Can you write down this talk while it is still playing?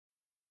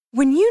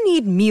When you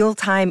need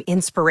mealtime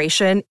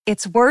inspiration,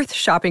 it's worth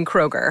shopping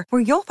Kroger,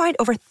 where you'll find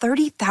over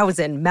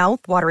 30,000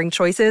 mouth-watering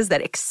choices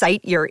that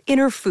excite your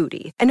inner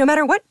foodie. And no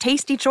matter what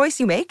tasty choice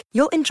you make,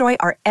 you'll enjoy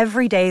our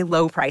everyday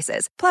low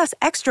prices, plus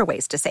extra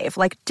ways to save,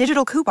 like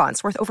digital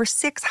coupons worth over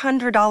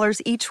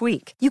 $600 each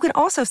week. You can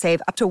also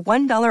save up to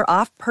 $1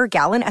 off per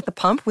gallon at the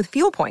pump with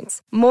fuel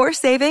points. More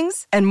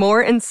savings and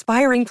more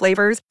inspiring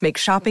flavors make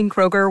shopping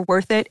Kroger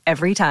worth it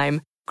every time.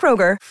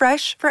 Kroger,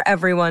 fresh for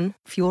everyone.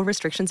 Fuel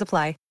restrictions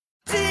apply.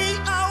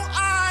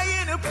 D-O-I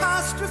in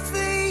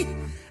apostrophe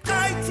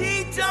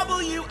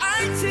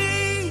I-T-W-I-T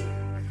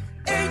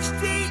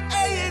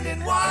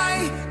H-D-A-N-N-Y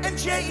and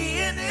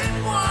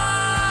J-E-N-N-Y.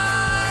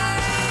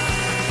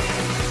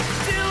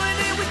 Doing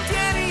it with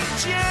Danny and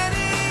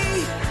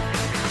Jenny.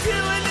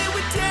 Doing it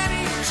with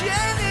Danny and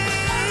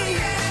Jenny.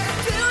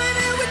 Doing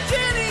it with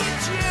Danny and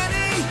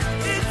Jenny.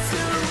 It's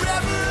a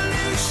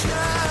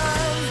revolution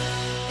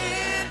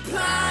in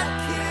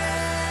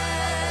podcast.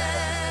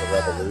 The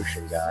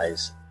revolution,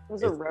 guys. It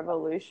was a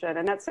revolution,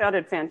 and that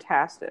sounded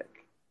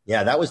fantastic.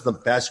 Yeah, that was the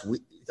best.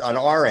 On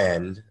our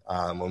end,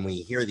 when we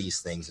hear these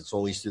things, it's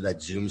always through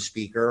that Zoom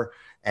speaker,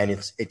 and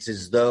it's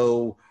as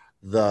though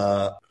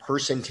the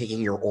person taking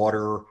your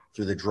order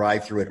through the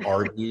drive-thru at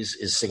Arby's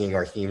is singing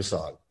our theme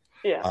song.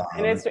 Yeah,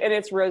 and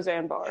it's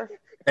Roseanne Barr.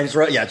 And it's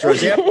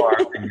Roseanne Barr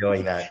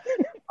doing that.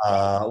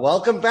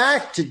 Welcome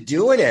back to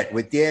Doing It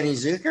with Danny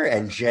Zucker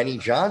and Jenny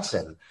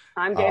Johnson.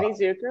 I'm Danny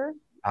Zucker.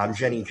 I'm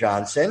Jenny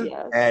Johnson,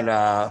 yes.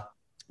 And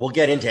we'll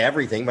get into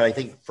everything, but I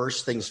think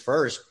first things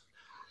first,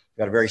 we've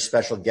got a very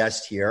special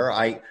guest here.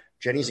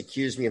 Jenny's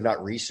accused me of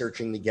not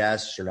researching the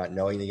guests or not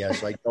knowing the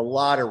guests. Like a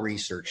lot of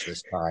research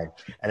this time.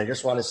 And I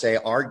just want to say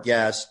our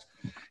guest,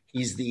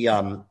 he's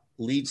the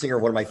lead singer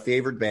of one of my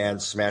favorite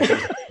bands, Smashing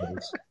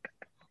Pumpkins.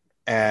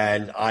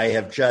 And I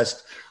have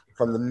just,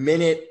 from the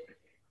minute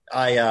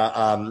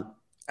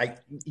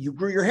you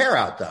grew your hair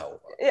out though.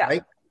 Yeah.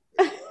 Right?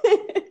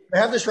 I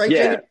have this right,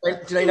 yeah. Jenny?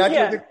 Did I not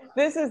do it?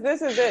 This is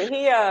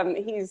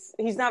it.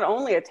 He's not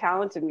only a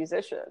talented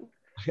musician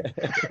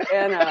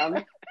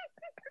and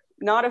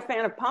not a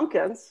fan of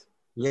pumpkins.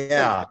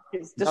 Yeah.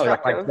 He's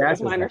destructive,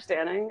 is my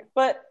understanding.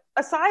 But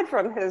aside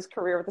from his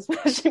career with the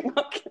Smashing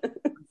Pumpkins,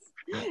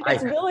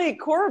 it's Billy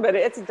Corben.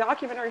 It's a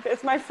documentary.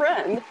 It's my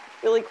friend,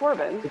 Billy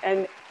Corben.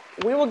 And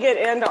we will get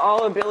into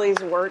all of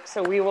Billy's work.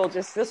 So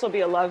this will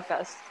be a love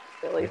fest,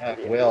 Billy. Yeah,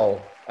 well,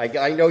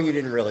 I know you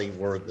didn't really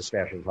word the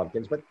Smashing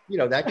Pumpkins, but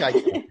that guy,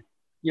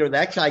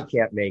 that guy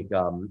can't make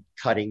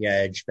cutting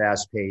edge,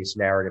 fast paced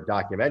narrative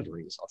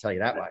documentaries. I'll tell you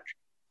that much.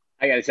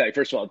 I got to tell you,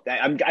 first of all,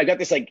 I got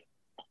this like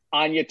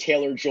Anya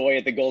Taylor-Joy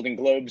at the Golden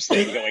Globes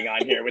thing going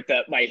on here with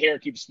my hair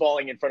keeps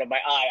falling in front of my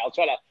eye. I'll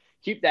try to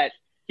keep that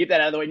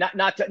out of the way.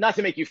 Not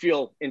to make you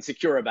feel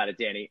insecure about it,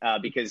 Danny,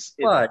 because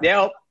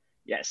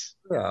yes.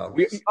 Yeah.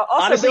 Also,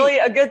 honestly, Billy,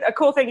 a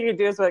cool thing you could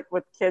do is like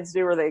what kids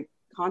do, where they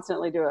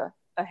constantly do a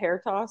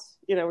hair toss.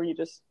 Where you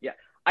just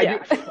I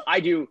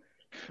do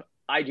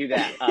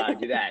that.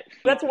 Do that.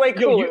 That's way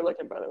cooler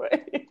looking, by the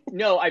way.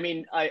 No, I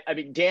mean,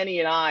 Danny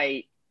and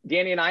I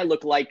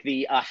look like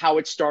the how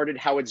it started,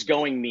 how it's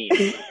going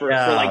meme for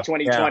like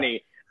 2020. Yeah.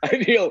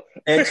 I feel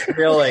it's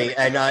really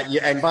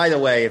and by the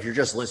way, if you're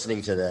just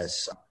listening to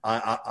this,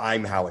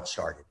 I'm how it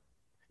started.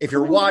 If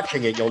you're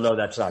watching it, you'll know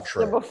that's not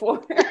true. The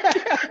before.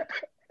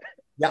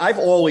 Yeah, I've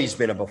always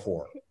been a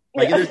before.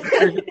 Like,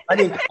 I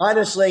mean,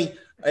 honestly,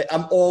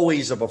 I'm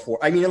always a before.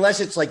 I mean, unless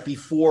it's like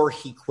before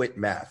he quit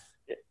meth.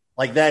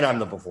 Like then I'm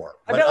the before.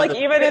 I feel like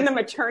even in the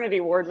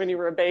maternity ward when you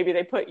were a baby,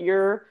 they put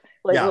your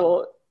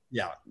little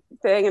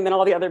thing, and then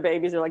all the other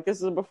babies are like, "This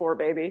is a before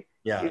baby."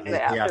 Yeah,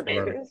 the after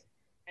babies.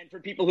 And for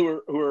people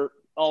who are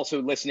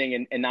also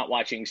listening and not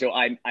watching, so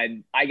I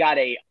got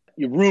a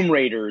Room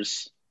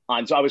Raiders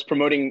on. So I was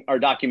promoting our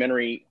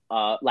documentary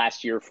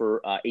last year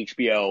for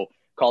HBO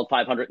called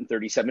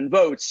 537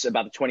 Votes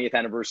about the 20th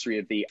anniversary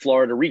of the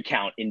Florida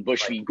recount in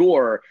Bush v.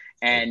 Gore.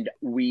 And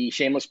we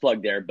shameless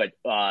plug there, but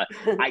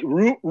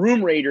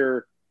Room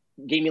Raider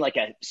gave me like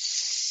a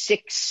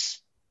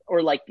 6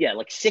 or like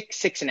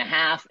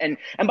 6.5. And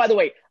by the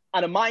way,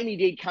 on a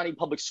Miami-Dade County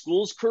Public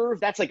Schools curve,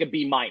 that's like a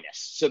B-.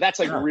 So that's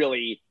like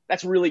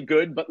that's really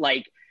good. But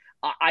like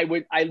I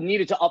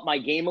needed to up my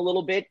game a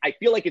little bit. I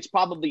feel like it's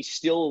probably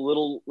still a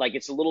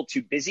little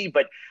too busy,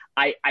 but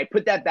I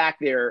put that back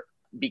there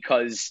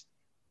because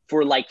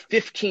for like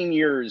 15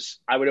 years,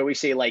 I would always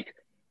say like,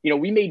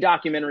 we made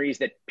documentaries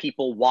that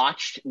people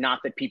watched, not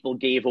that people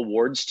gave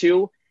awards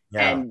to.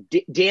 Yeah. And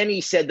Danny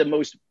said the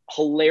most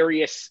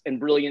hilarious and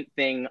brilliant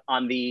thing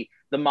on the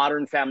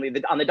Modern Family,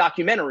 on the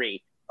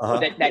documentary,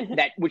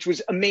 that which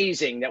was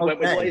amazing.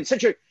 It's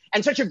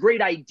such a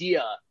great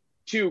idea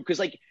too, because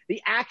like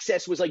the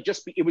access was like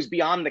it was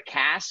beyond the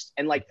cast.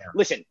 And like,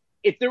 listen,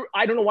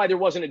 I don't know why there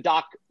wasn't a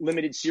doc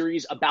limited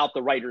series about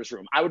the writer's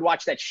room. I would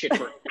watch that shit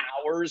for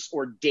hours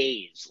or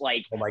days.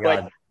 Like, oh my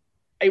God.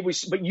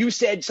 But you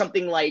said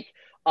something like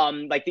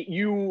that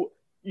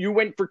you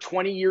went for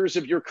 20 years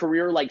of your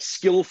career like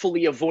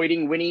skillfully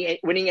avoiding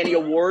winning any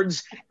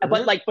awards,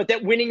 but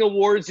that winning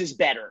awards is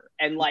better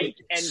and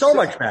so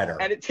much better.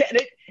 And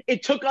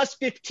it took us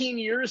 15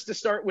 years to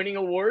start winning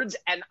awards,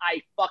 and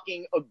I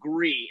fucking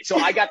agree. So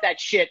I got that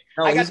shit.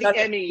 No, I got the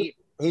Emmy.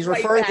 He's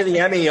referring to the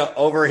Emmy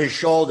over his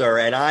shoulder,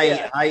 and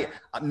I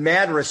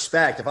mad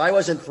respect. If I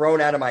wasn't thrown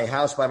out of my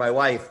house by my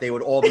wife, they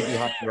would all be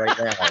behind me right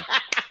now.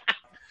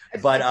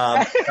 But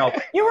no,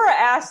 you were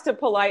asked to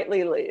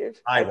politely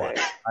leave. I was.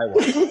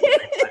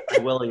 I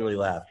willingly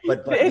left.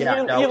 But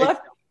yeah, you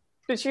left.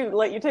 Did she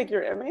let you take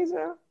your Emmys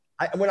out?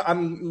 When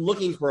I'm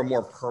looking for a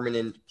more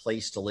permanent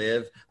place to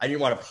live, I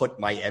didn't want to put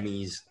my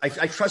Emmys. I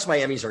trust my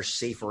Emmys are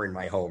safer in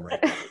my home right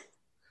now.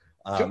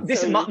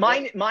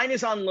 Mine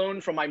is on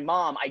loan from my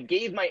mom. I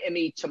gave my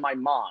Emmy to my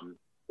mom.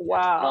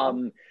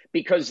 Wow.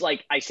 Because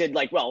I said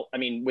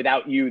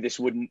without you, this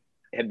wouldn't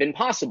have been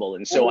possible.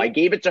 And so I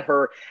gave it to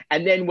her.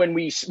 And then when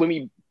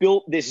we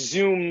built this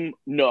Zoom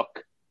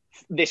Nook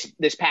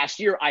this past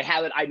year, I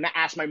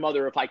asked my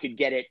mother if I could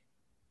get it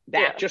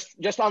back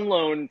just on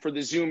loan for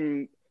the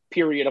Zoom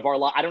period of our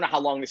life. I don't know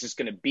how long this is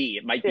going to be.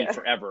 It might be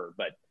forever,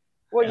 but.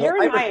 Well,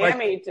 you're in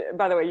Miami,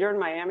 by the way. You're in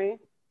Miami.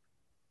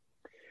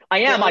 I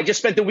am. Yeah. I just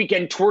spent the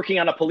weekend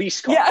twerking on a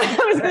police car. Yeah,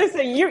 I was going to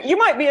say, you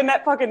might be in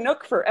that fucking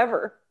Nook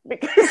forever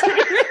because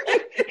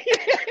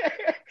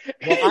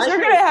you're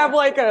going to have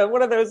like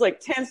one of those like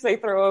tents they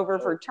throw over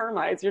for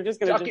termites. You're just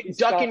going to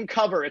duck and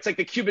cover. It's like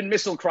the Cuban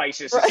Missile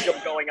Crisis is still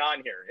going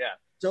on here. Yeah.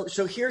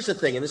 So here's the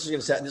thing, and this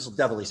will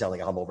definitely sound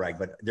like a humble brag,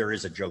 but there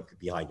is a joke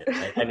behind it,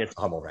 and it's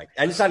a humble brag,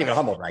 and it's not even a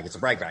humble brag; it's a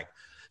brag.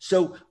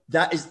 So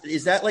that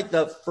is that like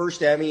the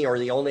first Emmy or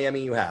the only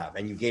Emmy you have,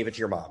 and you gave it to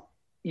your mom?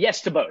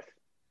 Yes, to both.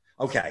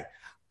 Okay,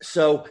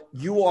 so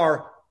you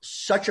are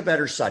such a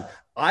better son.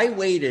 I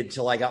waited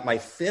till I got my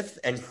fifth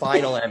and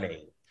final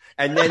Emmy,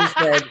 and then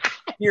said,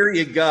 "Here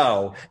you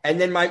go."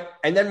 And then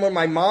when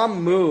my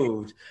mom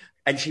moved,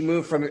 and she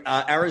moved from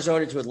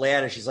Arizona to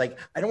Atlanta, she's like,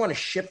 "I don't want to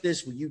ship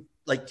this. Will you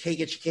take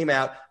it?" She came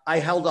out. I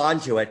held on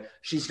to it.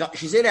 She's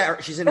in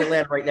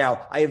Atlanta right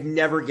now. I have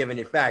never given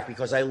it back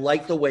because I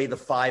like the way the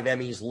 5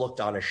 Emmys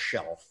looked on a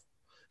shelf.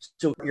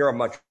 So you're a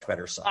much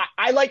better son.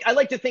 I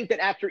like to think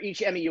that after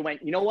each Emmy you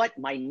went, you know what?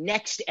 My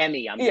next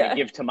Emmy I'm going to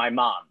give to my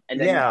mom.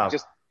 And then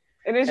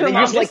And is your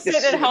mom just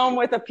sit at home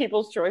with a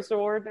People's Choice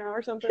Award now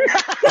or something?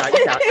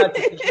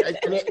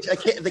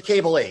 The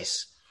cable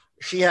ace.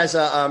 She has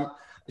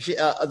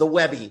the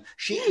Webby.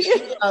 She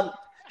is.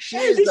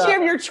 Did she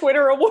have your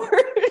Twitter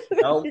award?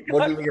 No,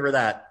 wouldn't even give her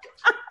that.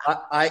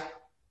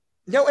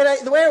 The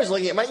way I was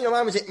looking at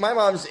my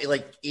mom's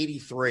like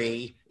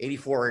 83,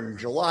 84 in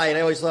July, and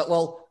I always thought,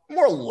 well,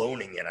 more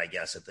loaning it, I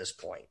guess, at this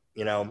point.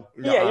 No,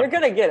 you're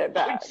gonna get it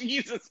back.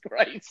 Jesus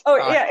Christ! Oh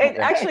yeah,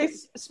 actually,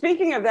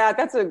 speaking of that,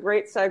 that's a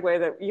great segue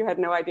that you had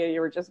no idea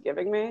you were just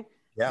giving me.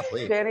 Yeah,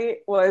 please. Danny,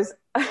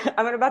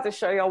 I'm about to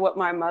show y'all what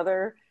my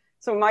mother.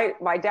 So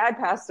my dad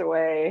passed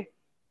away.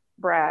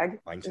 Brag.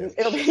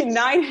 It'll be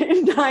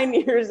 9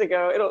 years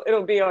ago.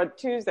 It'll be on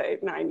Tuesday,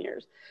 9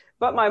 years.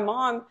 But my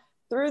mom,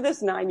 through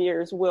this 9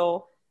 years,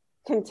 will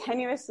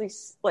continuously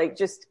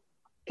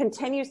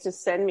continues to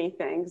send me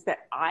things that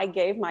I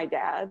gave my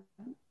dad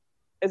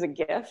as a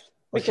gift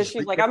because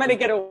she's like, I'm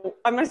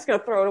just going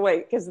to throw it away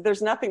because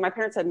there's nothing. My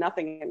parents had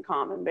nothing in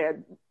common. They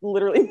had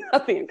literally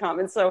nothing in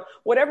common. So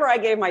whatever I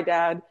gave my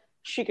dad,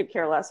 she could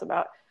care less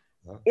about.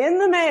 In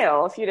the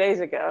mail a few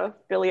days ago,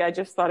 Billy, I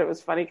just thought it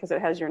was funny because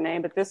it has your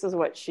name, but this is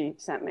what she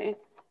sent me.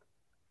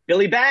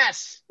 Billy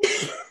Bass.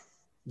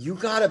 You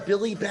got a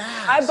Billy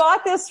Bass. I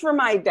bought this for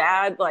my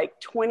dad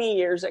like 20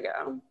 years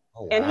ago.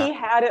 Oh, wow. And he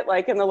had it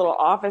like in the little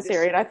office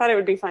area. And I thought it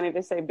would be funny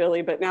to say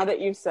Billy, but now that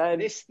you've said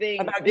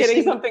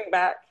getting something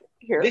back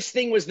here. This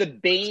thing was the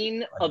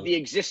bane of the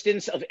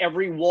existence of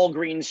every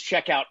Walgreens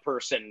checkout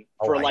person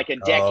for like a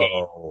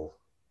decade.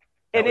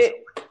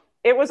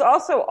 It was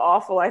also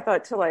awful, I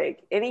thought, to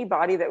like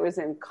anybody that was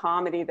in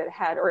comedy that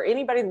had, or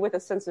anybody with a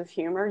sense of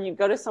humor. You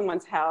go to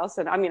someone's house,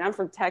 and I mean, I'm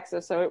from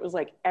Texas, so it was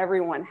like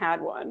everyone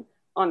had one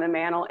on the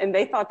mantle, and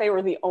they thought they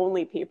were the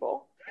only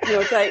people.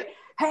 It's like,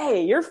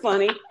 hey, you're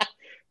funny.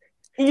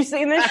 You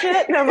seen this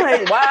shit? And I'm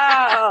like,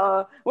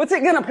 wow, what's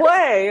it gonna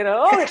play?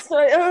 It's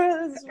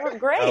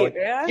great,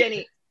 man.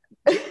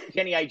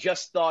 Jenny, I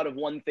just thought of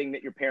one thing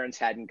that your parents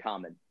had in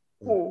common.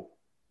 Who?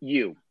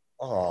 You.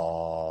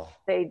 Oh,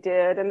 they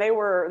did, and they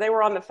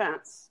were on the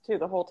fence too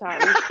the whole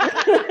time.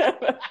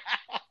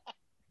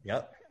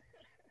 Yep.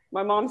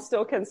 My mom's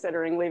still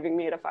considering leaving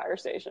me at a fire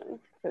station.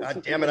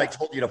 God damn it! I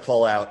told you to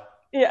pull out.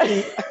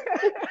 Yeah.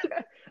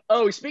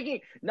 Speaking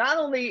not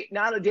only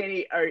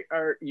Danny,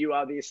 are you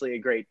obviously a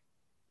great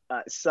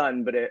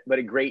son, but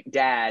a great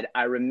dad.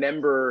 I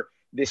remember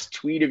this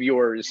tweet of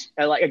yours,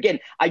 and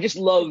I just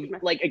love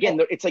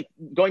it's like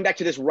going back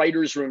to this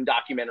writer's room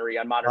documentary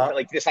on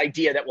modern, this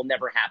idea that will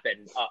never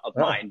happen of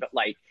mine,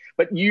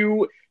 but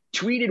you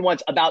tweeted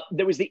once about,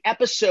 there was the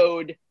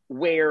episode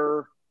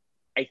where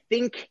I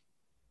think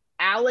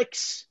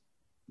Alex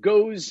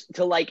goes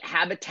to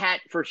Habitat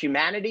for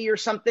Humanity or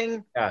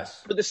something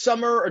for the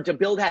summer, or to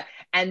build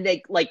and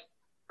they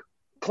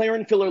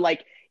Claren Filler,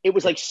 like, it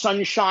was like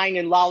sunshine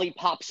and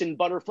lollipops and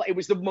butterfly. It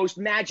was the most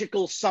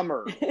magical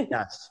summer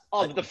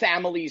of the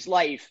family's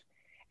life.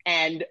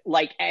 And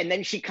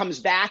then she comes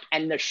back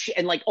and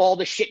all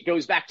the shit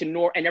goes back to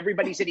normal and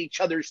everybody's at each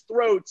other's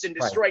throats and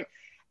destroying. Right.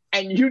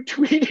 And you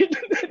tweeted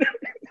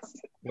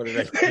what did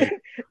I tweet?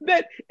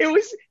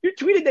 You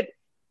tweeted that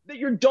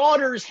your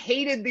daughters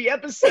hated the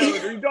episode,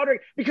 or your daughter,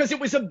 because it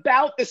was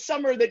about the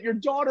summer that your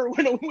daughter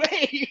went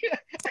away.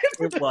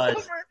 It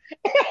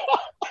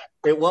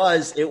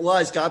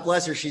was. God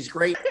bless her. She's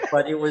great.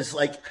 But it was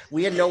like,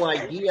 we had no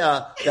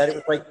idea that it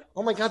was like,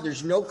 oh my God,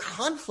 there's no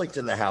conflict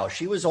in the house.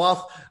 She was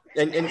off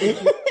and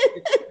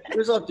she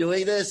was off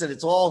doing this, and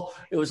it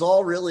was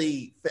all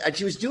really, and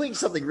she was doing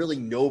something really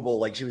noble.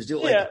 Like she was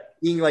doing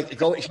she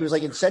was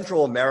like in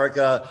Central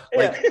America,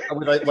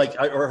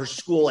 or her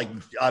school,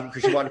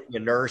 because she wanted to be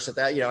a nurse at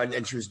that,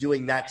 and she was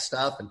doing that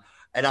stuff.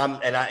 But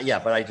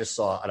I just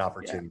saw an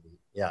opportunity.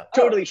 Yeah,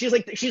 totally. She's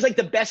like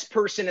the best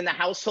person in the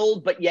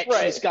household, but yet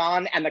she's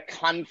gone, and the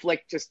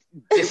conflict just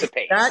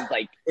dissipates.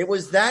 It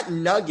was that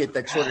nugget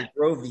that sort of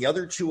drove the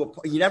other two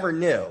apart. You never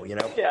knew,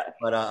 Yeah.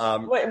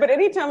 But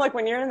anytime, like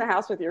when you're in the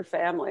house with your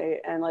family,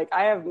 and like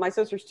my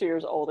sister's 2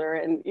 years older,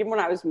 and even when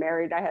I was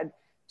married, I had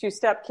 2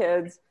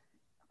 stepkids.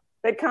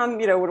 They'd come,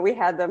 when we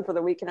had them for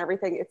the week and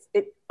everything.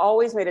 It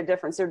always made a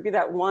difference. There'd be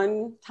that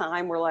one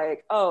time where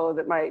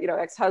that my,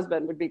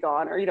 ex-husband would be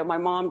gone, or, my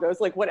mom goes,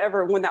 like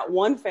whatever, when that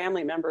one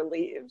family member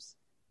leaves,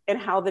 and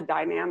how the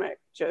dynamic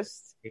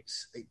just,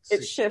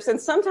 it shifts. And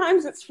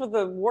sometimes it's for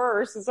the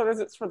worse, and sometimes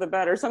it's for the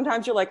better.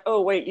 Sometimes you're like,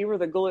 oh wait, you were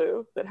the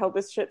glue that held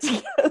this shit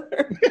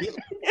together.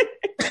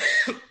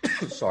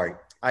 Sorry.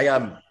 I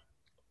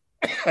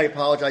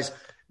apologize.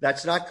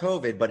 That's not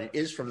COVID, but it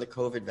is from the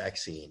COVID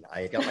vaccine.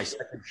 I got my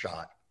second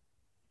shot.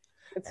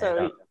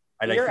 So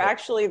you're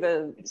actually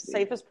the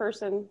safest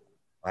person.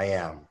 I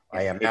am.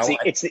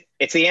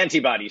 It's the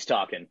antibodies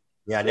talking.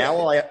 Yeah.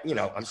 Now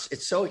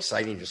it's so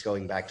exciting just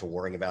going back to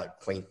worrying about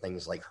quaint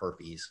things like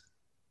herpes.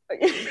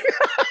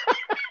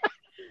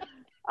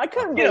 I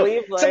couldn't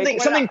believe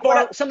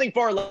something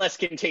far less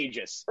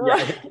contagious.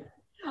 Right.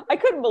 I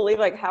couldn't believe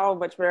how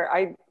much better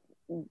I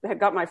had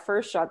got my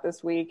first shot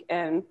this week,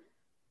 and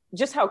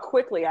just how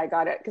quickly I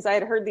got it, because I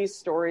had heard these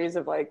stories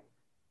of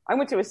I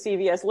went to a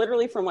CVS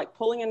literally from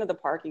pulling into the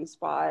parking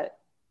spot,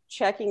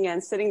 checking in,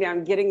 sitting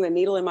down, getting the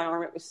needle in my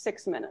arm. It was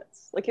 6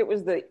 minutes. It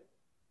was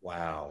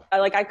wow.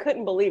 I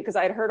couldn't believe, because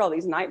I had heard all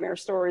these nightmare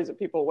stories of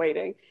people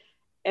waiting.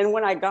 And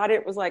when I got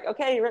it, it was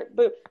okay,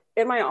 boop,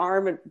 in my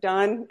arm, and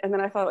done. And then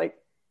I thought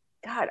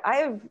God, I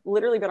have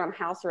literally been on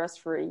house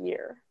arrest for a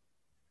year.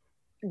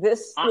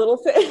 This little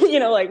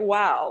thing,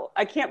 wow,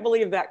 I can't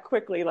believe that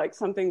quickly.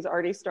 Something's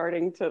already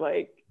starting to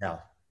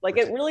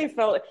it really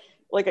felt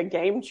like a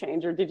game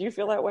changer. Did you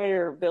feel that way,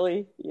 or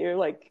Billy,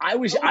 you I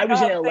was in LA.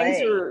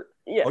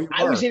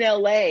 I was in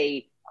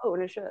LA. Oh,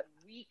 no shit.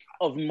 Week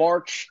of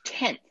March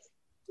 10th.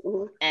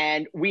 Mm-hmm.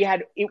 And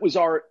it was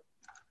our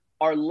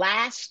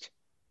last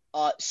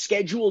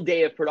scheduled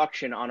day of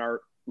production on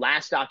our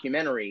last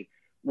documentary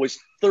was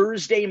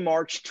Thursday,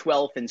 March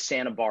 12th in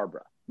Santa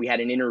Barbara. We had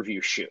an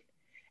interview shoot.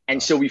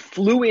 And so we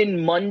flew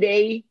in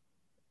Monday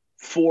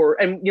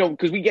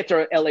because we get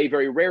to LA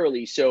very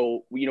rarely.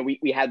 So,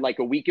 we had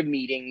a week of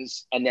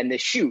meetings and then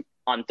this shoot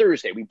on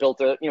Thursday. We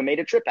made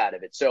a trip out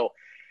of it. So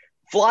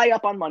fly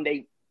up on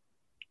Monday,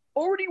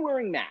 already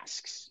wearing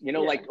masks,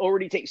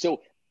 already take.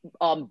 So,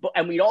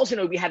 and we also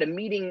know we had a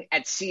meeting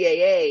at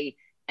CAA,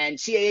 and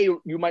CAA,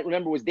 you might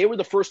remember, they were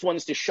the first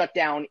ones to shut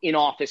down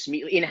in-house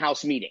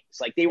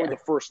meetings. They were the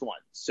first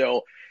ones.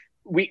 So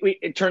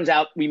it turns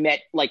out we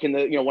met in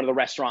the, one of the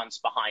restaurants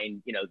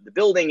behind, the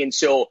building. And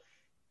so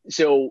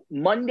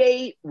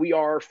Monday we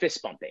are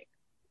fist bumping.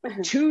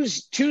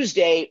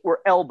 Tuesday we're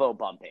elbow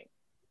bumping.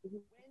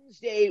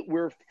 Wednesday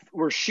we're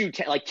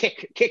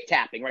kick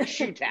tapping, right?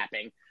 Shoe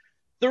tapping.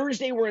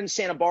 Thursday we're in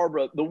Santa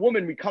Barbara. The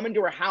woman, we come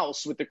into her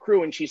house with the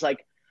crew, and she's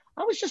like,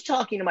 I was just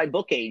talking to my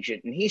book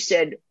agent, and he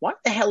said, what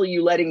the hell are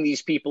you letting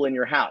these people in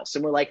your house?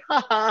 And we're like,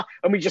 ha.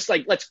 And we just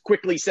let's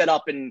quickly set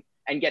up and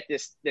get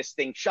this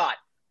thing shot.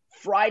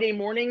 Friday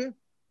morning,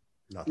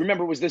 nothing.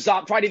 Remember, it was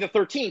Friday the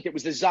 13th. It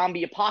was the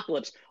zombie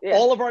apocalypse. Yeah.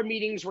 All of our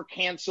meetings were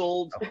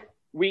canceled. Oh.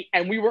 We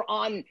were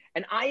on,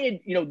 and I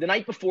had, the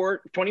night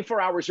before, 24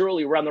 hours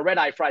earlier, we're on the Red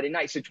Eye Friday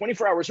night. So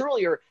 24 hours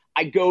earlier,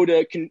 I go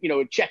to,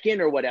 check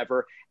in or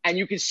whatever. And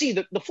you can see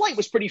that the flight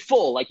was pretty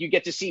full. You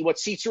get to see what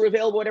seats are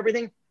available and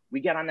everything. We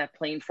get on that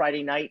plane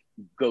Friday night,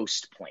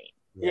 ghost plane.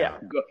 Yeah.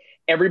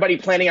 Everybody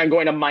planning on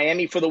going to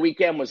Miami for the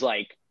weekend was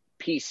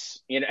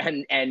peace, and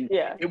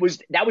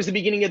that was the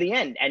beginning of the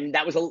end. And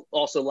that was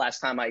also the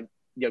last time I,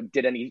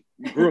 did any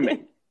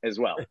grooming as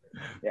well.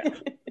 Yeah.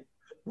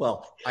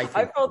 Well, I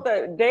felt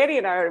that Danny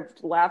and I have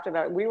laughed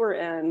about it. We were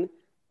in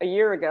a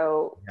year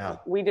ago. Yeah.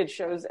 We did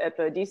shows at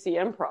the DC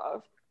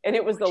Improv, and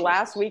it was the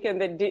last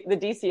weekend that the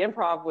DC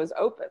Improv was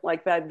open.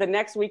 The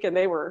next weekend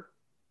they were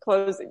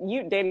closed.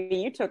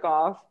 Danny, you took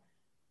off.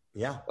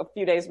 Yeah. A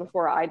few days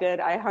before I did.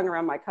 I hung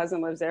around. My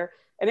cousin lives there,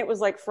 and it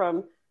was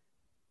from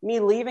me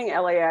leaving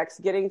LAX,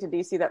 getting to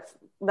DC,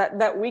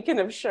 that weekend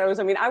of shows.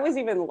 I mean, I was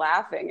even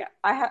laughing.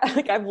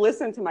 I've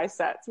listened to my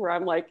sets where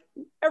I'm like,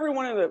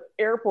 everyone in the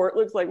airport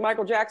looks like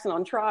Michael Jackson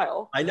on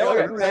trial. I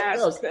know.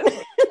 Masks.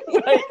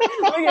 Like,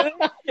 look at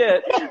this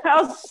shit.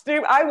 How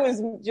stupid. I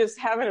was just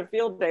having a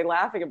field day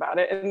laughing about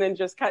it. And then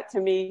just cut to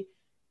me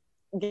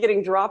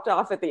getting dropped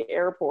off at the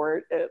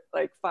airport at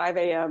like 5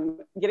 a.m.,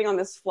 getting on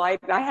this flight.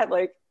 And I had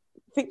like,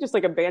 I think just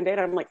like a Band-Aid.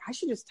 I'm like, I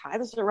should just tie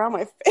this around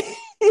my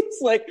face.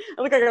 Like,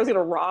 I look like I was going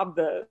to rob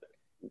the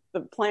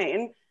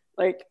plane.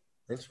 Like,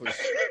 this was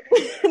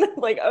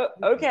like, oh,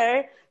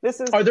 okay,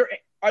 this is. Are there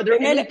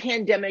any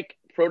pandemic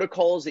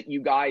protocols that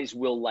you guys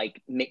will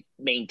like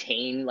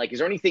maintain? Like, is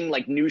there anything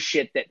like new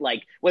shit that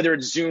like, whether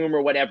it's Zoom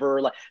or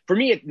whatever, like for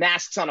me, it's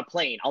masks on a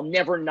plane. I'll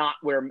never not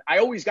wear, I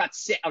always got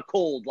sick, a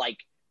cold, like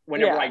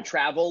whenever I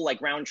travel,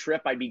 like round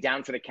trip, I'd be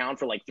down for the count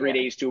for like 3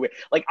 days, 2 weeks.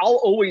 Like I'll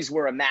always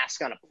wear a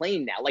mask on a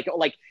plane now.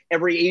 Like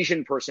every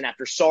Asian person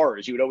after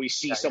SARS, you would always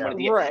see someone at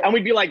the end, and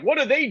we'd be like, what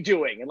are they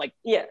doing? And like,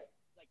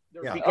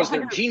 because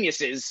they're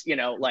geniuses, you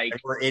know, like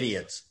we're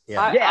idiots.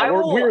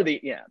 We're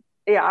the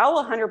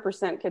I'll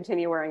 100%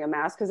 continue wearing a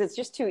mask because it's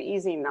just too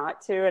easy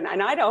not to. And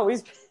I'd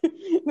always,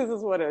 this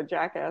is what a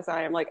jackass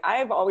I am. Like,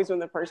 I've always been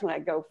the person when I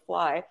go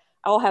fly,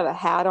 I'll have a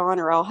hat on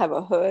or I'll have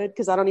a hood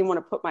because I don't even want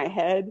to put my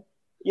head,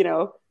 you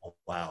know,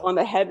 on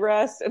the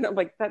headrest. And I'm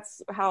like,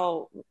 that's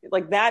how,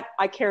 like that,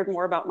 I cared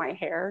more about my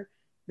hair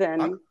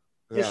than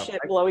the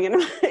shit blowing in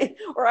my,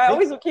 or I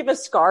always would keep a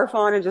scarf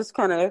on and just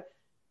kind of,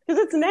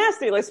 because it's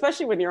nasty, like,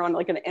 especially when you're on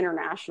like an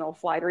international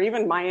flight, or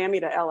even Miami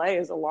to LA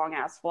is a long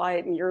ass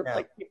flight, and you're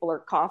like, people are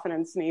coughing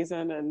and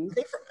sneezing. And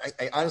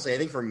I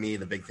think for me,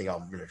 the big thing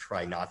I'm going to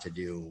try not to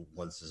do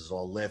once this is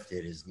all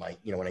lifted is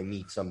when I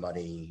meet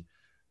somebody,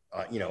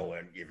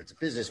 if it's a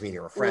business meeting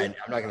or a friend,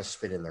 I'm not going to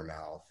spit in their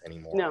mouth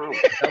anymore. No.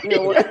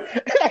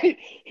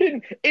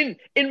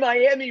 in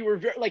Miami, we're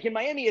very, like in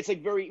Miami, it's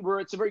like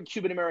it's a very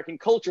Cuban American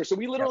culture. So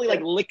we literally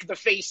like lick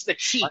the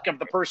cheek of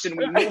the person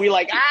we meet. We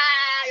like,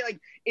 like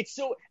it's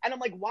so, and I'm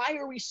like, why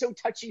are we so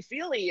touchy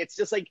feely? It's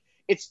just like,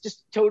 it's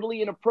just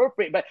totally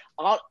inappropriate. But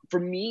for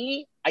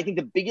me, I think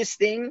the biggest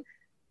thing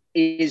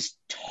is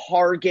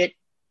Target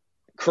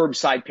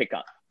curbside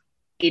pickup.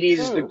 It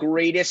is the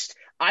greatest.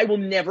 I will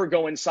never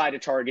go inside a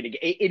Target again.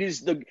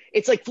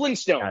 It's like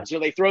Flintstones. You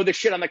know, they throw the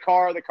shit on the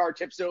car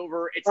tips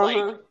over. It's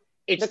like,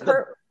 it's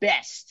the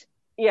best.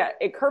 Yeah,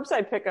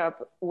 curbside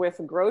pickup with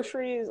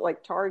groceries,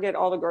 like Target,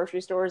 all the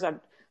grocery stores. I've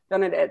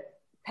done it at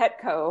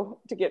Petco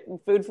to get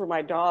food for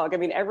my dog. I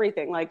mean,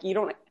 everything. Like, you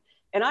don't,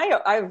 and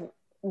I've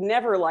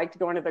never liked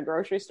going to the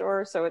grocery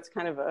store, so it's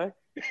kind of a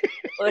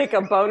like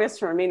a bonus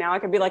for me now. I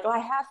can be like, oh, I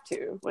have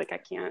to. Like,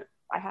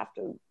 I have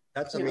to.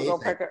 That's amazing.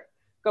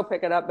 Go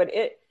pick it up, but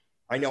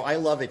I know, I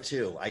love it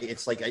too.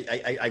 It's like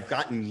I've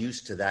gotten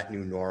used to that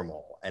new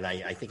normal, and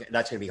I think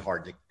that's going to be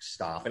hard to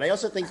stop. And I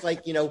also think,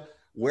 like,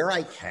 where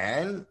I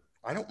can,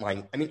 I don't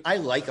mind. I mean, I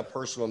like a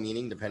personal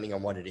meeting depending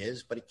on what it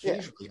is, but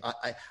occasionally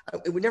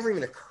it would never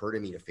even occur to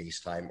me to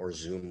FaceTime or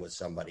Zoom with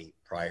somebody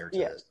prior to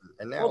this.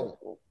 And now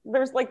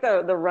there's like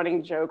the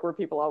running joke where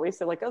people always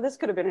say like, oh, this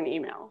could have been an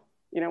email,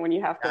 when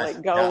you have to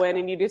like go in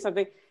and you do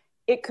something.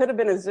 It could have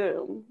been a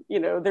Zoom.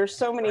 There's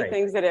so many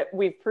things that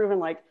we've proven,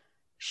 like,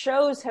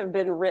 shows have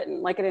been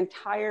written, like an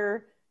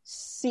entire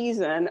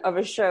season of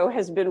a show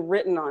has been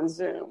written on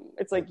Zoom.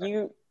 It's like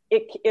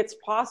it's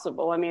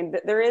possible. I mean,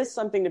 there is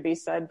something to be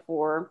said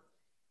for,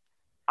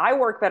 I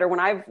work better when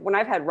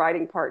I've had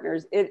writing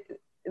partners.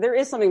 There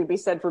is something to be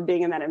said for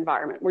being in that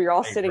environment where you're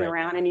all sitting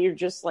around and you're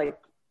just like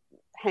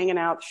hanging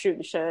out,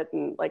 shooting shit,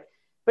 and like,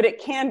 but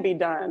it can be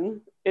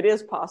done. It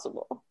is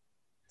possible.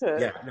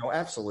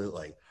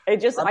 Absolutely. I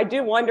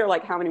do wonder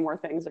like how many more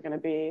things are going to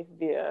be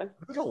via.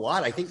 There's a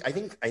lot. I think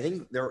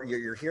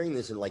you're hearing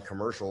this in like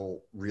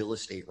commercial real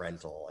estate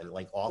rental and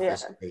like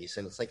office space,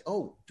 and it's like,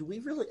 oh, do we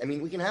really? I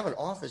mean, we can have an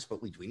office,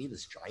 but do we need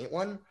this giant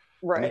one?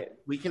 Right. I mean,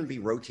 we can be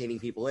rotating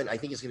people in. I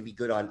think it's going to be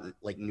good on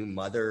like new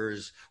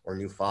mothers or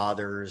new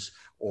fathers,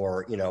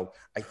 or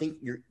I think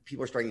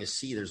people are starting to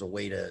see there's a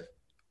way to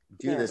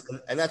do this,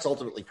 and that's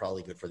ultimately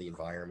probably good for the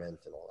environment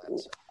and all that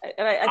stuff.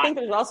 And I think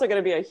there's also going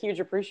to be a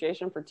huge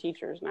appreciation for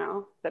teachers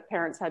now that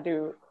parents had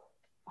to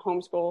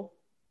homeschool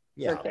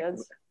their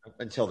kids.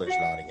 Until there's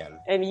not again.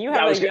 And you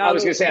have I was going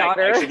to say,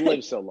 daughter. I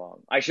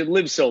should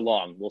live so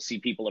long. We'll see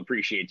people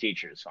appreciate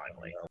teachers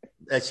finally.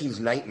 That seems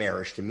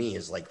nightmarish to me,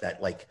 is like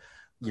that, like,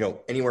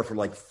 anywhere from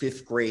like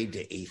 5th grade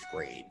to 8th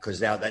grade,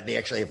 because now that they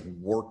actually have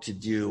work to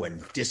do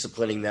and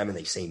disciplining them and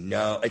they say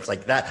no. It's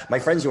like that. My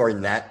friends who are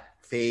in that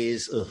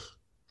phase, ugh.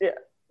 Yeah,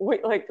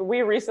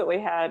 we recently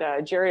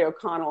had Jerry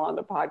O'Connell on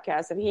the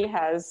podcast, and he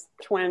has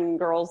twin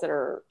girls that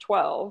are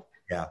 12.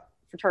 Yeah,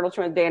 fraternal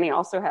twins. Danny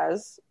also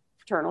has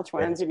fraternal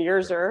twins, and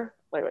yours are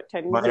like what,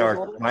 10 years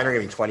old? Mine are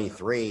going to be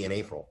 23 in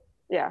April.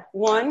 Yeah,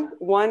 one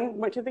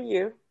went to the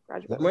U.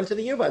 Graduated. Went to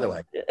the U, by the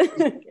way.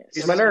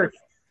 He's my nerd.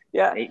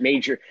 Yeah,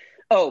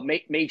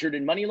 majored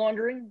in money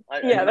laundering.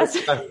 That's.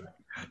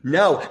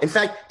 No, in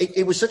fact,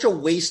 it was such a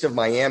waste of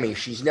Miami.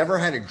 She's never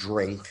had a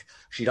drink.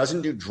 She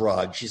doesn't do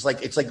drugs. She's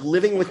like, it's like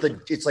living with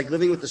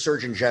the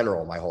Surgeon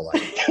General my whole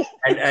life.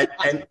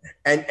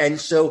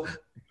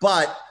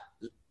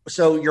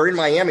 So you're in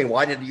Miami.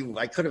 Why did you?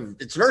 I could have.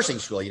 It's nursing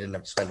school. You didn't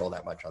have to spend all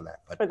that much on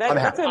that. But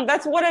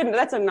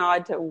that's a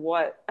nod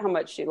to how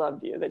much she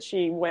loved you. That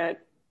she went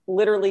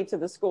literally to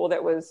the school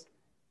that was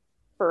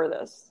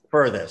furthest.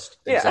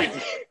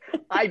 Exactly.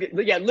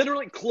 Yeah.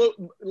 Literally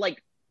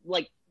like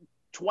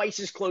twice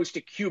as close to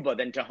Cuba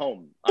than to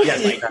home. But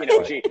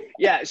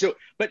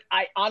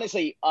I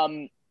honestly,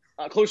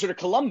 closer to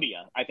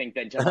Colombia, I think,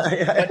 than to home.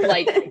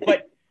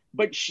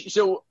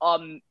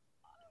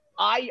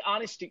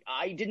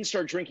 I didn't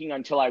start drinking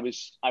until I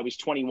was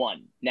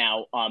 21.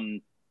 Now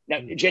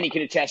Jenny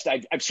can attest.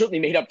 I've certainly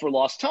made up for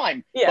lost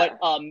time. Yeah.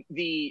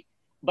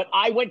 But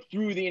I went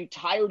through the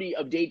entirety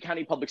of Dade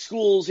County Public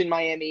Schools in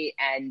Miami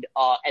and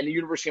the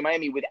University of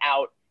Miami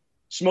without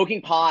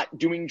smoking pot,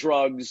 doing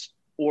drugs,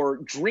 or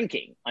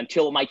drinking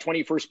until my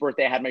 21st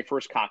birthday. I had my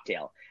first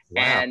cocktail.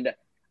 Wow. And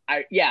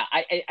I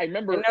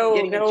remember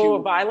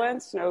no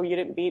violence. No, you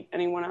didn't beat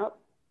anyone up.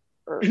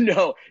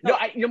 No.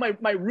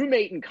 My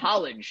roommate in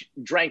college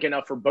drank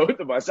enough for both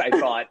of us, I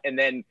thought, and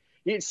then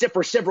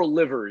for several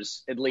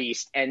livers at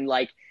least. And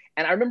I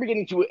remember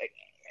getting to it.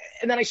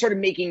 And then I started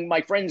making,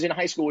 my friends in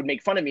high school would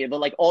make fun of me,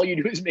 but like, all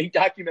you do is make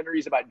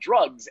documentaries about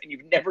drugs and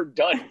you've never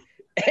done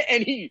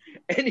any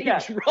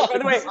drugs. By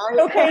the way,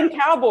 Cocaine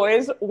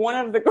Cowboys, one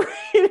of the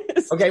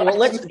greatest. Okay, well,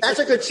 that's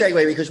a good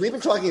segue because we've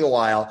been talking a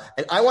while,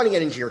 and I want to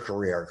get into your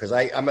career because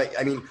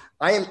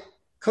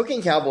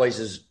Cocaine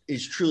Cowboys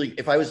is truly,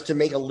 if I was to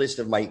make a list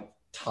of my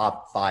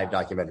top 5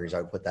 documentaries,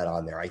 I would put that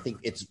on there. I think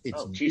it's thank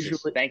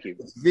you.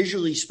 It's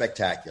visually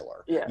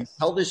spectacular. Yes. You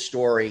tell this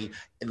story,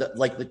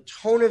 the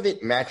tone of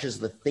it matches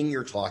the thing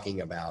you're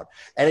talking about.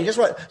 And I just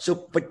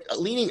but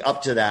leading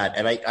up to that,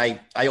 and I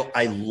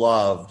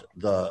loved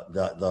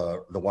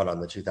the one on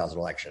the 2000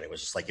 election. It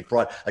was just like, it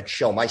brought a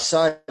chill. My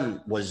son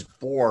was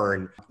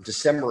born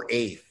December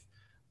 8th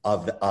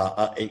of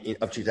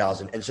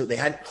 2000. And so they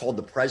hadn't called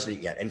the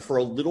president yet. And for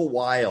a little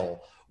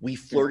while, we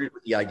flirted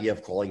with the idea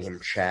of calling him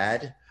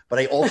Chad. But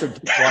I also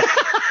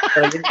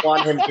didn't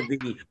want him to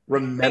be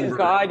remembered. Thank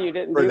God you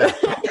didn't do that.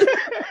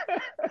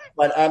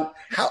 But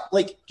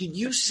did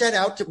you set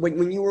out to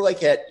when you were at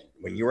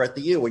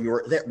the U, when you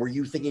were there, were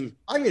you thinking,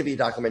 I'm going to be a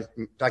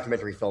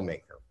documentary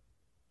filmmaker?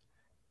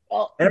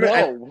 Well, I'm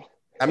going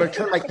to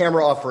turn my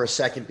camera off for a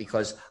second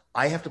because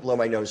I have to blow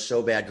my nose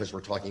so bad because we're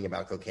talking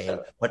about cocaine.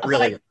 But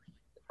really,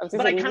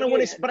 but I kind of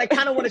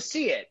want to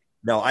see it.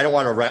 No, I don't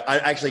want to. I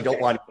actually don't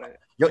want.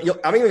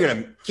 I'm even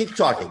going to keep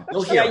talking.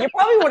 You'll hear. Yeah, you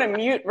probably want to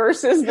mute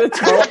versus the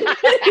tone.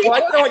 Well, I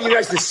don't want you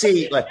guys to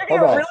see. You're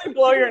going to really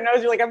blow your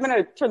nose. You're like, I'm going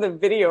to turn the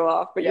video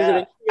off, but you're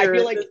going to hear. I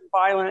feel like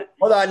violent.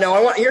 Hold on,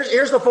 no.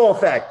 Here's the full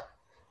effect.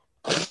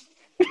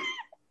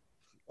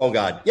 Oh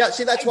God, yeah.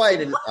 See, that's why I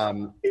didn't.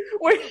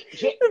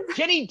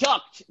 Jenny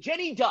ducked.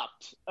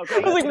 Okay. I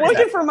was like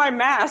looking for my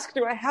mask.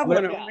 Do I have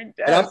one on my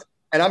desk?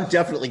 And I'm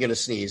definitely going to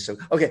sneeze. So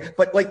okay,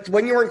 but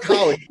when you were in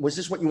college, was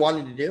this what you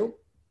wanted to do?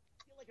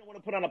 I want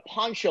to put on a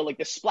poncho like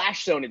the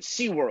splash zone at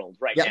SeaWorld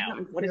now.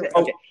 What is it?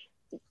 Oh, okay.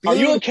 Are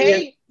you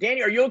okay?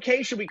 Danny, are you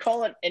okay? Should we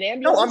call an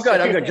ambulance? No,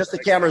 I'm good. Just the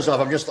camera's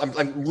off.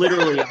 I'm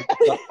literally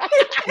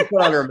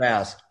put on her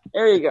mask.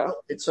 There you go.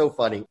 It's so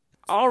funny.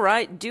 All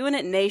right, Doing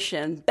It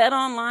Nation.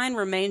 BetOnline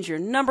remains your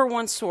number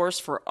one source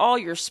for all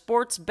your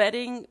sports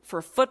betting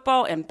for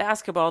football and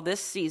basketball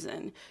this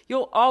season.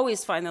 You'll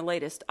always find the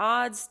latest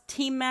odds,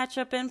 team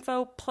matchup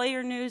info,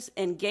 player news,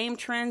 and game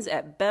trends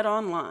at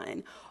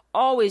BetOnline.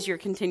 Always your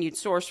continued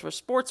source for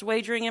sports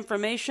wagering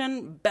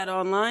information,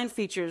 BetOnline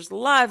features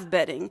live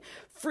betting,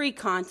 free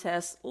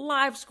contests,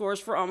 live scores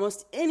for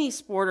almost any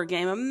sport or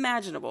game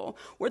imaginable.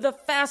 We're the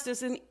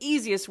fastest and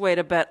easiest way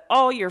to bet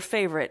all your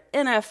favorite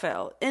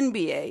NFL,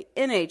 NBA,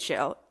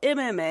 NHL,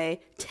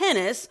 MMA,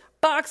 tennis,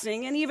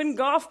 boxing, and even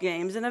golf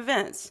games and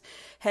events.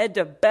 Head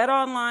to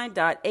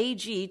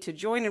betonline.ag to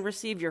join and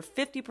receive your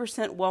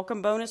 50%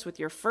 welcome bonus with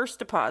your first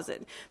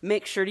deposit.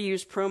 Make sure to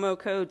use promo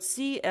code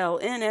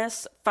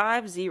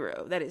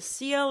CLNS50, that is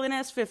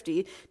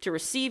CLNS50, to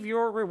receive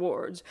your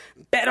rewards.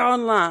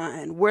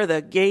 BetOnline, where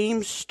the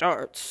game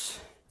starts.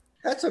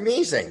 That's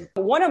amazing.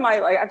 One of my,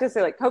 I have to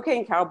say,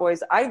 Cocaine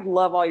Cowboys, I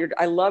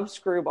love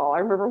Screwball. I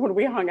remember when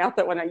we hung out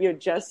that one night, you had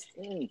just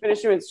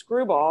finished doing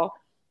Screwball.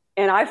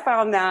 And I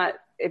found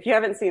that, if you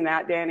haven't seen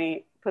that,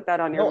 Danny, put that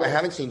on your list. I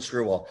haven't seen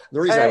Screwball. The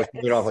reason I was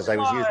thinking off was I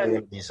was using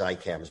one of these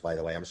iCams, by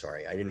the way. I'm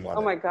sorry. I didn't want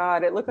to. Oh, my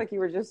God. It looked like you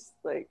were just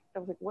I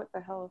was like, what the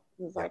hell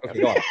is this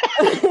Okay, go on.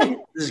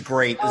 This is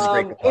great. This is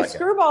great. Is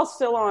Screwball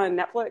still on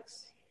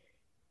Netflix?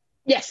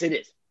 Yes, it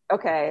is.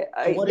 Okay.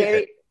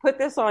 Danny, put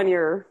this on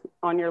your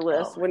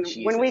list.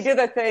 When we do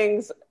the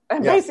things,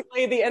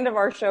 basically the end of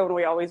our show, when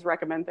we always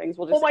recommend things,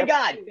 we'll just. Oh my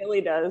God,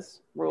 Billy does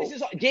rule.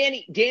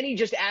 Danny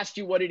just asked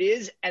you what it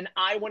is, and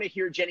I want to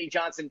hear Jenny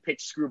Johnson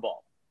pitch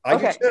Screwball. I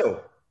do too.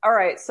 All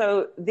right.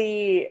 So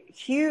the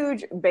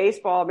huge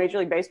Major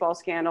League Baseball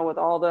scandal with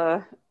all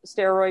the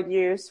steroid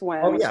use.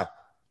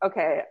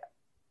 Okay.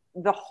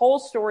 the whole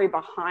story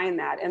behind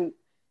that and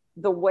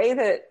the way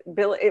that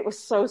Billy, it was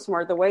so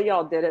smart. The way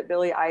y'all did it,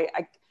 Billy, I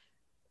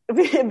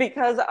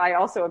because I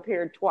also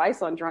appeared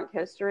twice on Drunk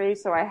History.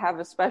 So I have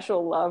a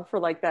special love for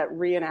like that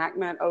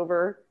reenactment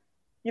over,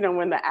 you know,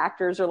 when the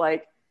actors are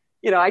like,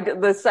 you know, I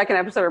did the second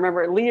episode. I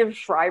remember Liev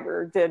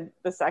Schreiber did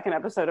the second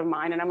episode of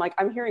mine. And I'm like,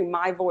 I'm hearing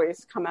my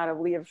voice come out of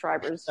Liev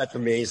Schreiber's That's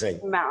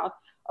amazing. mouth.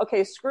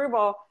 Okay.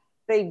 Screwball.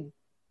 They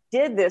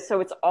did this. So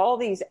it's all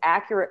these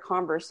accurate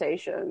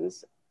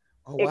conversations,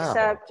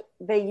 except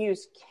they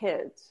use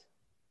kids.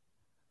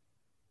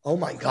 Oh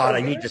my God,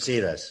 I need to see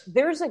this.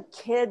 There's a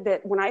kid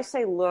that, when I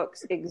say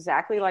looks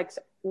exactly like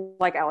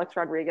Alex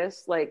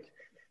Rodriguez, like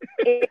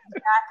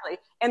exactly.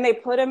 And they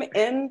put him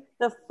in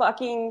the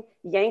fucking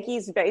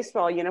Yankees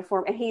baseball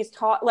uniform, and he's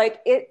taught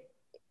like it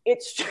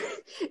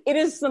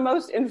is the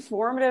most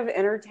informative,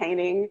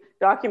 entertaining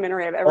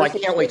documentary I've ever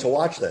seen. I can't wait to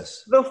watch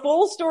this. The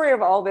full story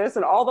of all this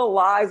and all the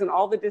lies and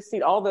all the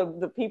deceit, all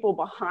the people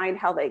behind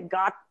how they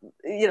got,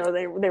 you know,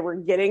 they were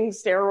getting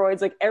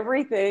steroids, like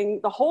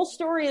everything. The whole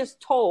story is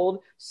told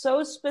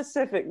so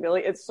specific,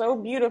 Billy. It's so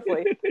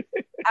beautifully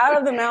out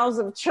of the mouths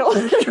of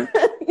children.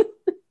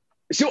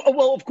 So,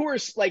 well, of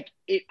course, like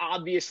it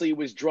obviously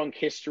was Drunk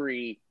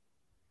History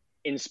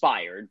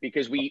inspired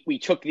because we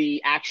took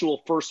the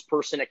actual first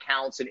person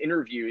accounts and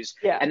interviews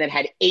and then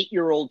had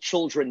 8-year-old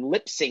children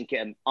lip sync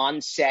him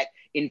on set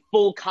in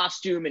full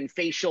costume and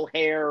facial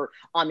hair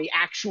on the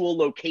actual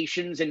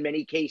locations in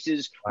many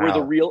cases where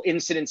the real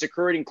incidents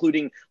occurred,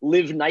 including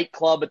Live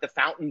nightclub at the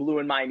Fontainebleau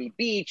in Miami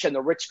Beach and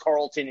the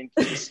Ritz-Carlton in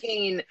Key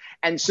Biscayne.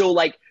 And so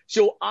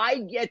so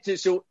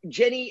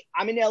Jenny,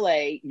 I'm in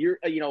LA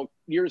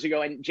years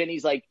ago, and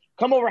Jenny's like,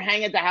 come over,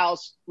 hang at the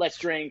house, let's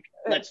drink,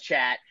 let's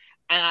chat.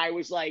 And I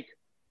was like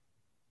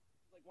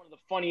one of the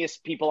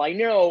funniest people I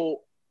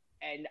know.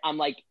 And I'm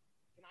like,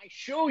 can I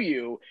show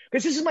you?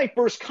 Because this is my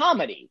first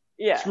comedy,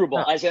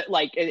 Screwball.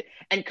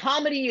 And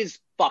comedy is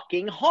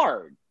fucking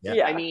hard.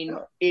 Yeah. I mean,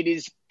 it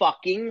is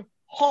fucking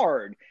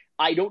hard.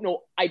 I don't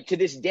know. To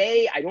this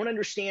day, I don't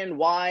understand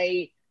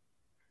why,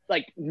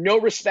 like,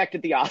 no respect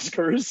at the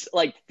Oscars,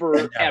 like,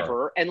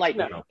 forever. And, like,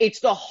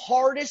 it's the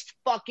hardest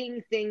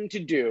fucking thing to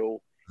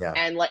do. Yeah.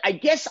 And like, I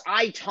guess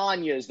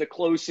Tanya is the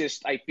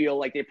closest I feel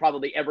like they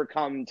probably ever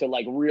come to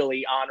like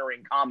really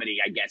honoring comedy,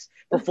 I guess,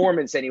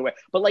 performance anyway.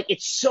 But like,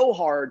 it's so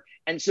hard.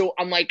 And so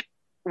I'm like,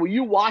 will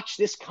you watch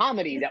this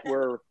comedy that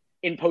we're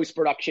in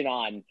post-production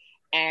on?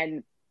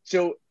 And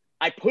so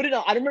I put it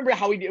on. I don't remember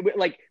how we did,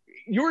 like,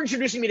 you were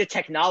introducing me to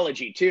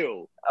technology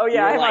too. Oh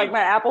yeah, I have like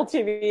my Apple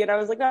TV, and I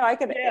was like, I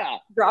could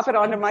drop it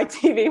onto my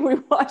TV. We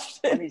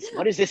watched it. I mean,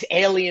 what is this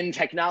alien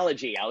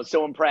technology? I was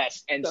so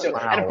impressed. And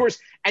and of course,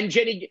 and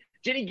Jenny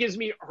gives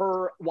me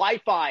her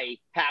Wi-Fi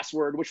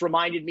password, which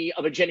reminded me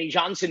of a Jenny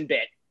Johnson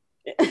bit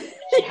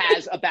she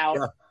has about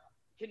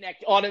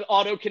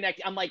auto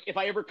connect. I'm like, if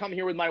I ever come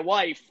here with my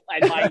wife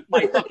and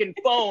my fucking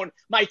phone,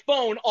 my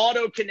phone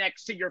auto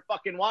connects to your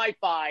fucking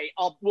Wi-Fi,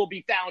 we'll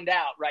be found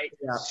out, right?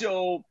 Yeah.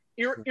 So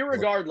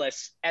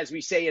irregardless, as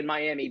we say in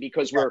Miami,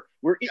 because we're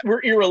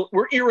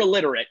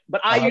illiterate, but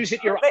I use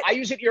it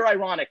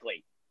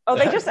ironically. Oh,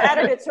 they just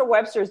added it to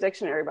Webster's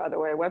dictionary, by the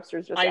way.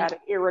 Webster's just added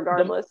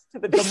irregardless to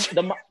the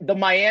dictionary. The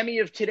Miami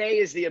of today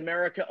is the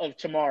America of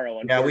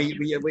tomorrow. Yeah,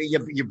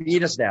 you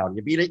beat us down.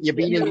 You beat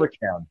English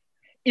down.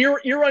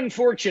 You're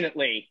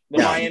unfortunately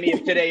the Miami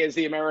of today is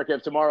the America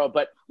of tomorrow.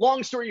 But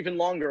long story even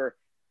longer,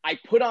 I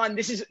put on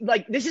this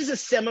is a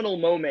seminal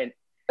moment,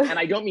 and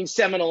I don't mean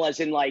seminal as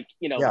in like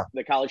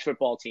the college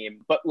football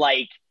team, but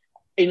like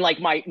in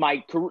like my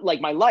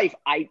life,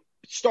 I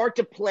start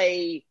to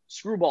play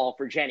Screwball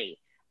for Jenny.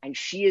 And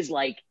she is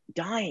like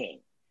dying,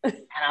 and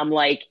I'm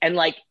like,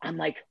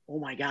 oh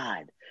my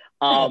God,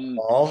 and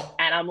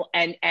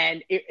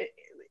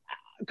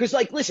because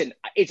like, listen,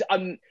 it's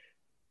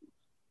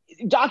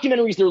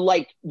documentaries.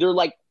 They're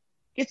like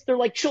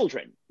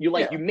children. You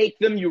you make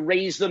them, you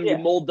raise them, you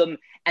mold them,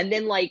 and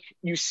then like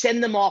you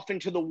send them off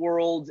into the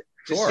world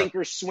to sink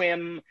or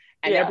swim,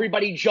 and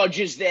everybody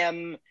judges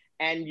them,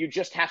 and you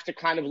just have to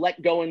kind of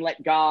let go and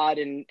let God,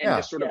 and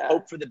just sort of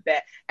hope for the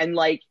best, and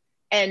like.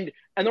 And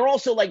they're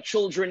also like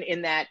children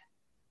in that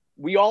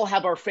we all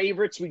have our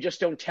favorites. We just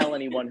don't tell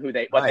anyone what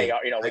they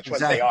are, which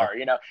ones they are,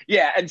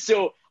 Yeah. And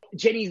so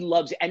Jenny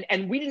loves it.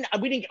 And we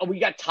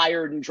got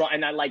tired and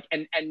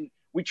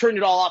we turned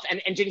it all off.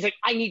 And Jenny's like,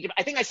 I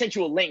think I sent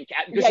you a link.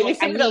 You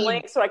sent me a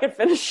link so I could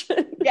finish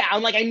it. Yeah.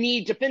 I'm like, I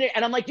need to finish.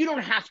 And I'm like, you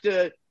don't have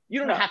to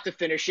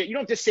finish it. You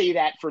don't have to say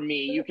that for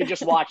me. You can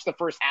just watch the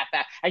first half.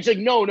 And she's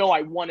like, no,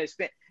 I want to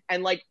spend.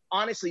 And like,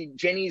 honestly,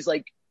 Jenny's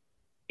like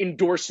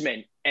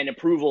endorsement and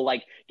approval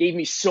like gave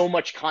me so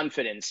much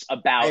confidence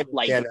about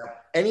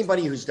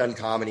anybody who's done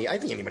comedy. I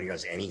think anybody who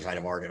does any kind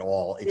of art at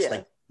all, it's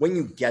like when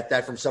you get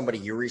that from somebody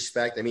you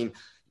respect. I mean,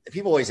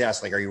 people always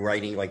ask like, are you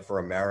writing like for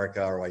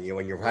America or like,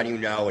 how do you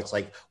know? It's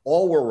like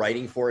all we're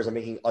writing for is I'm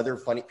making other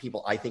funny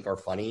people I think are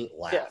funny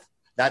laugh. Yeah.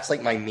 That's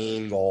like my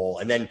main goal,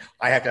 and then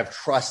I have to have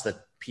trust that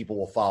people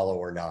will follow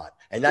or not,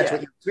 and that's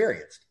what you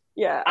experienced.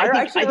 Yeah, I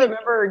actually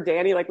remember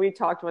Danny. Like we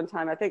talked one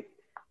time. I think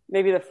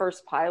maybe the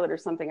first pilot or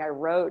something I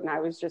wrote, and I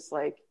was just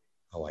like,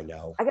 oh, I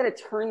know. I got to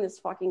turn this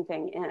fucking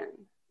thing in.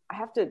 I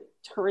have to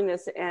turn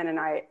this in. And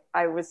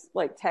I was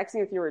like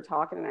texting with you, were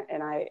talking,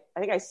 and I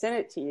think I sent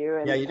it to you.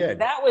 And yeah, you did.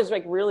 That was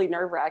like really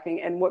nerve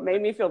wracking. And what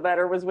made me feel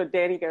better was when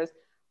Danny goes,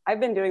 I've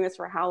been doing this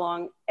for how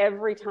long?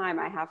 Every time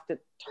I have to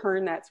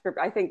turn that script,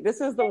 I think this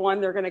is the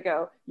one they're going to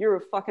go, you're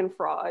a fucking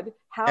fraud.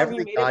 How have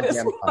you made it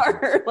this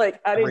far? Like,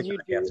 how did you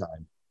do?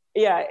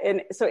 Yeah.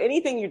 And so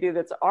anything you do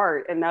that's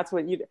art, and that's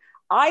what you do.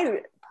 I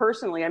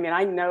personally, I mean,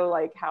 I know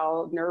like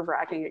how nerve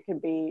wracking it can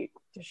be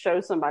to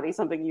show somebody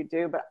something you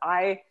do, but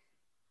I've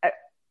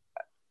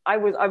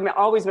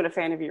always been a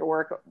fan of your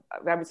work.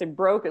 I would say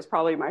Broke is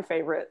probably my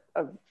favorite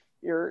of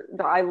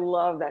I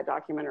love that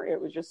documentary.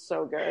 It was just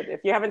so good.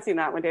 If you haven't seen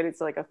that one,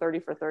 it's like a 30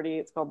 for 30.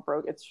 It's called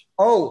Broke.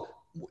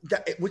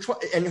 Which one?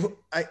 And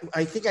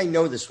I think I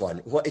know this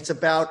one. Well, it's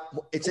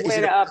about,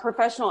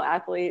 professional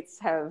athletes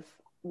have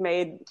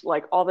made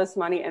like all this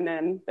money and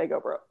then they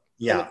go broke.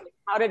 Yeah. Like,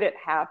 how did it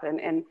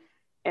happen?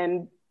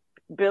 And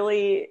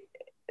Billy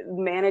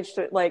managed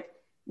to, like,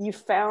 you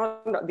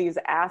found these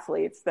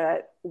athletes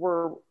that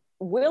were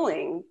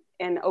willing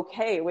and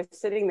okay with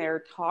sitting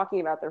there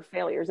talking about their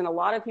failures. And a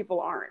lot of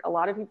people aren't. A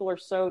lot of people are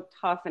so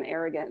tough and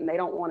arrogant and they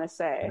don't want to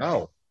say,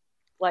 no,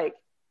 like,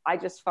 I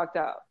just fucked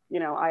up.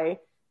 You know, I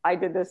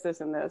did this,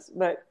 and this.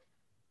 But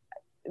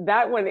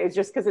that one is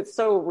just because it's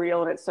so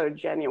real and it's so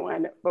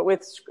genuine. But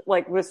with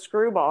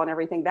Screwball and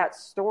everything, that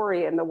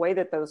story and the way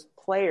that those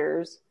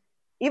players,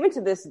 even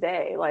to this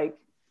day, like,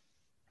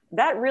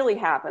 that really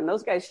happened.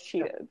 Those guys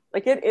cheated.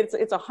 Like it's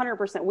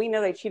 100%. We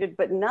know they cheated,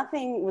 but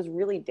nothing was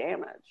really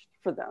damaged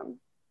for them.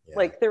 Yeah.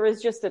 Like there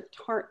was just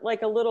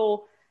like a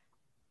little.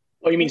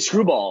 Oh, you mean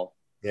Screwball?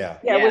 Yeah.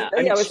 Yeah.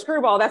 With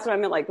Screwball, that's what I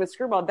meant. Like with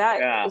Screwball,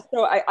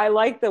 so I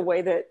like the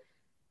way that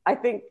I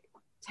think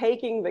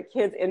taking the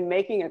kids and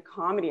making a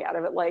comedy out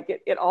of it.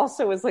 Like it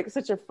also was like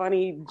such a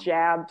funny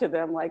jab to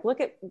them. Like,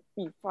 look at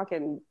you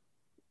fucking,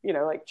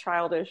 like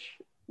childish,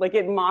 like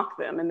it mocked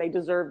them and they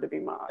deserve to be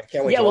mocked.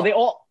 Yeah. Well, they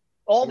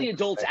all the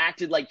adults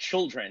acted like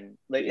children.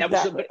 Like that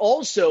was, but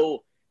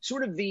also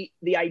sort of the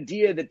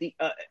idea that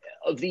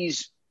of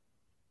these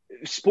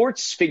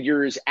sports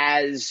figures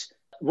as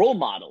role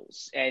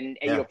models and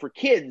for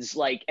kids,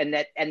 like, and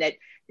that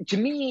to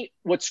me,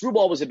 what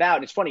Screwball was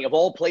about, it's funny, of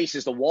all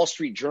places, the Wall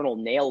Street Journal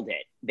nailed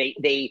it.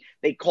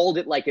 They called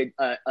it like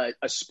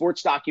a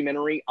sports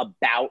documentary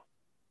about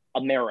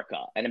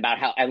America and about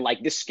how, and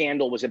like this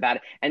scandal was about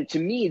it. And to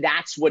me,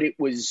 that's what it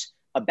was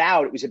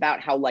about. It was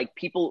about how like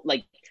people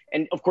like,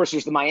 and of course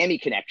there's the Miami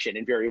connection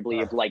invariably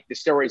of like the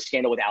steroid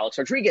scandal with Alex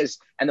Rodriguez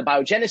and the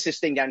biogenesis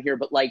thing down here.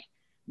 But like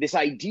this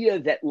idea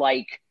that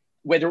like,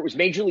 whether it was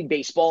Major League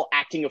Baseball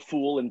acting a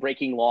fool and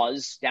breaking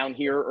laws down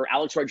here, or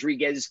Alex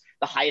Rodriguez,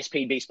 the highest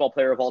paid baseball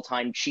player of all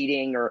time,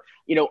 cheating, or,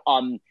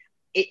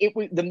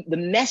 the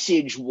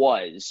message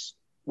was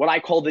what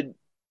I call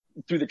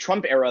through the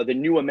Trump era, the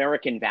new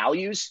American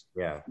values,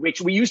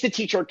 which we used to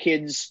teach our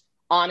kids: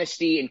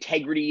 honesty,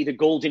 integrity, the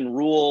golden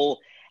rule.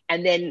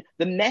 And then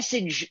the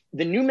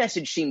new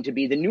message seemed to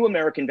be, the new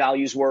American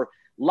values were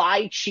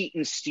lie, cheat,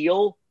 and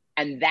steal.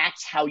 And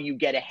that's how you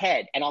get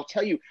ahead. And I'll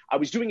tell you, I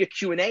was doing a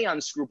Q&A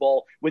on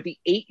Screwball with the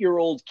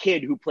 8-year-old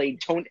kid who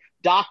played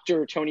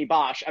Dr. Tony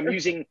Bosch.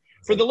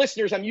 For the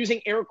listeners, I'm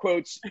using air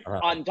quotes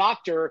on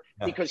doctor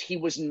because he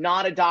was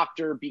not a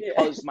doctor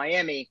because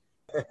Miami.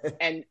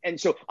 And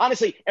so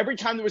honestly, every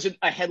time there was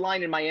a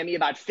headline in Miami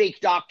about fake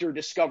doctor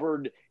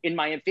discovered in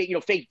Miami,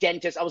 fake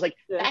dentist, I was like,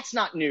 that's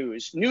not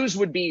news. News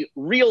would be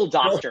real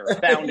doctor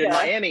found in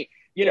Miami,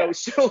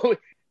 so...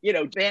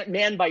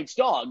 man bites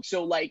dog.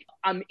 So like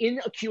I'm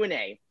in a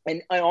Q&A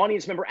and an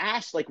audience member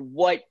asked like,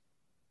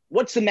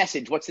 what's the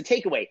message? What's the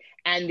takeaway?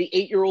 And the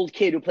 8-year-old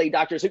kid who played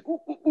doctor is like, ooh,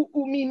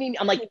 me.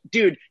 I'm like,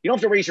 dude, you don't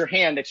have to raise your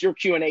hand. That's your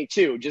Q&A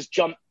too. Just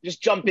jump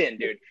in,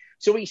 dude.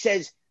 So he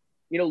says,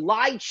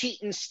 lie,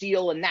 cheat, and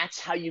steal. And that's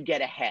how you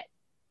get ahead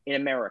in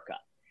America.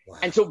 Wow.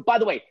 And so, by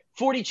the way,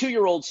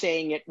 42-year-old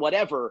saying it,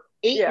 whatever,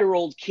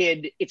 8-year-old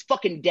kid, it's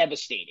fucking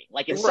devastating.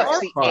 Like it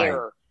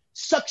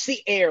sucks the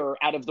air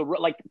out of the,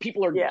 like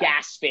people are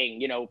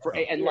gasping,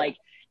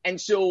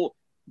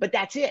 but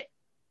that's it.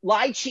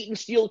 Lie, cheat, and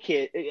steal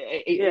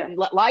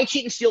lie,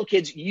 cheat, and steal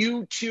kids.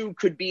 You too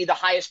could be the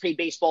highest paid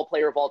baseball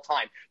player of all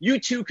time.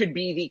 You too could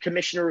be the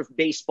commissioner of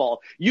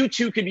baseball. You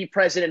too could be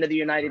president of the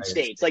United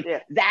States. Like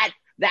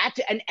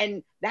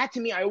that to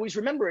me, I always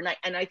remember.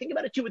 And I think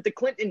about it too with the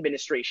Clinton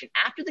administration.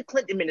 After the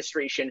Clinton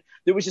administration,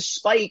 there was a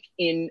spike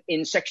in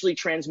sexually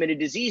transmitted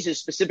diseases,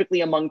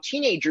 specifically among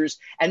teenagers.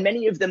 And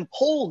many of them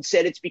polled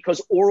said it's because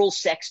oral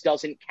sex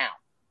doesn't count.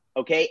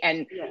 Okay.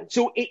 And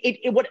so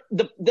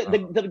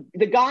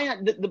the guy,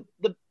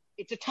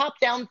 it's a top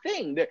down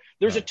thing.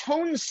 There's a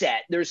tone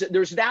set.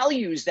 There's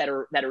values that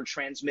are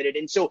transmitted.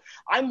 And so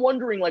I'm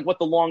wondering like what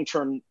the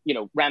long-term,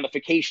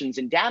 ramifications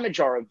and damage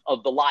are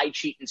of the lie,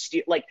 cheat, and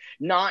steal, like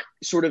not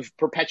sort of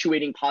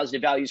perpetuating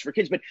positive values for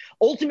kids, but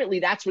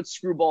ultimately that's what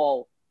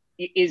Screwball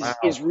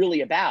is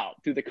really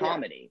about through the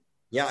comedy.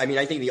 Yeah, I mean,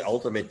 I think the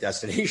ultimate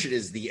destination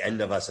is the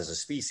end of us as a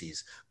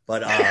species.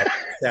 But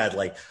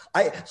sadly,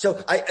 that's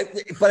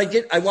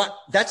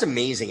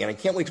amazing, and I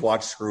can't wait to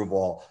watch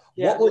Screwball.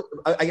 Yeah.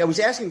 I was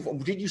asking,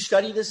 did you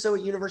study this though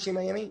at University of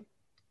Miami?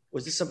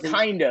 Was this something?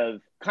 Kind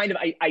of.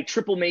 I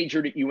triple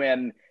majored at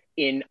UM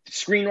in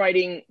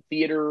screenwriting,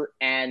 theater,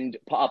 and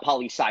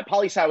poli-sci.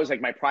 Poli-sci was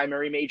like my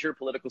primary major,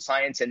 political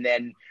science, and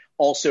then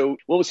also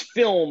was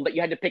film, but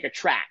you had to pick a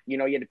track. You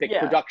know, you had to pick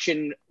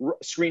production,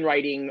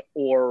 screenwriting,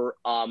 or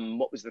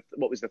what was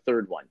the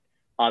third one?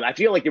 I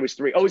feel like there was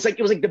three. Oh, it was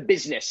like the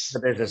business. The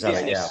business of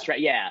it,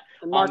 yeah.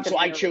 So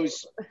I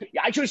chose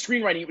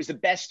screenwriting. It was the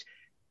best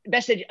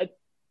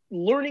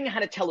learning how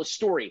to tell a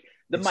story.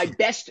 My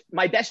best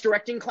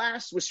directing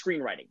class was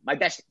screenwriting. My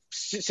best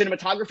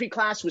cinematography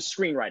class was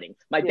screenwriting.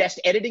 My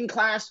best editing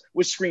class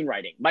was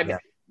screenwriting.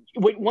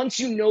 Once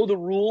you know the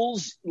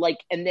rules,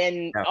 and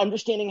then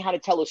understanding how to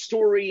tell a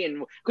story,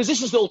 and because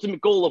this is the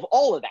ultimate goal of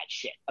all of that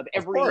shit, of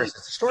every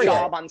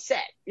job on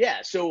set. Yeah.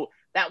 So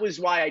that was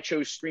why I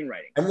chose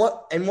screenwriting. And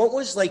what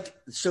was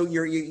so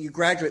you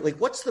graduate,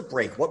 what's the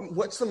break?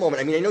 What's the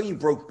moment? I mean, I know you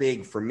broke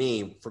big for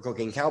me for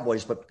Cocaine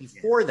Cowboys, but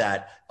before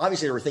that,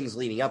 obviously there were things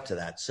leading up to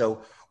that.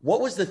 So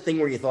what was the thing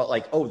where you thought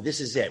oh,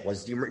 this is it?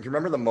 Do you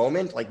remember the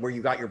moment where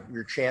you got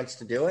your chance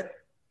to do it?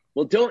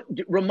 Well, don't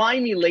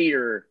remind me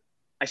later.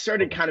 I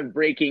started kind of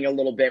breaking a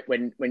little bit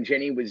when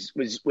Jenny was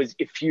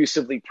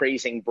effusively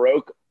praising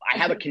Broke. I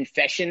have a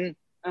confession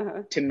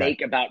to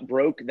make about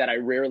Broke that I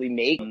rarely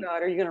make. Oh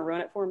God, are you going to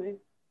ruin it for me?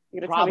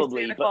 You're going to Probably, tell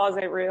me Santa Claus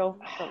ain't real?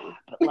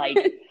 But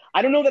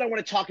I don't know that I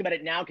want to talk about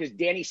it now because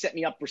Danny set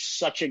me up for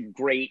such a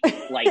great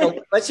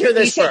Let's hear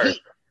this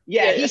first.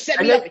 He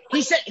set me up.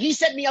 He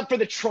set me up for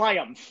the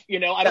triumph. You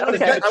know, I don't want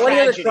to. I want to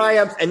hear the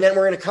triumph, and then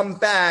we're going to come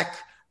back,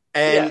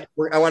 and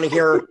I want to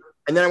hear.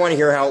 And then I want to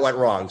hear how it went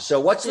wrong.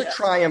 So what's the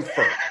triumph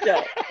first?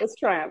 Yeah, let's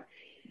triumph.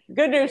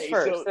 Good news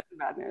first, then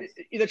bad news.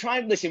 The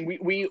triumph, listen,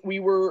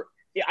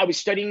 I was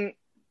studying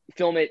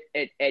film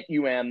at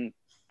UM.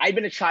 I'd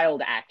been a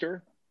child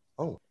actor.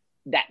 Oh.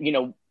 That,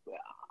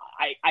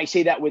 I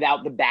say that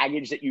without the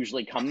baggage that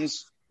usually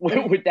comes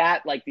with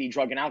that, like the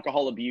drug and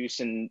alcohol abuse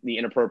and the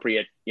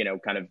inappropriate,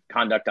 kind of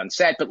conduct on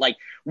set. But I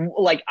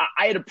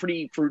had a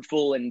pretty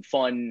fruitful and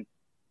fun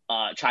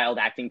child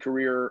acting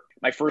career.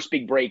 My first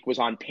big break was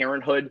on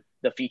Parenthood,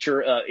 the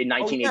feature in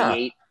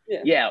 1988.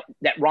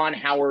 That Ron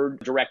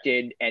Howard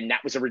directed, and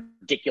that was a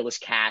ridiculous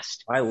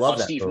cast. I love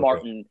that Steve movie.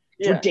 Martin.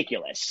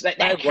 Ridiculous. That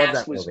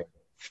cast was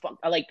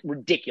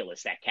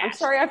ridiculous. That cast. I'm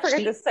sorry, I forgot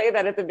to say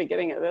that at the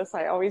beginning of this.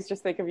 I always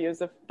just think of you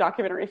as a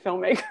documentary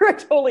filmmaker. I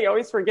totally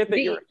always forget that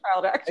you're a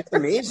child actor. It's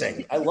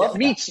amazing. I love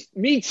that.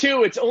 Me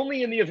too. It's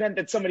only in the event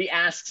that somebody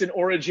asks an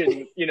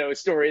origin,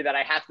 story that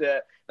I have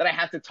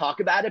to talk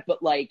about it.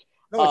 But no,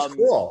 it's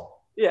cool.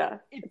 Yeah,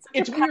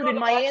 it's weird in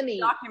Miami.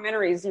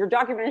 Your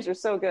documentaries are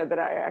so good that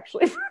I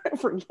actually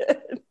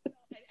forget.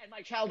 And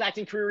my child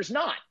acting career is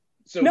not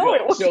so no,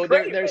 good. It was so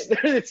great.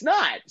 It's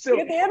not. So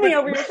get the Emmy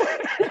over your.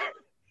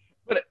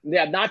 But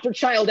not for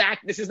child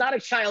act. This is not a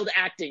child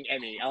acting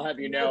Emmy. I'll have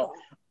you know.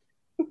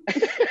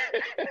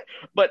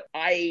 But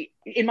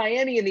in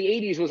Miami in the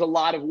 80s was a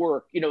lot of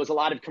work. It was a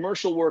lot of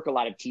commercial work, a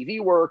lot of TV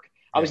work.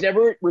 I was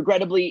never,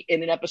 regrettably,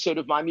 in an episode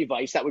of Miami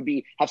Vice. That would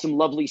have some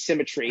lovely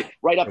symmetry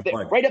right up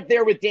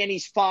there with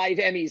Danny's 5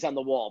 Emmys on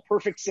the wall.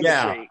 Perfect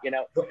symmetry,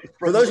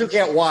 For those who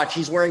can't watch,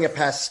 he's wearing a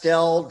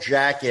pastel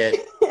jacket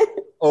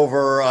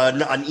over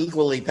an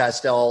equally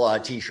pastel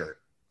T-shirt.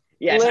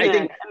 Yes, I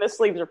think, and the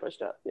sleeves are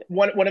pushed up. Yeah.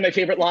 One of my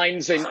favorite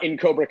lines in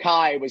Cobra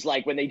Kai was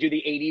when they do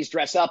the 80s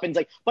dress up, and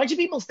it's a bunch of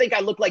people think I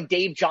look like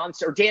Dave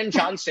Johnson or Dan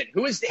Johnson.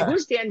 Who's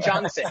Dan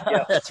Johnson?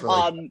 That's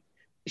really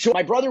So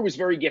my brother was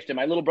very gifted.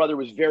 My little brother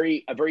was a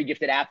very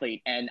gifted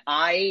athlete. And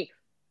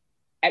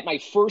at my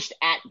first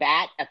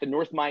at-bat at the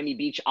North Miami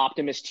Beach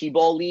Optimist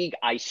T-Ball League,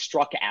 I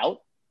struck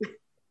out.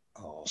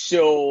 Oh,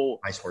 so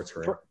my sports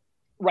career.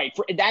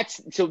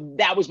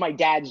 That was my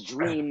dad's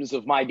dreams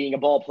of my being a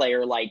ball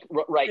player.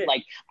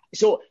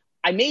 So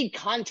I made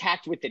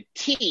contact with the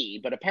tee,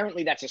 but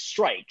apparently that's a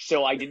strike.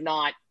 So I did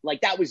not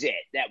that was it.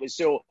 That was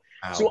so.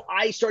 Ow. So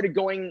I started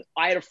going.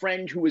 I had a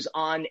friend who was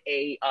on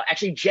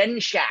actually Jen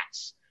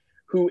Schatz,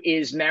 who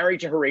is married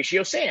to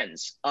Horatio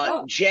Sands.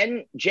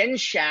 Jen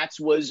Schatz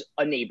was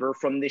a neighbor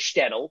from the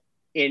Shtetl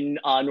in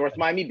North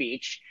Miami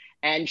Beach.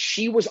 And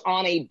she was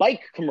on a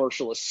bike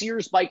commercial, a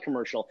Sears bike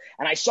commercial.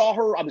 And I saw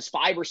her, I was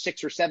 5 or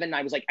 6 or 7. And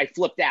I was I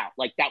flipped out.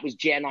 That was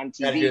Jen on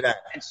TV. I do that.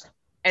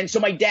 And so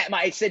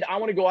I said, I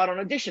want to go out on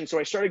auditions. So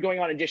I started going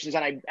on auditions,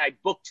 and I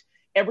booked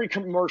every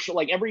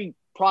commercial, every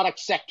product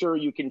sector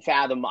you can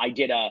fathom. I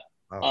did a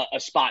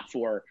spot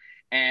for.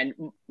 And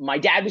my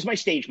dad was my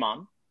stage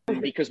mom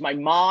because my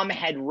mom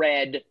had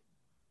read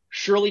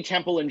Shirley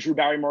Temple and Drew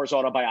Barrymore's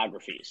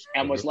autobiographies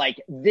and was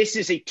this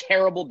is a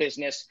terrible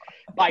business.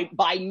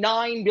 By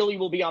 9, Billy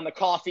will be on the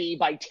coffee.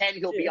 By 10,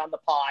 he'll be on the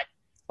pot.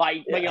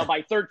 By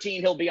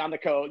 13, he'll be on the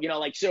code.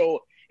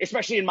 So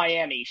especially in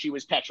Miami, she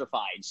was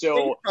petrified. So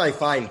you probably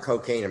find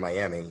cocaine in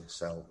Miami.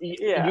 So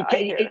you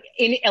can,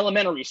 in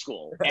elementary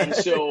school, and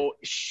so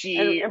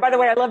she. And by the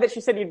way, I love that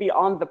she said you'd be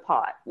on the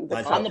pot.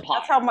 On the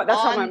pot.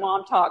 That's how my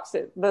mom talks.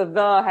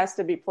 The has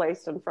to be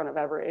placed in front of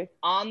every.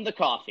 On the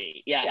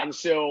coffee, yeah. And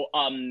so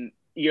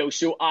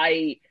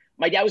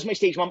my dad was my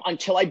stage mom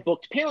until I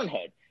booked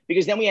Parenthood,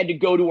 because then we had to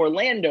go to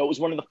Orlando. It was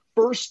one of the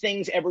first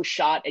things ever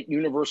shot at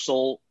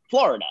Universal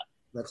Florida.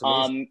 That's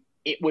amazing.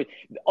 It was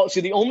so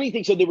the only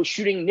thing. So they were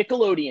shooting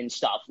Nickelodeon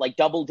stuff like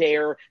Double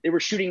Dare. They were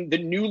shooting the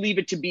new Leave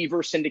It to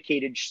Beaver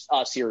syndicated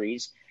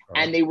series,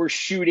 and they were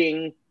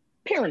shooting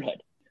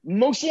Parenthood,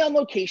 mostly on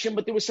location.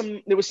 But there was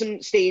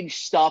some stage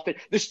stuff.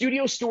 The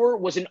studio store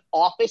was an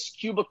office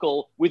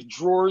cubicle with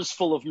drawers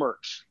full of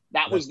merch.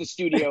 That was the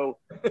studio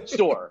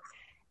store,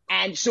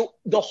 and so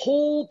the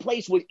whole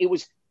place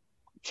was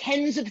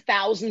tens of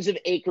thousands of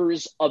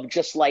acres of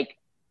just like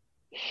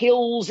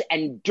hills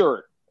and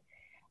dirt.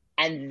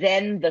 And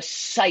then the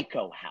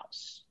Psycho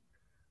house.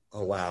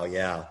 Oh, wow.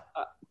 Yeah.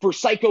 For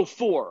Psycho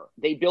 4,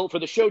 they built for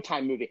the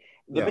Showtime movie.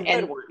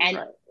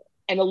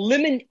 And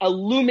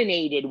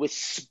illuminated with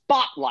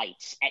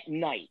spotlights at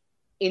night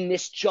in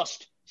this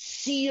just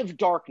sea of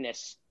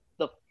darkness,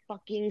 the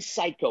fucking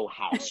Psycho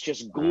house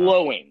just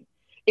glowing.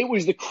 It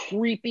was the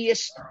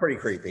creepiest. Pretty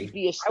creepy.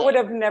 Creepiest I would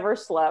have never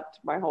slept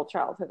my whole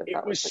childhood if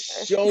that was the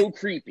case. So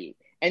creepy.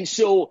 And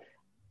so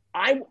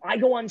I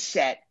go on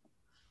set,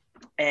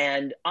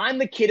 and I'm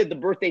the kid at the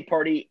birthday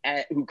party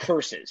who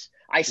curses.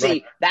 I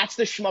say, that's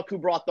the schmuck who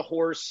brought the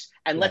horse,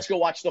 and let's go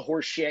watch the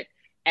horse shit.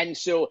 And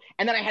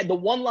then I had the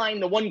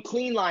one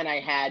clean line I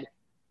had,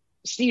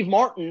 Steve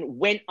Martin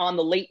went on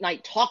the late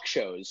night talk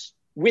shows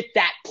with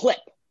that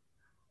clip.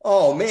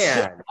 Oh,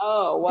 man.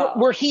 Oh, wow.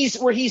 Where he's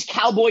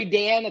Cowboy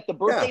Dan at the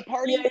birthday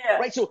party. Yeah.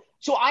 Right. So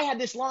I had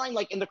this line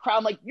like in the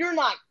crowd, like, you're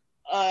not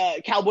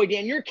Cowboy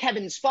Dan, you're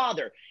Kevin's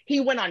father. He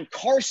went on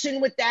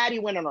Carson with that. He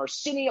went on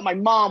Arsenio. My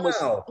mom was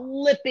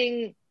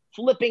flipping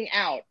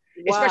out,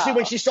 especially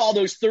when she saw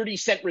those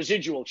 30-cent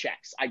residual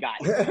checks I got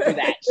for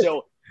that.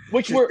 So,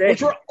 which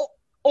were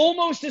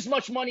almost as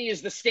much money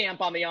as the stamp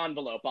on the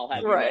envelope, I'll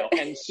have you know.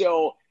 And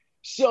so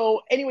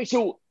anyway,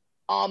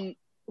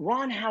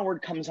 Ron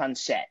Howard comes on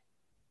set,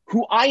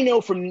 who I know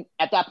from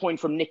at that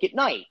point from Nick at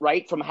Night,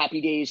 right? From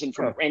Happy Days and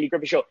from Andy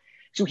Griffith Show.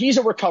 So he's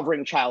a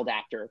recovering child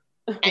actor.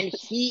 And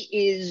he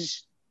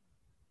is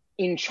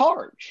in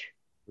charge.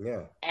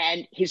 Yeah.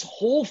 And his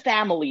whole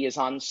family is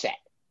on set.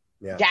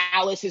 Yeah.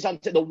 Dallas is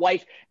on set. The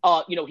wife,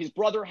 his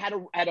brother had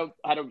a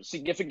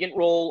significant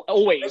role.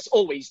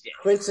 Always did.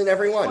 Quince and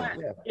everyone.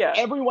 Yeah.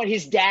 Everyone.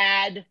 His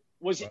dad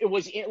was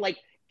in, like,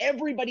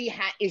 everybody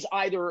is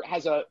either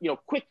has a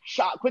quick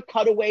shot, quick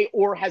cutaway,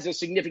 or has a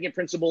significant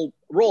principal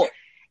role.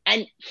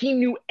 And he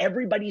knew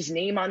everybody's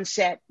name on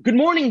set. Good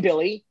morning,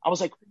 Billy. I was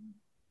like,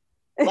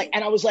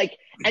 and I was like,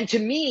 and to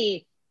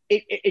me,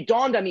 it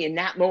dawned on me in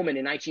that moment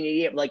in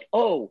 1988, like,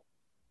 oh,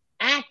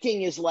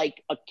 acting is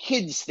like a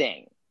kid's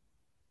thing.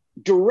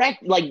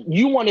 Direct, like,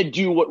 you want to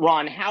do what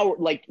Ron Howard,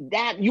 like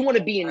that, you want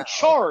to be in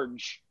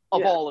charge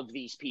of all of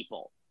these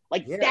people.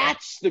 Like,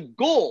 that's the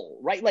goal,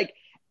 right? Like,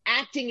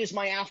 acting is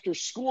my after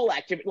school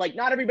activity. Like,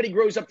 not everybody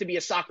grows up to be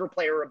a soccer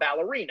player or a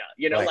ballerina,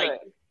 you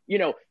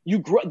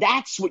grow,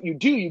 that's what you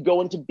do. You go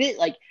into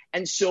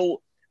and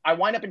so I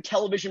wind up in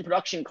television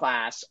production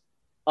class.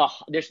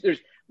 There's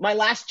my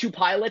last 2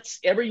 pilots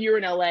every year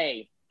in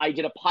LA. I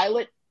did a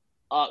pilot,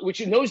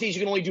 which in those days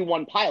you can only do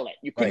 1 pilot.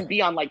 You couldn't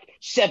be on like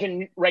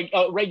 7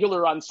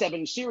 regular on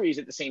 7 series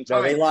at the same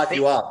time. No, they locked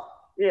you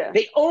up. Yeah,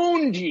 they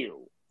owned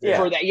you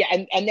for that. Yeah,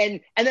 and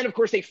then of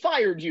course they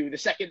fired you the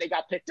second they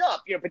got picked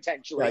up.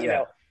 Potentially.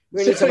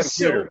 We need someone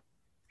cuter.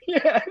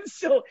 Yeah,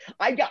 so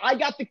I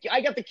got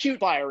the cute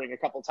firing a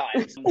couple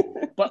times,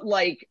 but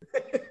my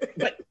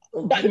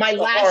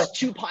last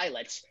 2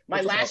 pilots,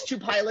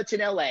 in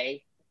LA,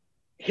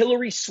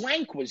 Hilary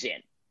Swank was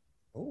in.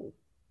 Oh,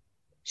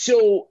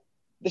 so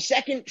the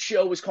second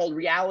show was called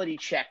Reality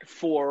Check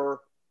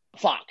for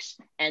Fox,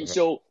 and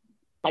so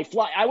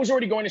I was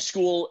already going to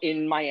school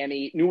in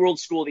Miami, New World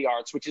School of the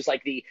Arts, which is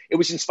like it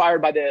was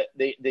inspired by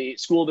the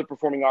School of the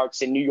Performing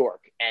Arts in New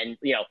York. And,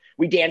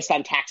 we danced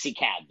on taxi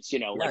cabs,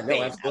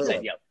 outside.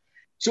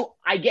 So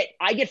I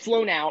get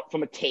flown out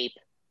from a tape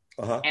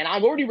and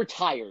I'm already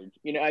retired,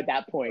 at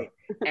that point,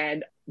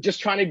 and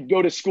just trying to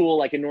go to school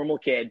like a normal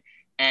kid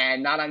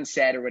and not on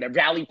set or whatever.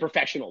 Valley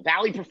Professional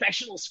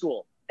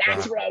School.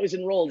 That's where I was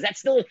enrolled. Is that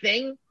still a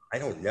thing? I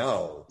don't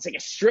know. It's like a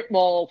strip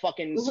mall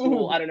fucking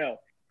school. I don't know.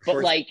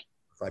 But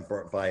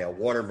by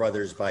Warner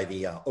Brothers, by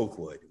the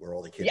Oakwood, where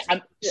all the kids. Yeah,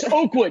 so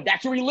Oakwood.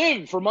 That's where we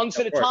lived for months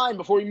at a time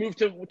before we moved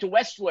to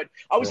Westwood.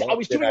 I was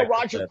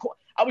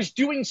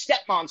doing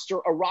Step Monster,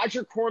 a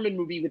Roger Corman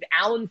movie with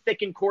Alan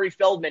Thicke and Corey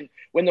Feldman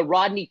when the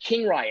Rodney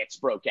King riots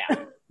broke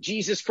out.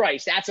 Jesus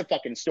Christ, that's a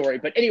fucking story.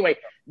 But anyway,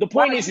 the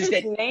point is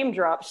that name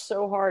dropped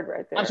so hard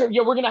right there. I'm sorry.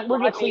 Yeah, we're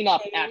gonna clean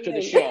up after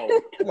the show.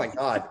 Oh my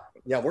God.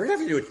 Yeah, we're gonna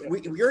have to do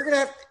it. You're gonna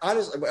have,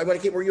 honestly. I'm gonna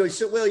keep. You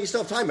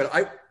still have time, but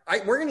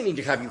we're gonna need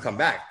to have you come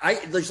back.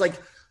 There's so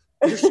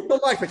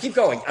much, but keep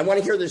going. I want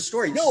to hear this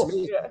story.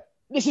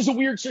 this is a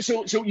weird.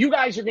 So you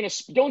guys are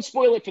don't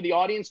spoil it for the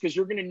audience because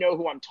you're gonna know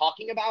who I'm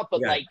talking about.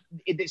 But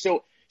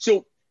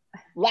so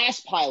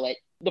last pilot,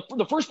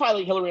 the first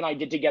pilot Hillary and I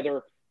did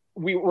together,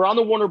 we were on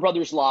the Warner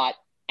Brothers lot,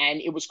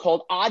 and it was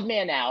called Odd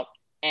Man Out.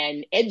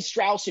 And Ed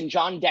Strauss and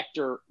John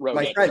Dector wrote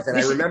my it. friends, and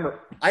I remember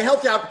I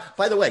helped out.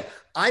 By the way,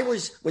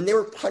 when they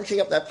were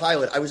punching up that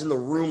pilot, I was in the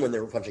room when they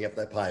were punching up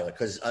that pilot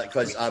because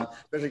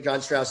especially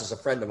John Strauss is a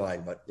friend of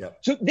mine. But yeah.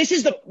 So this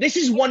is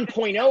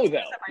 1.0 though.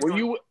 Were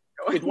you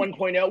with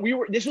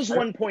 1.0? This was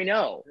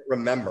 1.0.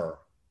 Remember?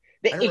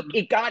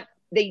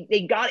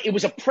 It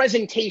was a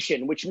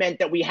presentation, which meant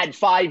that we had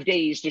 5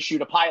 days to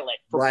shoot a pilot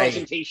for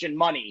presentation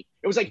money.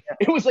 It was like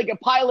a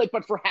pilot,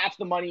 but for half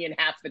the money and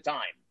half the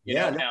time. You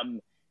know?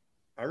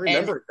 I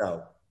remember it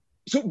though.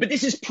 So, but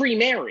this is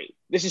pre-Mary.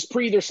 This is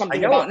there's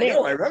something about Mary.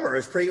 I remember it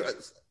was pre.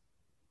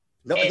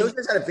 No, those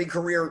guys had a big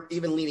career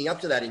even leading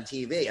up to that in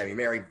TV. I mean,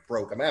 Mary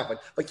broke them out,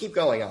 but keep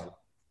going on.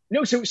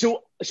 No,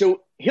 so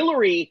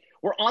Hillary,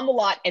 we're on the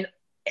lot, and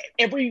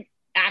every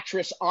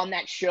actress on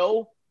that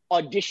show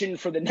auditioned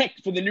for the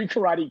new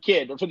Karate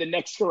Kid or for the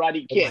next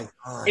Karate Kid.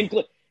 Oh my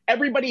God.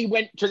 Everybody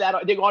went to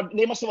that. They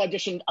must have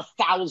auditioned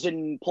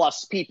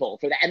 1,000+ people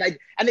for that,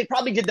 and they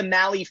probably did the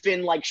Mally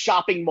Finn like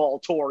shopping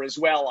mall tour as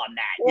well on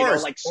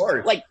that. Of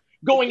course. Like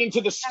going into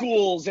the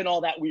schools and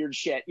all that weird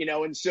shit,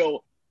 And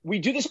so we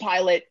do this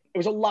pilot. It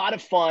was a lot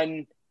of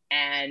fun,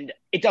 and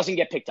it doesn't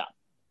get picked up.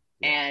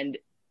 And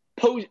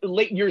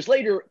years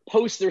later,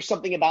 there's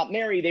something about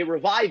Mary. They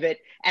revive it,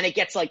 and it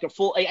gets like a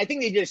full. I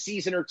think they did a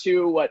season or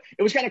two.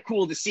 It was kind of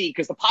cool to see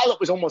because the pilot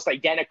was almost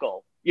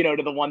identical,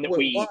 to the one that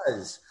we. It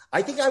was.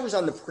 I think I was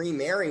on the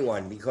pre-Mary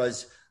one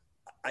because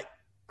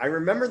I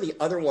remember the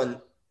other one.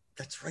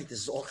 That's right. This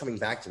is all coming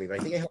back to me, but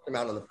I think I helped him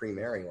out on the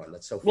pre-Mary one.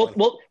 That's so funny.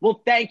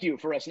 Well, thank you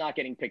for us not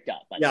getting picked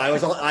up. Yeah, I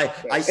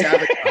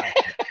sabotaged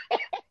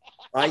it.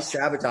 I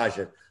sabotaged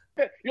it.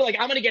 You're like,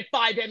 I'm going to get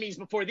 5 Emmys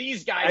before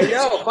these guys. I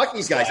know. Fuck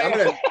these guys. I'm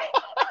going to.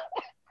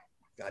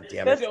 God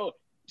damn it.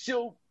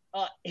 So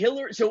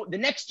Hillary. So the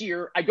next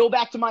year, I go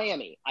back to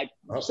Miami. I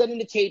send in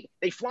the tape.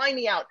 They fly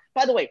me out.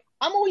 By the way,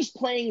 I'm always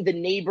playing the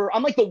neighbor.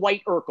 I'm like the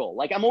white Urkel.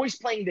 Like I'm always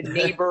playing the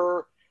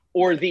neighbor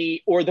or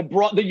the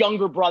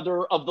younger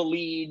brother of the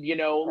lead.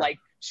 Like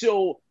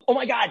so. Oh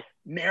my God,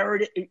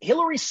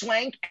 Hillary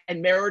Swank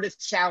and Meredith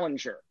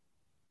Salinger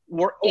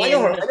were in. I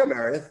know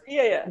Meredith.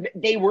 Yeah.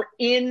 They were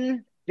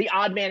in the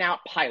Odd Man Out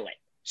pilot.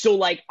 So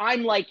like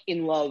I'm like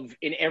in love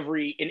in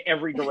every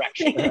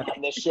direction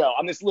on this show.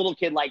 I'm this little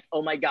kid like,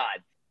 oh my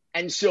God.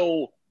 And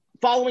so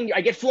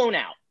I get flown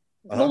out.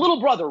 The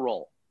little brother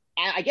role.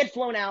 And I get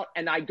flown out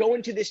and I go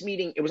into this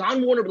meeting. It was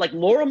on Warner, like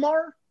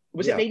Lorimar.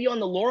 Was it maybe on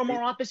the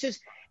Lorimar offices?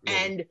 Yeah.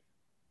 And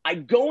I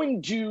go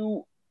and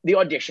do the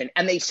audition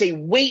and they say,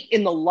 wait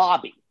in the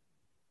lobby.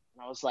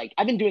 And I was like,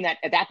 I've been doing that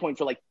at that point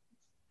for like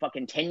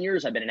fucking 10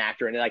 years. I've been an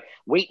actor. And they're like,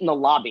 wait in the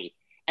lobby.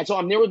 And so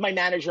I'm there with my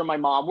manager and my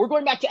mom. We're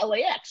going back to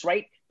LAX,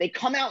 right? They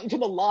come out into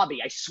the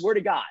lobby. I swear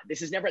to God,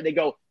 they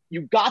go,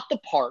 you got the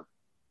part.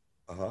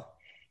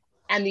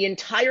 And the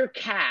entire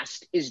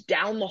cast is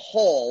down the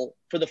hall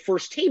for the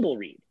first table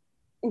read.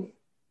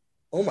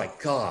 Oh my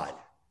God.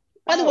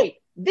 By the way,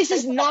 this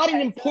is not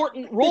an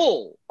important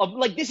role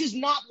this is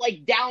not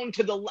like down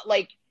to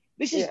the,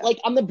 this is like,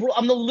 I'm the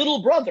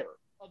little brother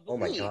of the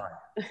lead. My God.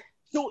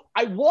 So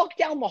I walk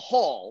down the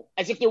hall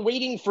as if they're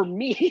waiting for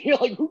me.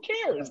 Like, who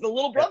cares? The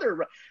little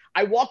brother.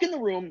 I walk in the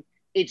room.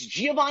 It's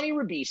Giovanni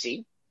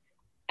Ribisi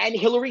and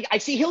Hillary. I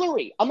see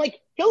Hillary. I'm like,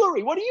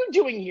 Hillary, what are you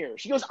doing here?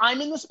 She goes,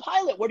 I'm in this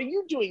pilot. What are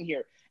you doing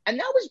here? And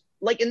that was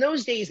like in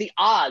those days, the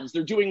odds,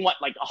 they're doing what,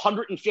 like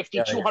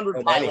 150,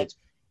 200 pilots.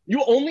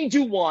 You only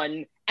do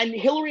one. And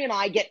Hillary and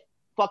I get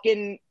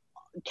fucking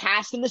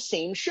cast in the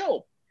same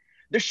show.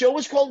 The show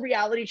was called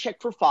Reality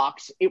Check for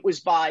Fox. It was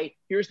by,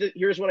 here's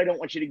what I don't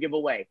want you to give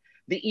away.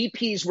 The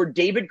EPs were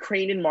David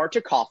Crane and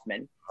Marta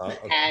Kaufman.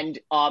 And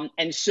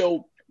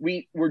so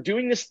we were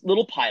doing this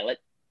little pilot.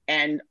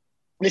 And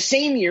the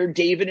same year,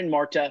 David and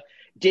Marta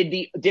did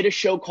a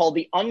show called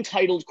the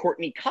Untitled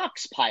Courtney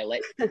Cox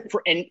pilot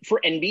for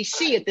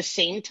NBC at the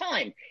same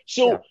time.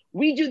 So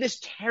we do this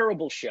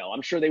terrible show.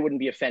 I'm sure they wouldn't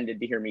be offended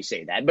to hear me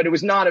say that, but it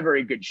was not a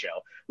very good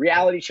show.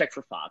 Reality Check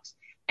for Fox.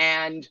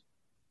 And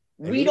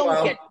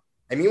meanwhile,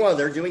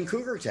 they're doing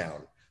Cougar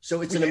Town.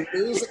 So it's an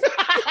amazing.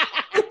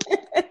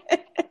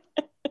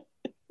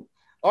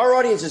 Our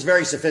audience is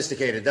very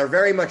sophisticated. They're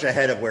very much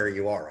ahead of where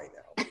you are right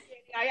now.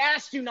 I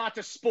asked you not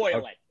to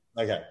spoil it.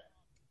 Okay.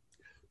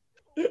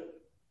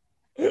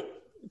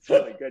 It's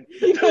really good.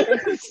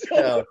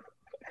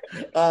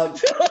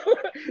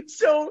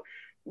 So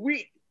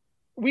we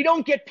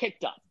don't get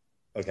picked up.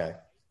 Okay.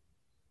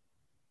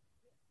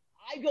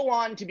 I go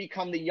on to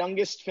become the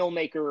youngest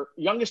director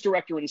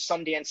in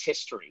Sundance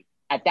history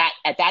at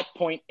that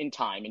point in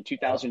time in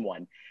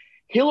 2001.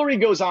 Hillary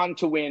goes on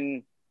to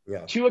win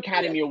 2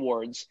 Academy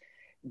Awards.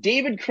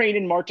 David Crane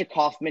and Marta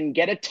Kaufman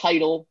get a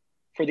title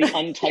for the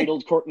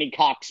Untitled Courtney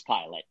Cox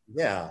pilot.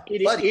 Yeah.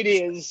 It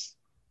is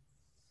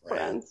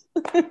Friends.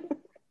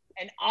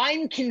 And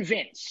I'm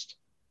convinced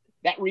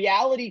that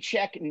Reality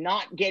Check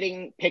not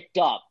getting picked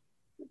up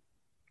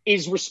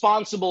is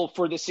responsible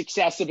for the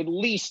success of at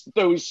least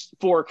those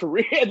four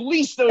careers.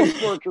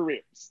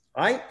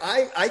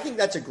 I think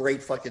that's a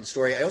great fucking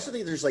story. I also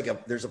think there's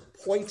a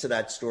point to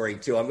that story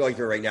too. I'm going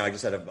through it right now.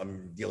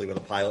 I'm dealing with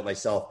a pilot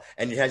myself,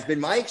 and it has been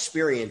my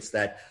experience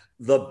that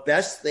the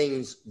best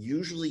things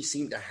usually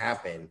seem to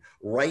happen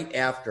right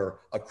after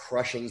a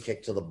crushing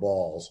kick to the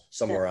balls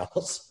somewhere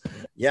else.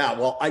 Yeah.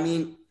 Well, I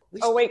mean.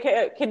 Oh wait,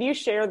 can you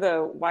share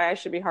the why I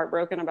should be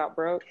heartbroken about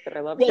Broke that I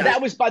love? Well,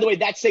 that was, by the way,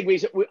 that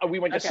segues. We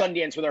went to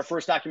Sundance with our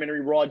first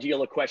documentary, Raw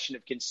Deal: A Question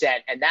of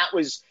Consent,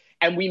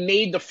 and we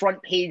made the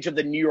front page of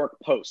the New York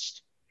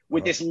Post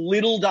with this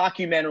little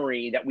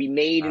documentary that we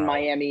made in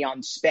Miami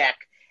on spec.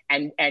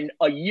 And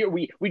a year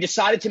we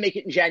decided to make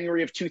it in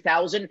January of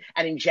 2000,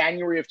 and in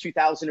January of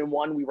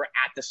 2001 we were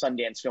at the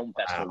Sundance Film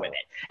Festival with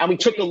it, and we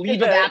took a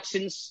leave of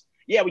absence.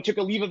 Yeah, we took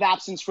a leave of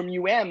absence from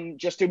UM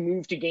just to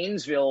move to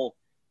Gainesville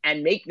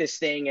and make this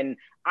thing. And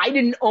I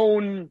didn't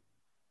own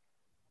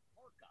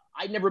 –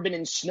 I'd never been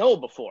in snow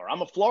before.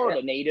 I'm a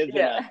Florida native.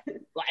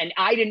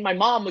 And my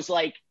mom was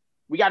like,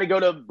 we got to go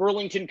to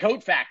Burlington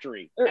Coat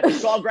Factory at the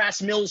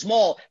Sawgrass Mills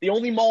Mall, the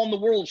only mall in the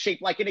world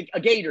shaped like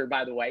a gator,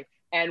 by the way.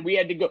 And we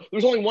had to go – there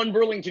was only one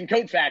Burlington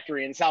Coat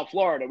Factory in South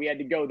Florida. We had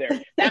to go there.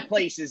 That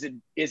place is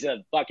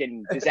a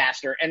fucking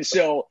disaster. And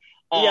so –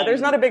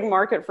 there's not a big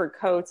market for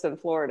coats in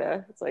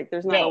Florida. It's like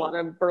there's not a lot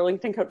of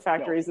Burlington coat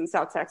factories in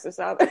South Texas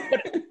out there.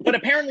 But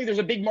apparently there's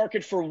a big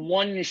market for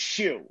one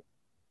shoe,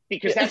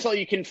 because that's all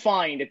you can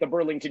find at the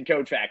Burlington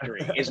Coat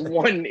Factory is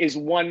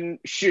one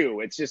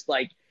shoe. It's just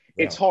like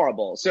it's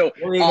horrible. So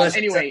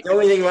anyway, the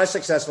only thing less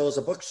successful is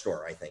a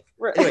bookstore, I think.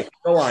 Right. Anyway,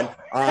 go on.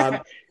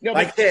 I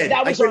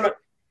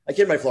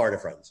kid my Florida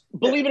friends.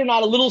 Believe it or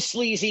not, a little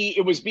sleazy.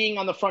 It was being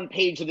on the front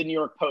page of the New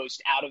York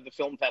Post out of the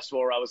film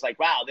festival, where I was like,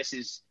 wow, this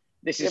is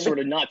sort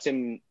of nuts.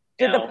 And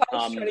did the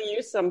Post try to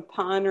use some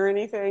pun or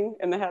anything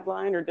in the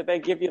headline, or did they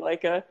give you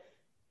like a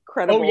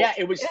credible? Oh yeah,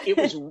 it was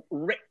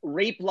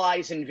rape,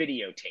 lies, and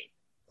videotape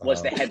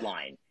was the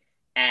headline,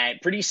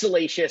 and pretty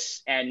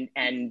salacious and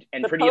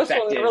pretty Post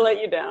effective. Will never let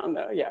you down,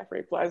 though. Yeah,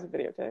 rape, lies, and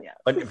videotape.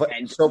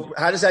 Yeah. So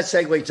how does that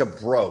segue to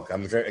Broke? I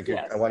want to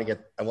get.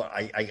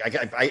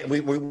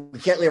 We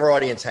can't leave our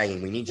audience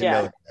hanging. We need to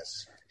know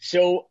this.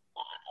 So,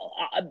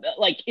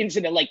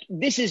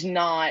 this is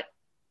not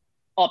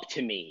up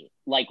to me,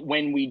 like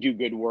when we do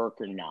good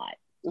work or not.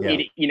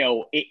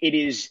 It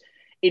is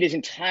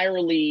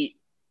entirely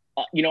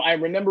I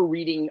remember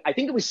reading, I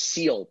think it was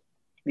Seal,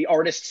 the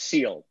artist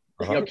Seal,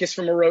 Kiss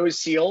from a Rose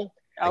Seal.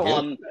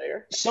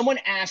 Someone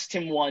asked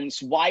him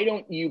once, why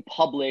don't you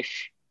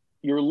publish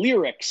your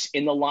lyrics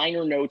in the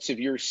liner notes of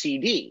your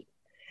CD?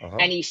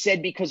 And he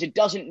said, because it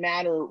doesn't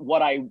matter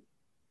what I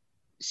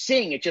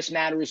sing, it just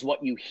matters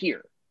what you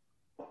hear.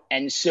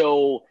 And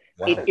so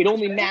it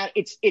only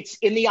matters. It's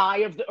in the eye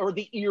of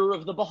the ear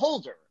of the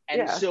beholder.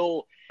 And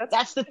so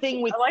that's the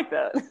thing with, I like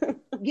that.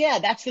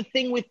 that's the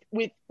thing with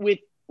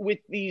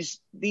these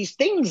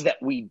things that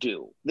we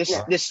do,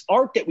 this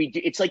art that we do.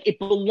 It's like, it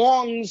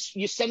belongs,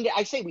 we send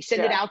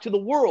it out to the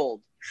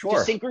world to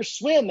sink or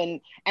swim.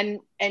 And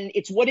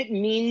it's what it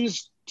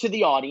means to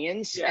the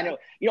audience. And,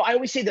 I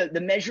always say that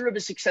the measure of a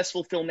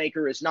successful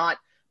filmmaker is not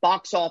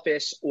box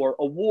office or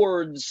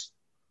awards,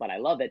 but I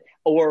love it,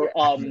 or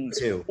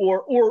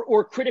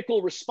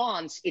critical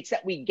response. It's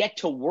that we get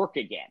to work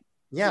again.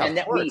 Yeah.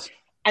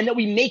 And that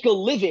we make a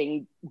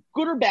living,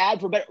 good or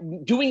bad, for better,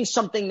 doing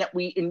something that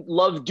we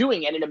love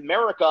doing. And in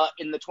America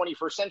in the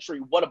 21st century,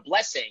 what a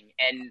blessing.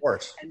 And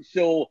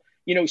so,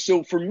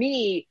 so for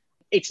me,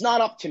 it's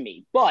not up to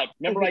me. But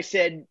remember I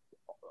said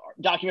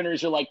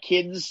documentaries are like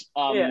kids.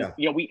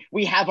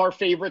 We have our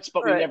favorites,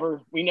 but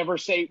we never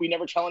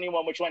tell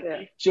anyone which one.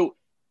 Yeah. So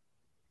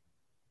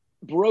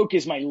Broke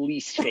is my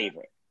least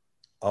favorite.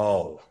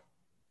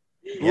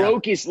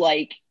 Broke is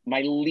like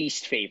my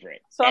least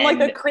favorite. So I'm like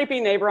the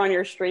creepy neighbor on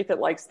your street that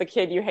likes the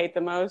kid you hate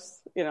the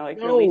most. No,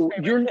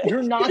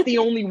 you're not the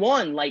only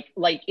one. Like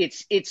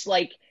it's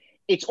like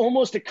it's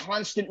almost a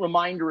constant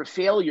reminder of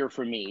failure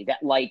for me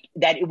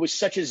that it was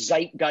such a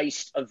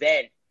zeitgeist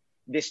event.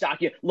 This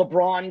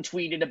LeBron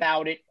tweeted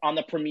about it on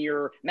the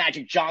premiere.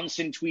 Magic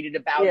Johnson tweeted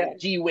about it.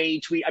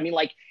 D-Wade tweet. I mean,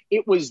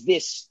 it was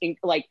this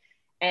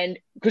and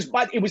because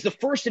it was the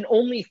first and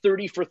only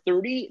 30 for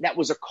 30 that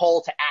was a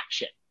call to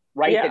action,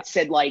 right? That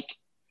said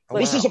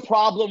this is a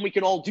problem we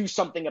can all do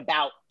something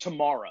about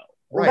tomorrow.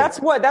 Right. That's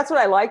what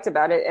I liked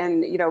about it.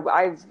 And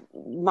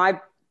my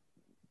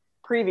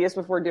previous,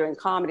 before doing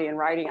comedy and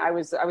writing, I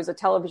was a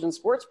television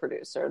sports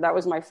producer. That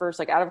was my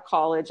first out of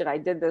college, and I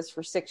did this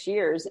for 6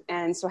 years.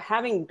 And so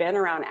having been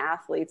around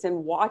athletes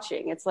and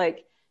watching, it's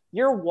like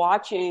you're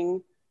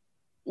watching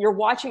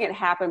it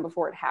happen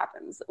before it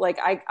happens.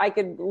 I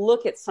could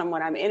look at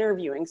someone, I'm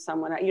interviewing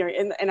someone,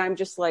 and I'm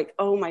just like,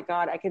 oh my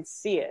God, I could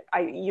see it.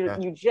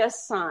 You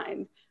just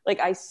signed.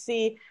 I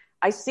see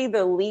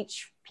the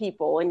leech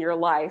people in your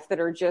life that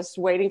are just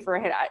waiting for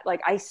a hit.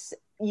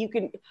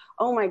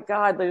 Oh my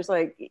God, there's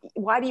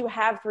why do you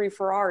have 3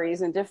 Ferraris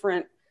in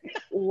different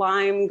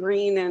lime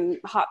green and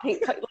hot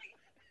pink?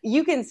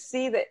 You can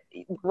see that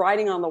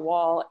writing on the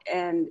wall,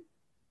 and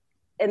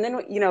and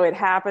then, you know, it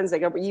happens. They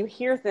go, but you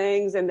hear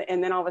things, and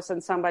then all of a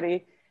sudden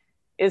somebody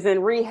is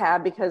in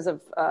rehab because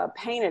of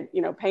pain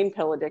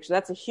pill addiction.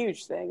 That's a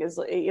huge thing. Is,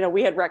 you know,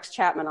 we had Rex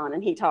Chapman on,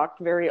 and he talked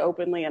very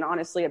openly and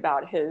honestly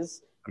about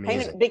his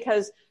pain,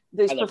 because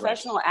these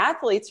professional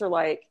athletes are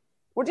like,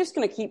 we're just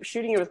going to keep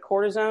shooting you with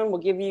cortisone.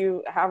 We'll give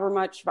you however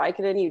much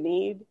Vicodin you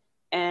need.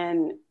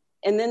 And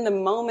then the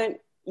moment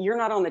you're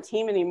not on the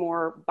team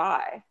anymore,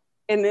 bye.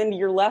 And then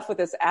you're left with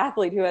this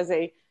athlete who has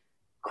a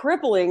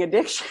crippling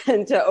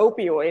addiction to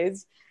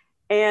opioids,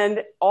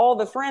 and all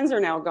the friends are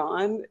now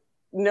gone.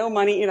 No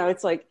money, you know,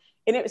 it's like,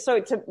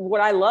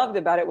 what I loved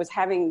about it was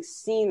having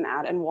seen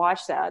that and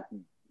watched that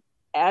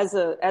as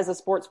a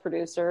sports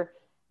producer,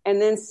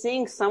 and then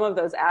seeing some of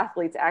those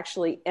athletes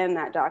actually in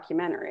that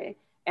documentary.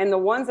 And the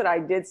ones that I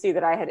did see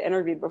that I had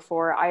interviewed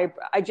before, I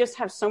just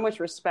have so much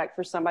respect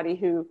for somebody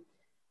who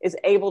is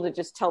able to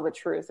just tell the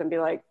truth and be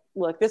like,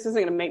 look, this isn't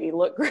going to make me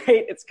look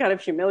great. It's kind of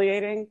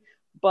humiliating,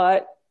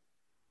 but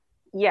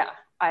yeah,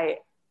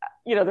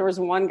 there was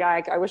one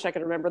guy, I wish I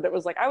could remember, that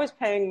was like, I was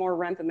paying more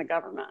rent than the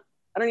government.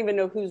 I don't even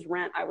know whose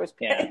rent I was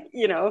paying,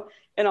 you know,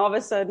 and all of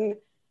a sudden,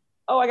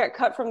 I got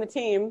cut from the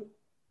team.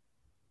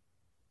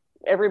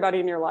 Everybody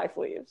in your life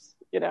leaves,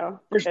 you know.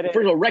 First of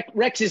all,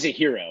 Rex is a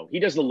hero. He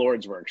does the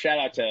Lord's work. Shout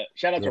out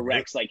to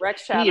Rex. Like,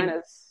 Rex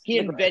Chapman he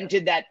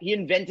invented that. He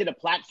invented a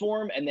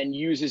platform and then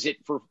uses it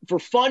for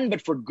fun,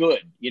 but for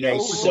good. You know,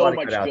 so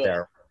much good.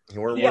 There.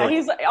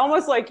 He's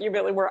almost like you,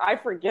 Billy, where I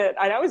forget.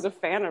 I was a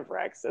fan of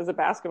Rex as a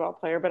basketball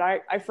player, but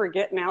I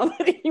forget now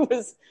that he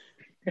was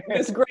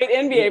this great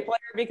NBA player,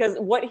 because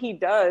what he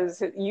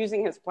does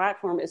using his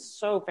platform is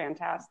so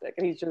fantastic,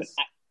 and he's just.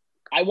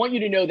 I want you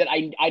to know that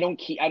I don't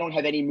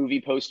have any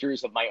movie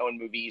posters of my own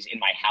movies in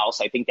my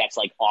house. I think that's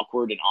like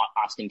awkward and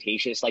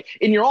ostentatious. Like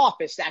in your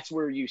office, that's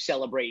where you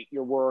celebrate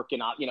your work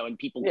and, you know, and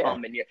people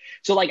come and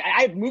so like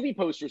I have movie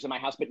posters in my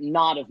house, but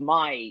not of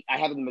I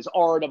have them as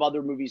art of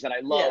other movies that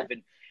I love,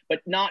 but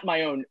not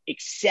my own,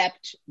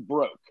 except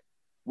Broke,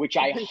 which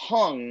I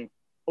hung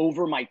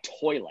over my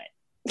toilet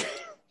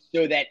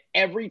so that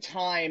every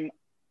time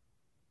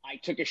I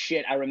took a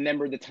shit, I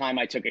remember the time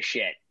I took a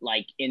shit,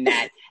 like in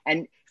that.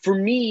 And for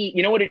me,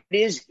 you know what it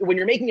is? When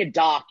you're making a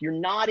doc, you're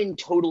not in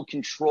total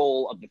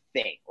control of the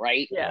thing,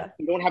 right? Yeah.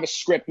 You don't have a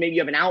script. Maybe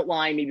you have an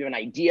outline, maybe you have an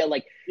idea.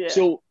 Like,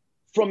 so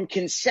from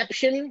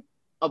conception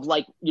of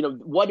like, you know,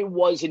 what it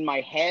was in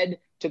my head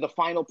to the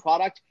final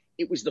product,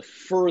 it was the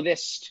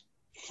furthest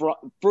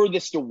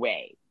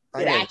away.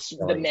 That's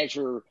the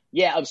measure.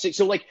 Yeah.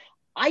 So like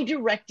I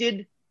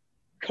directed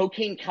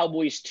Cocaine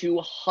Cowboys 2,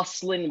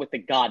 Hustlin' with the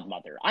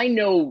Godmother. I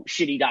know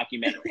shitty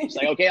documentaries.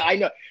 Like, okay, I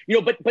know, you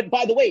know, but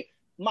by the way,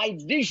 my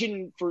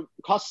vision for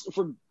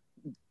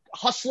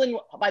Hustlin',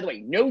 by the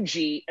way, no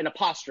G, an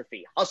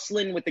apostrophe,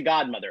 Hustlin' with the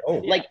Godmother. Oh,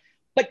 like,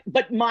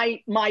 but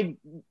my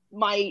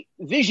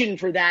vision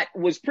for that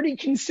was pretty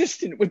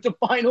consistent with the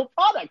final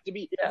product, to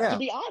be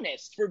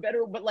honest, for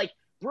better, but like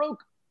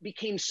Broke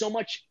became so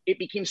much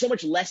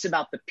less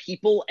about the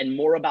people and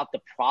more about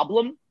the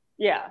problem.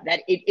 Yeah,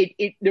 that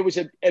there was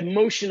an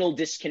emotional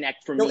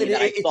disconnect for me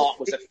that I thought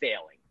was a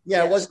failing.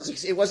 Yeah, it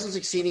wasn't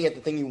succeeding at the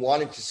thing you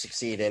wanted to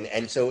succeed in,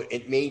 and so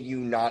it made you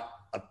not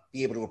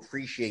be able to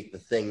appreciate the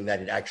thing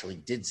that it actually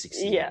did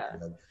succeed. Yeah,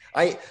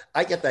 in.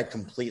 I get that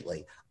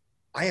completely.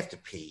 I have to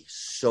pee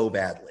so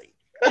badly.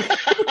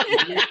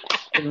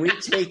 Can we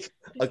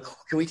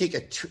take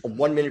a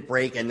 1 minute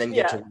break and then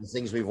get to the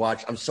things we've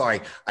watched? I'm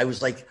sorry. I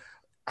was like.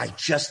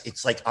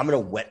 It's like I'm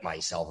going to wet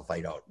myself if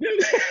I don't.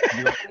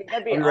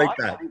 That'd be right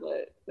awesome,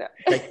 back.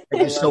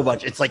 Thank you so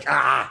much. It's like,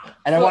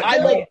 and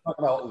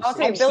I'll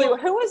say, Billy,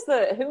 who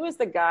was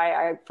the guy?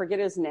 I forget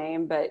his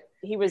name, but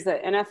he was the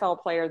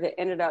NFL player that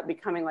ended up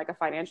becoming like a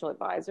financial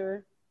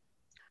advisor.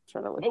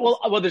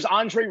 Well, there's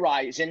Andre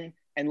Rison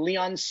and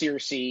Leon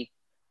Searcy.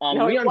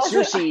 Leon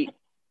Searcy.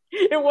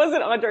 It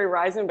wasn't Andre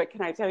Rison, but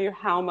can I tell you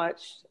how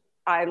much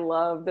I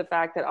love the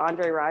fact that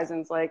Andre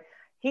Rison's like,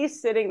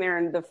 he's sitting there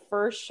in the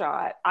first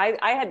shot. I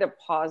had to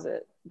pause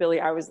it, Billy.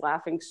 I was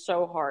laughing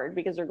so hard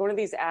because they're going to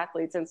these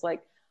athletes, and it's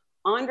like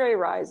Andre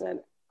Rison.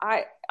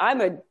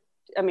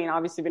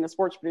 Obviously being a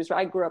sports producer,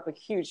 I grew up a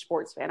huge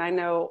sports fan. I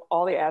know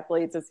all the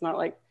athletes. It's not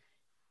like,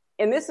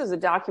 and this is a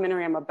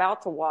documentary I'm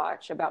about to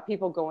watch about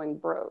people going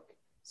broke.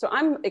 So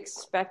I'm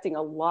expecting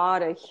a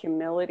lot of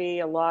humility,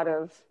 a lot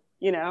of,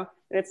 you know,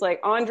 and it's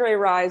like Andre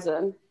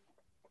Rison.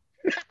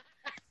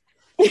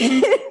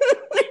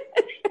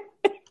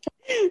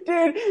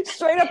 Dude,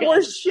 straight up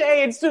wore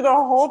shades through the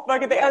whole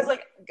fucking thing. I was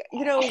like,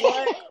 you know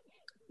what,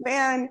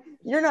 man,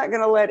 you're not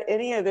gonna let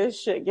any of this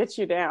shit get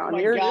you down.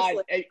 You're just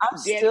like,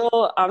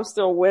 I'm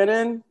still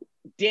winning.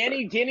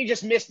 Danny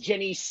just missed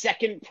Jenny's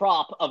second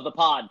prop of the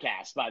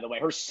podcast, by the way.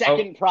 Her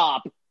second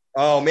prop.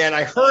 Oh man,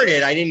 I heard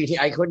it. I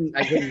couldn't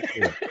hear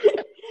it.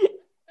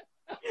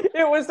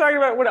 It was talking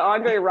about when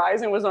Andre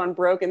Rison was on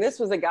Broke, and this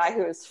was a guy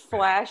who is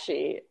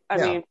flashy. I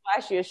mean,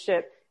 flashy as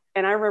shit.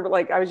 And I remember,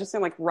 like, I was just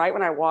saying, like, right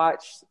when I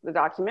watched the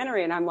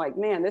documentary, and I'm like,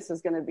 man, this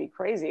is going to be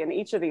crazy. And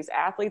each of these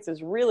athletes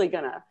is really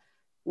going to,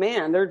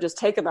 man, they're just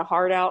taking the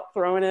heart out,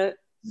 throwing it.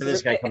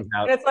 this guy comes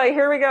out. And it's like,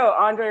 here we go,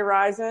 Andre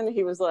Rison.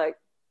 He was like,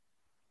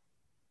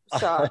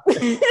 stop.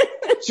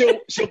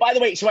 So by the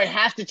way, so I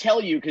have to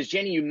tell you, because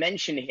Jenny, you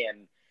mentioned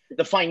him,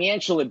 the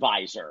financial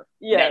advisor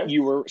that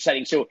you were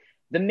citing. So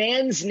the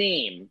man's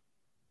name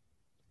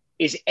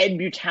is Ed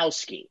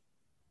Butowski.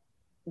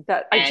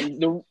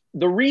 The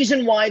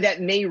reason why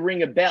that may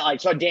ring a bell, I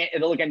saw Dan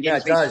look on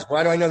Dan's face. Does.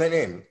 Why do I know that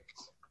name?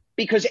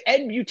 Because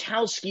Ed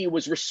Butowski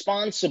was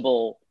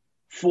responsible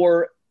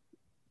for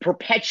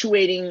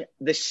perpetuating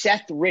the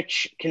Seth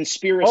Rich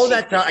conspiracy. Oh,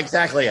 that's not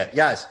exactly it.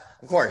 Yes,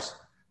 of course.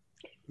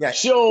 Yes.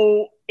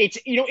 So it's,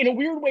 in a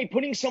weird way,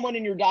 putting someone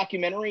in your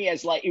documentary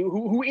as like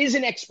who is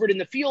an expert in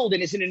the field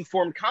and is an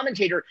informed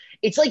commentator.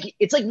 It's like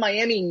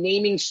Miami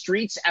naming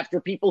streets after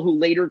people who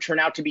later turn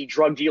out to be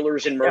drug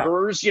dealers and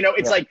murderers.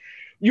 It's like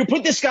you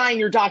put this guy in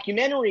your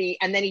documentary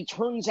and then he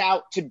turns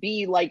out to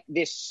be like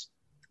this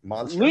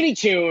monster Looney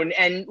Tune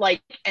and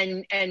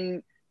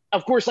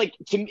of course,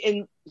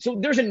 so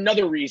there's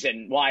another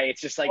reason why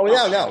it's just like,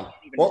 no.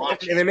 Well,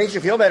 if it makes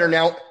you feel better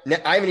now,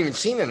 I haven't even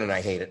seen it and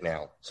I hate it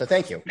now. So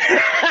thank you.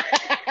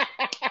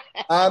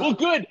 Well,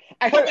 good.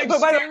 But by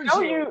the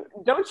way,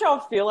 don't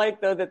y'all feel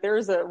like though that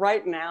there's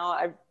right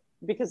now,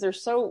 because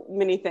there's so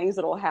many things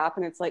that'll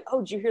happen. It's like, oh,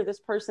 did you hear this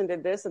person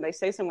did this? And they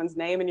say someone's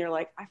name and you're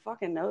like, I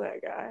fucking know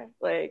that guy.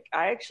 Like,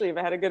 I actually have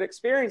had a good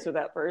experience with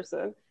that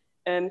person.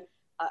 And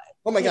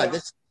oh my God,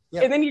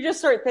 and then you just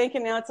start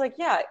thinking now, it's like,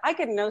 I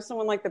could know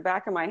someone like the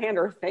back of my hand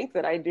or think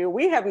that I do.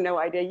 We have no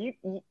idea.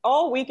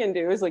 All we can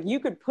do is like,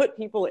 you could put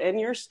people in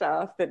your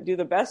stuff that do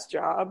the best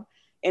job.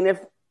 And if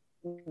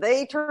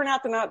they turn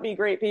out to not be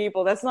great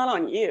people, that's not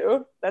on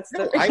you. That's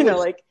no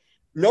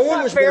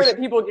one was fair that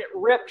people get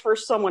ripped for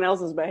someone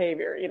else's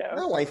behavior,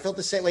 No, I felt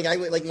the same.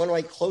 Like one of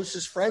my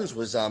closest friends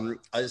was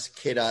this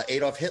kid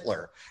Adolf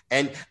Hitler.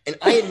 And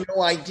I had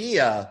no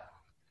idea,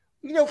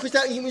 because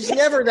he was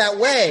never that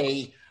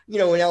way. In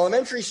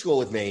elementary school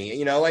with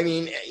me,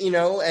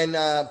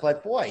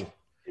 but boy,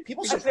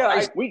 people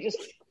surprised. We just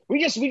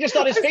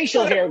thought his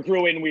facial hair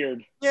grew in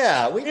weird.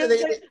 Yeah. I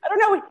don't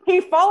know. He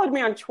followed me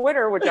on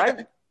Twitter, which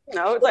it's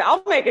like,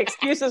 I'll make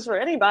excuses for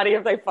anybody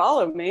if they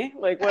follow me.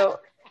 Like,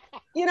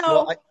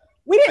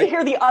 we didn't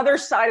hear the other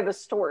side of the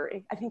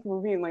story. I think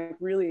we're being like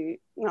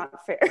really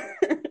not fair.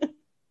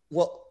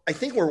 Well, I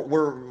think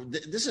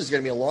this is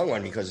going to be a long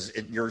one because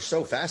you're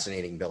so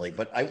fascinating, Billy.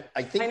 But I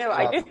think I know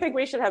I do think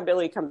we should have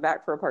Billy come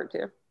back for a part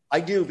 2. I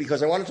do,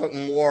 because I want to talk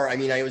more. I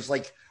mean, I was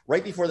like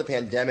right before the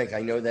pandemic.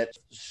 I know that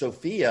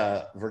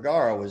Sofia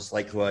Vergara was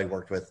like who I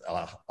worked with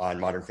on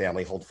Modern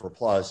Family, Hold for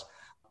Applause.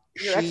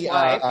 Your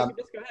ex-wife. You can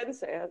just go ahead and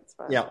say it. It's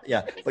fine.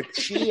 Yeah. But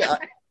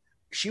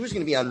she was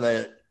going to be on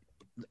the.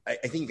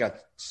 I think got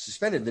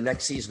suspended the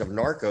next season of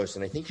Narcos,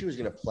 and I think she was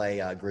going to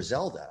play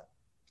Griselda.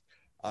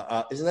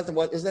 Isn't that the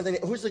one? Isn't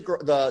that who's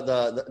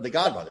the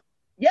godmother?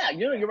 Yeah,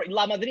 you're right.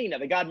 La Madrina,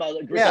 the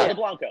godmother, Griselda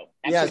Blanco.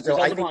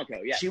 Griselda Blanco.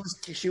 Yeah, she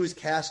was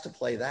cast to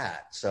play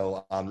that.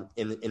 So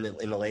in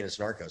the latest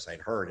Narcos,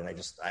 I'd heard, and I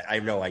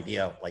have no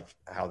idea like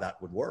how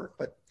that would work,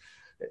 but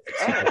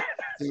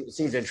it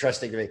seems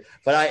interesting to me.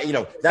 But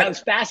that sounds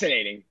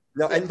fascinating.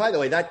 No, and by the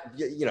way, that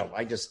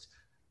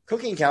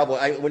Cocaine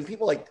Cowboy. When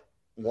people like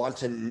want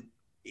to,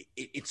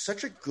 it's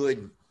such a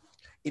good.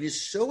 It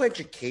is so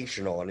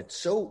educational, and it's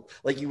so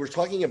like you were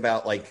talking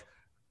about. Like,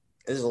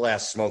 this is the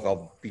last smoke.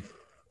 I'll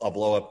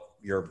blow up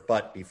your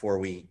butt before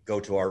we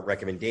go to our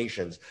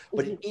recommendations.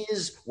 But it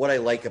is what I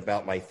like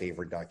about my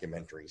favorite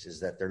documentaries is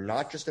that they're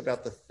not just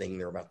about the thing;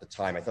 they're about the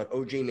time. I thought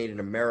OJ Made in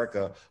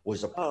America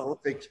was a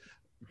perfect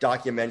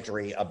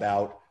documentary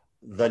about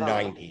the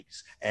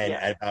 90s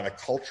and about a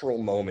cultural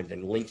moment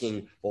and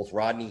linking both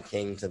Rodney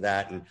King to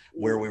that and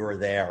where we were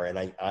there.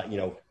 And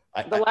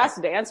The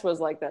Last Dance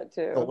was like that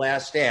too. The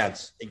Last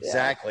Dance,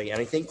 exactly. Yeah.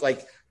 And I think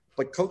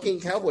but Cocaine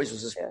Cowboys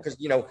was this because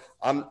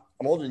I'm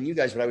older than you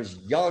guys, but I was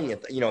young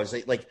at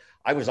it's like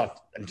I was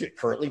not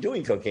currently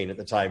doing cocaine at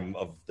the time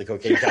of the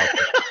Cocaine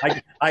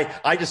Cowboys.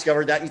 I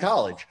discovered that in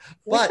college.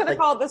 We could have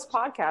called this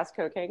podcast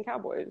Cocaine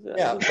Cowboys.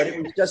 Yeah, but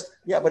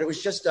it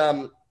was just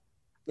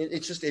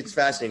it's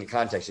fascinating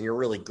context, and you're a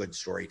really good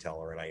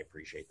storyteller, and I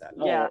appreciate that.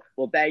 Yeah.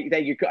 Well, thank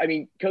you. I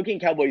mean, Cocaine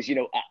Cowboys.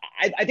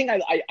 I think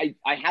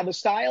I have a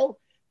style.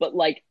 But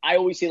like I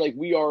always say, like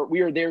we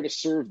are there to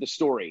serve the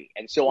story.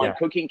 And so on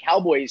Cocaine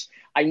Cowboys,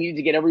 I needed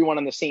to get everyone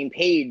on the same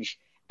page.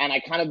 And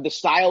the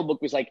style book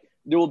was like,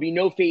 there will be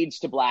no fades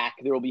to black.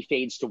 There will be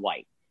fades to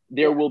white.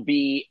 There will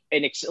be I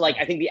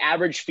think the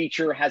average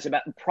feature has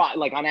about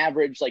on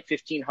average, like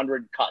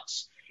 1,500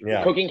 cuts.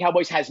 Yeah. Cocaine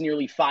Cowboys has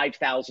nearly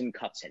 5,000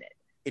 cuts in it.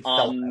 It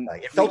felt that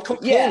way. It felt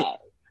cocaine. Yeah.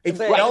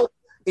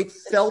 It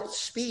felt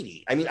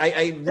speedy. I mean,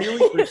 I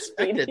really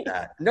respected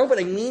that. No, but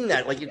I mean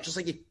that. Like, it's just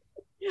like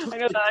I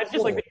know that. It's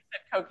just like they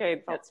said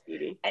cocaine felt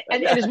speedy.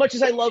 And as much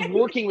as I love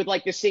working with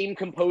like the same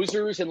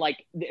composers and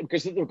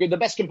because the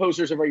best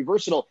composers are very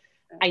versatile,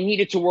 I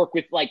needed to work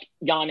with like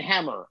Jan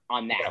Hammer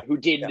on that, who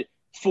did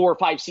 4 or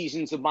 5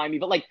 seasons of Miami.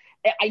 But like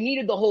I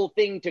needed the whole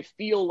thing to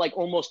feel like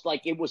almost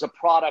like it was a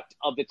product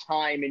of the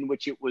time in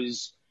which it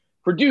was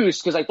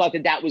produced, because I thought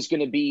that was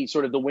going to be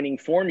sort of the winning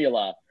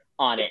formula.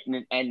 on it.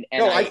 And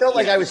no, I felt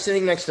like I was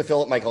sitting next to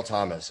Philip Michael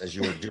Thomas as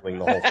you were doing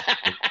the whole thing.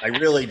 I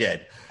really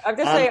did. I have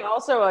to say,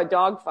 also, a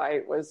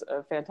dogfight was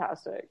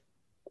fantastic.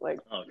 Like,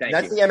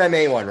 that's the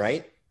MMA one,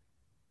 right?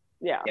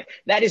 Yeah.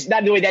 That is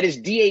not the way. That is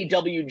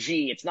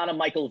DAWG. It's not a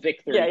Michael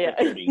Vick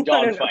 30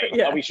 dogfight.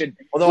 Yeah. We should.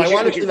 Although I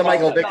want to see the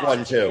Michael Vick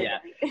one too. Yeah.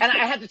 And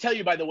I have to tell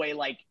you, by the way,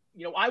 like,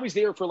 you know, I was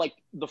there for like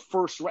the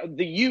first.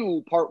 The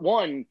U part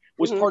 1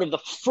 was part of the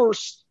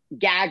first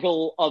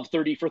gaggle of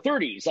 30 for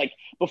 30s. Like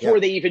before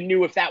they even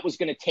knew if that was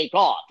going to take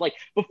off. Like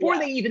before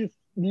they even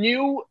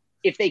knew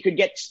if they could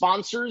get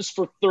sponsors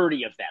for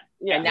 30 of them.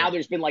 Yeah. And now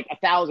there's been like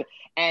 1,000.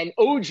 And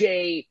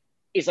OJ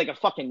is like a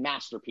fucking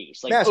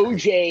masterpiece. Like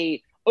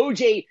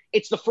OJ,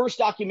 it's the first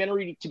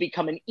documentary to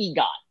become an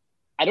EGOT.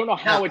 I don't know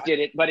how it did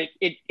it, but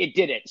it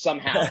did it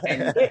somehow.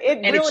 And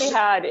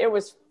it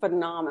was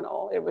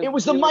phenomenal. It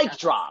was the mic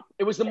drop.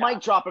 It was the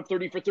mic drop of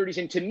 30 for 30s.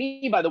 And to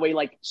me, by the way,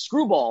 like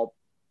Screwball,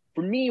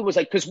 for me was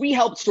like, because we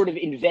helped sort of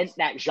invent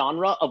that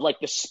genre of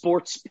like the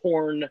sports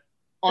porn,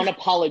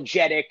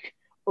 unapologetic,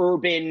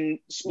 urban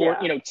sport,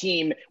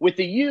 team with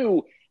the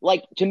U.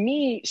 Like to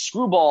me,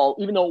 Screwball,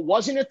 even though it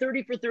wasn't a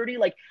 30 for 30,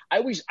 like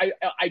I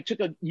took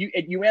at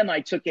UM,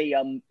 I took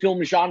a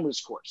film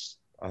genres course,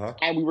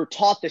 and we were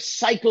taught the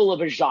cycle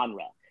of a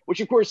genre, which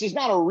of course is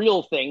not a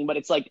real thing, but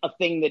it's like a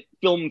thing that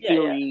film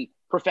theory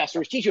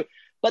professors teach you.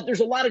 But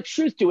there's a lot of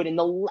truth to it. And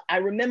I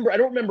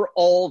don't remember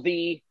all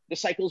the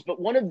cycles, but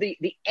one of the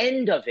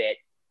end of it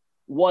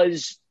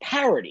was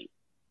parody.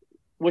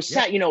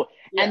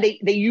 And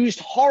they used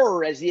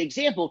horror as the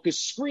example because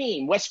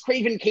Scream, Wes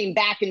Craven came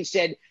back and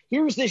said,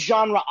 here's this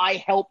genre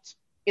I helped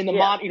in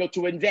the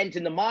to invent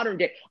in the modern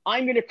day.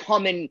 I'm going to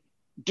come and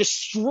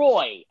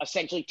destroy,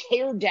 essentially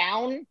tear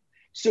down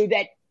so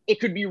that it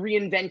could be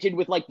reinvented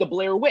with like the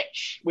Blair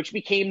Witch, which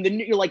became the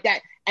new, like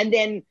that. And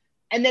then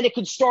it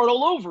could start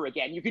all over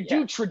again. You could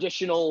do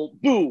traditional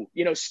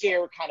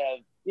scare kind of.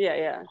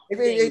 Yeah.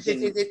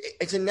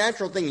 It's a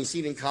natural thing. You see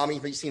it in comedy,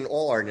 but you see it in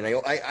all art. And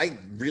I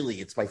really,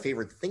 it's my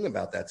favorite thing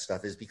about that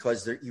stuff is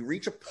because you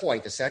reach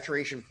a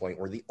saturation point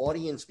where the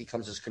audience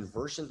becomes as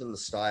conversant in the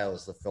style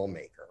as the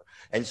filmmaker.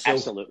 And so,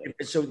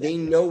 so they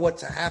know what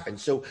to happen.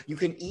 So you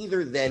can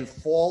either then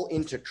fall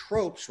into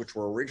tropes, which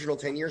were original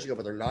 10 years ago,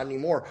 but they're not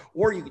anymore,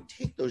 or you can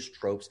take those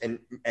tropes and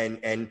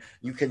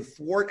you can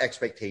thwart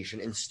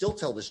expectation and still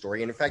tell the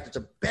story. And in fact, it's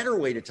a better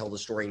way to tell the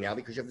story now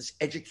because you have this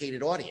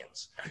educated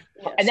audience.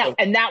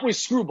 And that was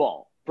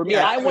Screwball for me.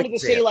 I wanted to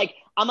say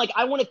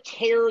I want to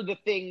tear the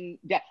thing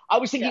down. I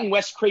was thinking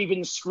Wes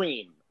Craven's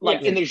Scream,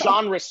 in the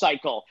genre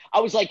cycle.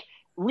 I was like,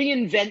 not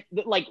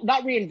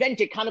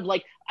reinvent it, kind of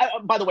like,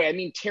 by the way, I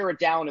mean tear it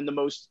down in the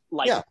most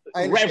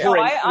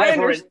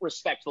reverent,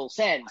 respectful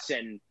sense.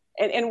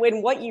 And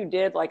when what you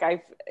did, like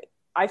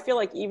I feel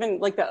like even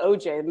like the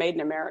OJ Made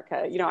in America,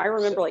 I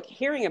remember like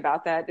hearing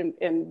about that,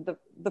 and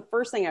the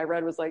first thing I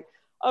read was like,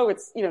 oh,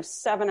 it's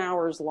 7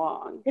 hours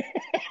long,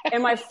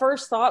 and my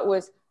first thought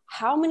was,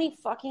 how many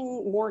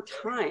fucking more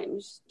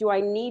times do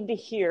I need to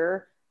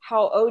hear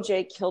how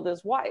OJ killed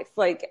his wife?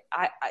 Like,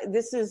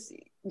 this is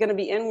going to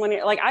be in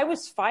when like I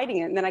was fighting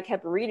it, and then I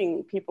kept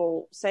reading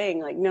people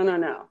saying like,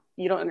 no,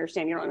 you don't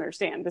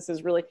understand. This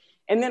is really,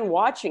 and then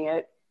watching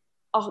it,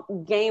 a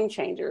game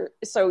changer.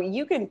 So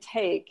you can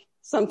take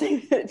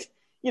something that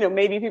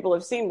maybe people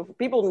have seen before.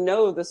 People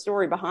know the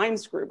story behind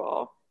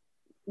Screwball,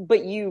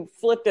 but you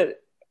flipped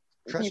it,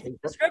 you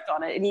flipped the script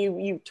on it, and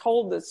you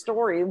told the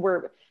story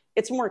where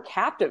it's more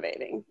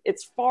captivating.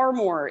 It's far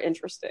more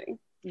interesting.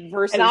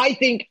 Versus, and I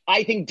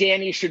think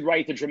Danny should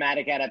write the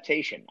dramatic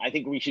adaptation. I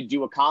think we should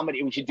do a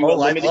comedy. We should do a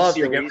limited series.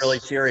 To get really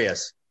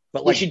serious,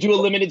 but we should do a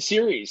limited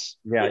series.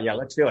 Yeah,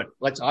 let's do it.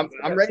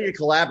 I'm ready to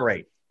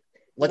collaborate.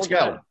 Let's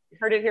go.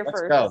 Heard it here let's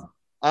first. Go.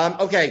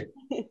 Okay,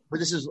 but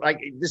this is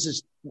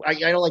I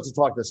don't like to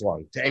talk this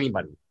long to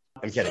anybody.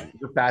 I'm kidding.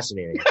 You're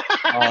fascinating.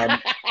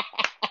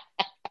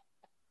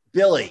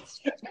 Billy,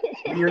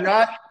 when you're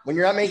not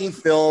making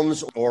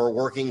films or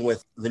working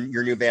with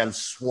your new band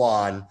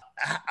Swan,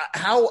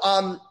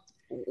 how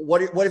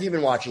what have you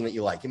been watching that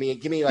you like? Give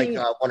me like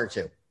one or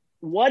two.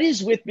 What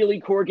is with Billy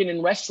Corgan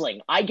in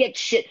wrestling? I get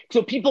shit.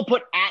 So people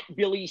put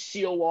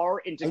 @BillyCOR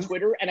into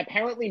Twitter, and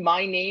apparently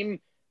my name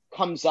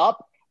comes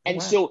up.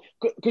 And so,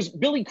 because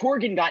Billy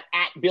Corgan got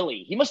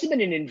 @Billy, he must have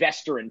been an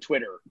investor in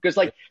Twitter. Because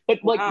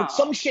but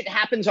some shit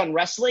happens on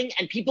wrestling,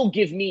 and people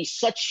give me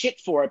such shit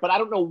for it, but I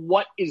don't know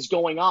what is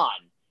going on.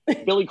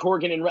 Billy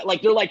Corgan and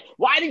they're like,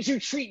 why did you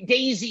treat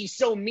Daisy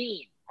so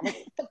mean? I'm like,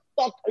 what the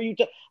fuck are you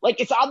like?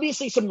 It's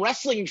obviously some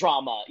wrestling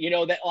drama,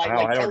 that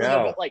I don't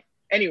know.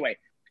 Anyway.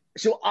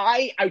 So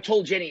I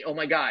told Jenny, oh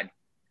my God.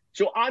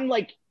 So I'm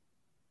like,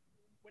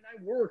 when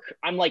I work,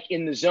 I'm like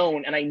in the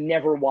zone and I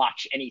never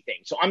watch anything.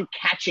 So I'm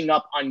catching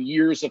up on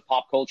years of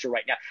pop culture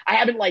right now. I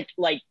haven't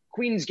like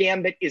Queen's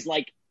Gambit is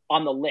like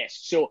on the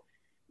list. So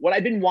what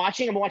I've been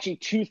watching, I'm watching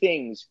two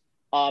things.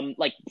 I'm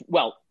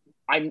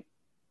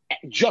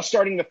just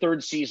starting the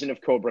third season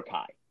of Cobra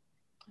Kai,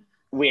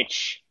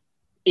 which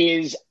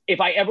is, if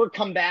I ever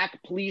come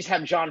back, please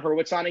have John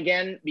Hurwitz on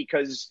again,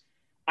 because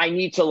I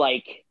need to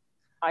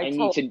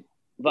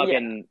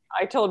fucking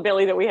I told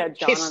Billy that we had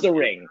John kiss the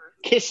ring.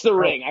 Kiss the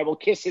ring. I will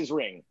kiss his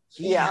ring.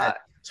 He had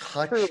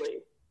touched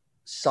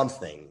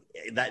something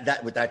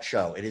that with that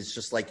show. It is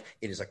just like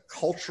it is a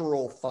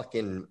cultural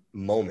fucking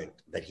moment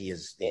that he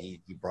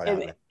brought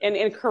out. And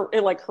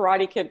in like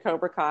Karate Kid,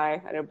 Cobra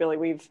Kai, I know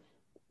Billy,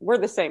 we're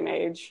the same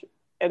age,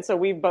 and so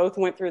we both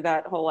went through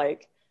that whole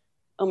like,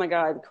 oh my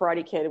God,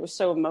 Karate Kid. It was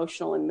so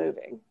emotional and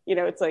moving. You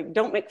know, it's like,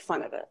 don't make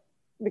fun of it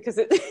because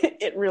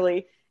it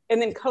really.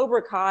 And then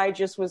Cobra Kai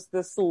just was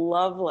this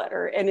love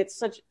letter, and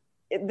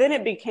then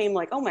it became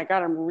like, oh my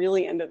God, I'm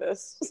really into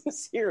this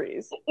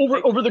series.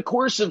 Over the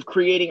course of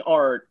creating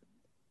art,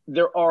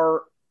 there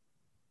are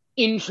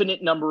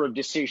infinite number of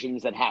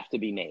decisions that have to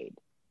be made.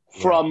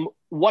 Yeah. From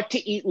what to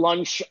eat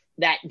lunch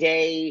that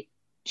day,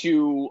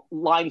 to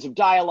lines of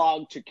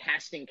dialogue, to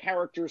casting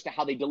characters, to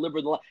how they deliver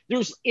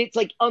it's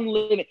like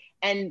unlimited.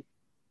 And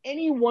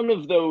any one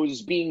of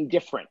those being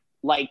different.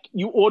 Like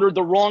you ordered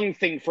the wrong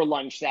thing for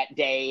lunch that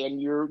day and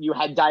you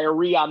had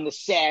diarrhea on the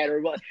set,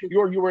 or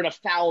you were in a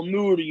foul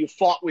mood, or you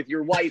fought with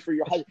your wife or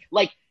your husband.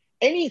 Like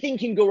anything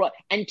can go wrong.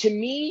 And to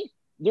me,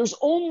 there's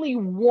only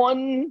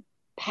one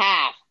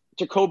path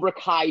to Cobra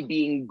Kai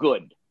being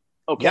good.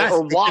 Okay. Yes,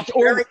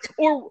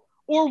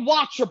 or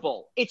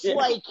watchable. It's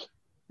like,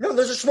 no,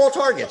 those are small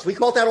targets. We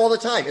call it that all the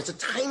time. It's a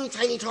tiny,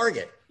 tiny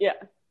target. Yeah.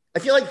 I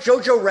feel like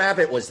Jojo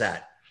Rabbit was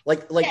that.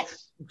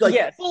 Yes.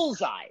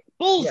 Bullseye.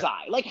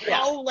 Yeah.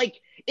 How, like,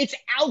 it's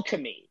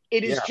alchemy.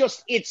 It is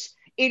just, it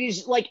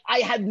is like, I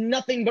have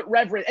nothing but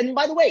reverence. And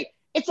by the way,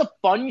 it's a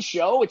fun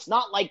show. It's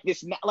not like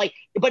this,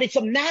 but it's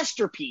a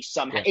masterpiece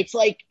somehow. Yeah. It's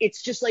like,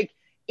 it's just like,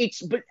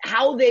 but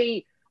how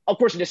they, of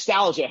course,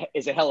 nostalgia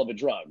is a hell of a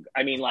drug.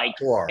 I mean, like,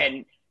 sure.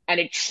 and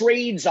it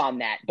trades on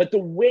that, but the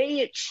way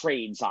it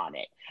trades on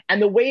it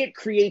and the way it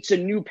creates a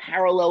new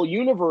parallel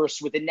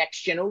universe with the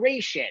next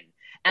generation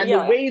and the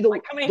way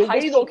high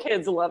school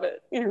kids love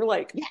it. You're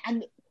like,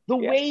 and the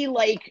way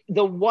like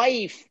the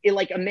wife,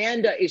 like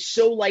Amanda, is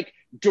so like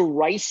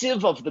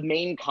derisive of the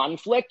main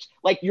conflict,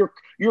 like your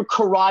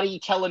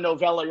karate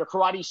telenovela, your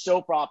karate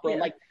soap opera,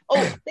 like,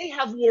 oh, they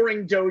have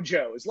warring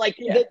dojos, like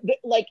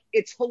like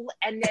it's,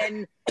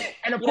 and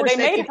of course they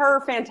made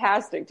her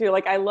fantastic too.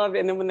 Like I love it.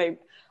 And then when they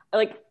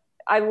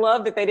I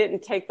love that they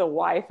didn't take the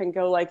wife and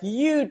go like,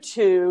 you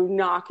two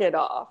knock it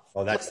off.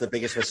 Oh, that's the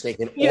biggest mistake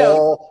in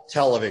all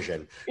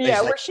television.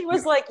 Where she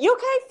was like, you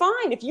okay,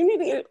 fine. If you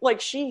need to,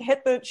 like, she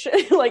hit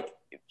like,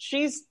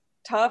 she's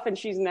tough and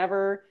she's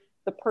never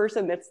the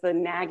person that's the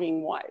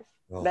nagging wife.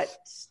 Oh.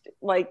 That's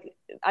like,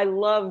 I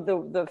love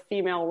the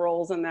female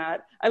roles in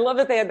that. I love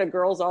that they had the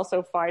girls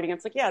also fighting.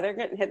 It's like, yeah, they're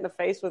getting hit in the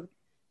face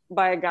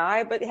by a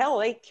guy, but hell,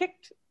 they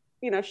kicked,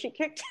 she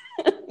kicked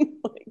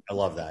him. I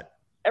love that.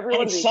 And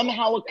it's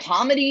somehow a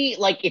comedy,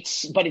 like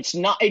it's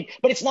not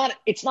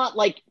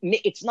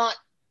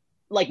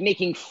like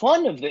making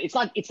fun of it's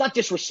not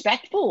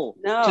disrespectful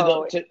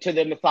to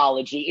the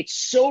mythology. It's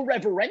so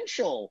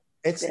reverential.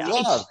 It's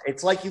love.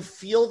 It's like you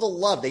feel the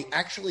love. They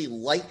actually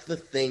like the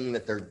thing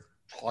that they're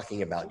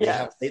talking about.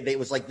 They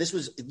was like, this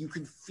was, you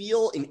could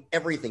feel in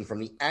everything from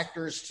the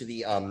actors to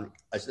the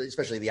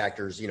especially the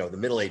actors, the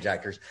middle-aged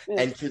actors,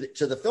 and to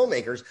the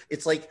filmmakers.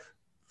 It's like,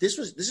 this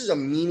is a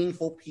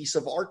meaningful piece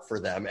of art for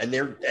them, and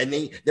they're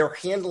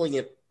handling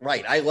it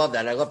right. I love that.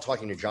 And I love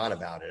talking to John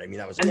about it. I mean,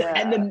 that was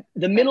and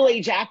the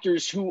middle-aged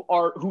actors who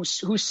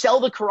sell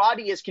the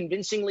karate as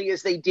convincingly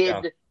as they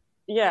did.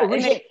 Yeah,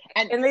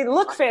 and they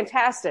look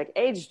fantastic,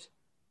 aged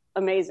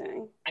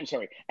amazing. I'm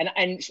sorry.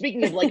 And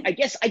speaking of like, I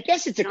guess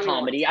it's a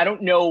comedy. I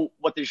don't know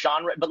what the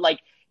genre, but like,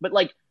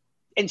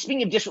 and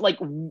speaking of just like,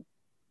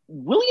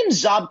 William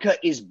Zabka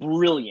is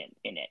brilliant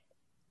in it.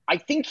 I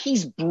think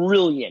he's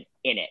brilliant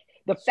in it.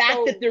 The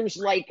fact that there's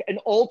like an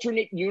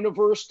alternate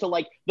universe to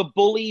like the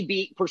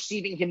bully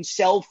perceiving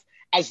himself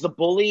as the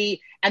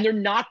bully, and they're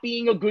not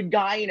being a good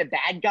guy and a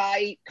bad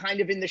guy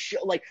kind of in the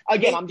show. Like,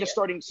 again, I'm just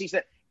starting to see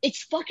that.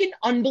 It's fucking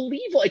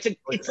unbelievable.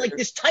 It's like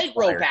this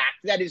tightrope act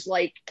that is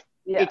like,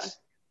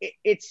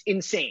 it's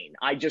insane.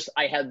 I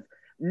have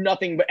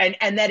nothing but,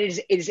 and that it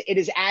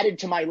is added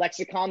to my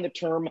lexicon, the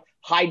term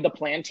hide the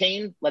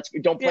plantain.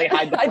 Don't play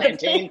hide the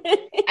plantain.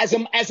 As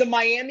a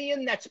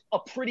Miamian, that's a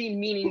pretty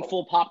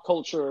meaningful pop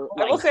culture.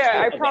 I will say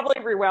I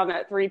probably rewound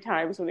that 3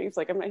 times when he's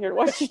like, I'm not here to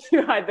watch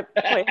you hide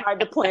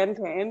the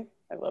plantain.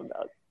 I love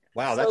that.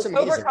 Wow, that's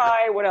amazing. Cobra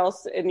Kai, what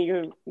else in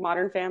your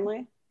Modern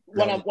Family?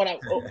 What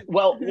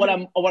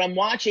I'm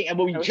watching, and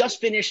we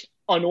just finished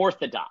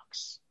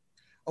Unorthodox.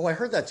 Oh, I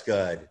heard that's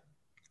good.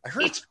 I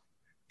heard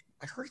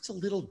it's a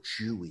little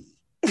Jewy.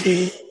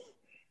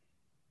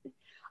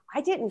 I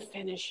didn't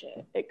finish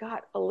it. It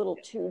got a little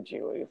too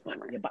Jewy for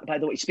me. By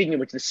the way, speaking of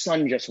which, the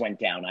sun just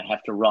went down. I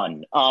have to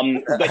run.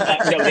 Happy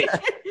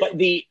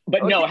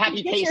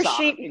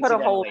Pesach. Put a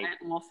hole in it,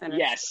 and we'll finish.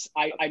 Yes,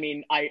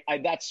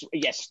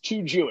 that's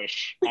too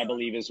Jewish. I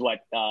believe is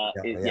what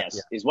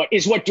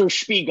is what Der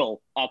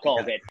Spiegel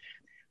called it.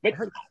 But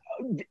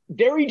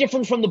very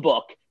different from the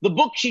book. The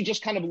book, she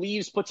just kind of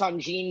leaves, puts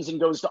on jeans, and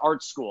goes to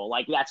art school.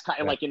 Like that's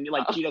kind of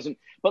she doesn't.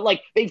 But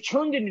like they've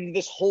turned it into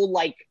this whole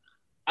like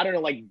I don't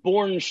know, like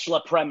Born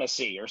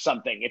Supremacy or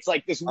something. It's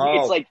like this. Oh.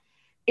 It's like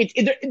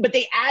but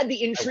they add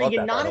the intrigue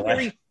in not a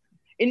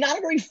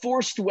very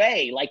forced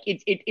way. Like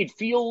it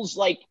feels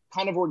like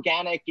kind of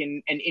organic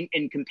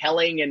and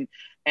compelling.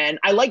 And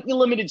I like the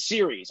limited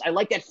series. I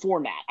like that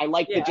format. I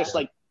like just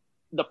like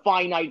the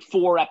finite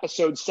 4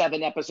 episodes,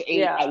 7 episodes, 8.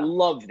 Yeah. I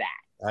love that.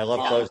 I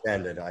love closed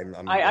ended.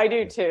 I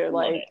do too.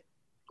 Like it.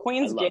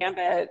 Queen's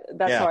Gambit.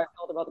 That's how I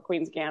felt about the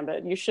Queen's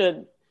Gambit. You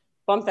should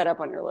bump that up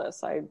on your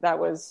list.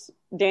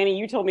 Danny,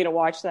 you told me to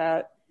watch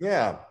that.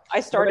 Yeah. I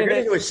started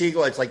it. Do a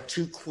sequel. It's like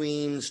 2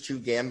 Queens, 2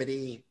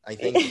 Gambit, I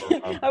think.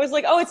 I was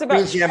like, oh, it's about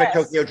Queen's chess. Gambit,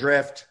 Tokyo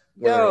Drift.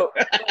 Yo,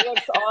 that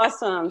looks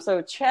awesome.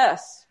 So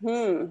chess.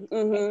 And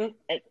then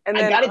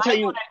I gotta tell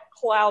you,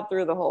 plowed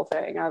through the whole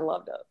thing. I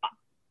loved it.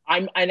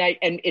 And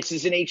it's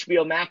an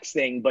HBO Max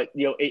thing, but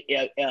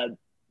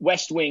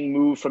West Wing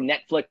moved from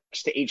Netflix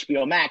to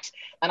HBO Max,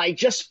 and I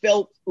just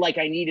felt like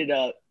I needed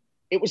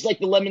it was like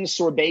the lemon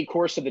sorbet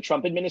course of the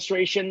Trump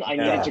administration. I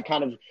needed to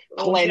kind of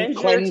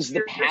cleanse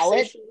the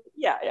palate.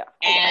 Yeah.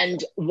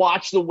 And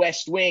watch the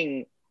West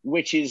Wing,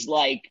 which is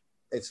like,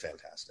 it's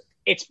fantastic.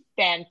 It's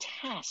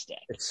fantastic.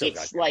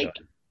 It's like,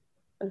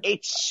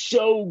 it's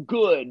so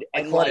good.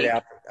 And I caught it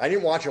after. I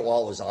didn't watch it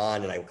while it was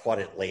on, and I caught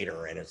it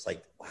later, and it's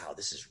like, wow,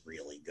 this is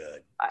really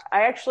good.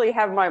 I actually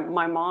have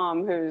my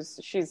mom,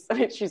 she's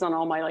on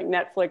all my like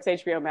Netflix,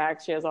 HBO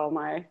Max. She has all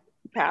my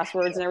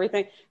passwords and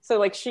everything. So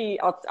like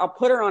I'll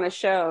put her on a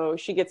show.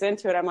 She gets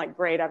into it. I'm like,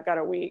 great. I've got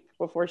a week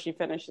before she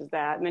finishes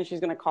that, and then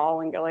she's gonna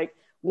call and go like,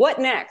 what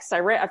next?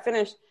 I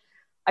finished.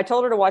 I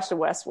told her to watch The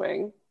West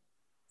Wing.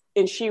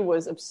 And she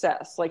was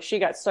obsessed. Like she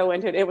got so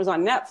into it. It was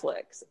on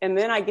Netflix. And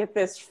then I get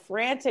this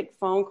frantic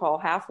phone call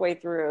halfway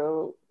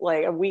through,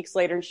 like a week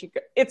later, and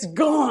it's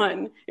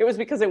gone. It was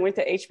because it went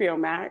to HBO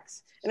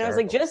Max. And I was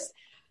like, you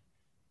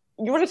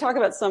want to talk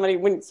about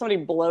when somebody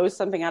blows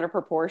something out of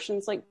proportion?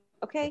 It's like,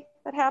 okay,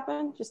 that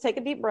happened. Just take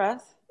a deep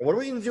breath. What are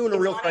we going to do in a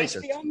real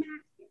crisis?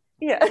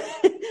 Yeah.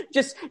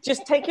 just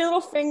take your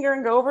little finger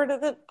and go over to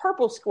the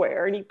purple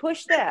square and you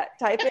push that,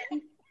 type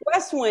in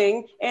West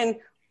Wing, and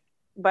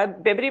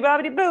but bibbity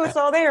bobbity boo, it's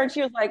all there. And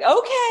she was like,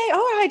 okay, all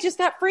right, just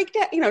got freaked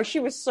out.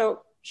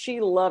 She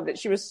loved it.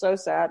 She was so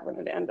sad when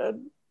it ended.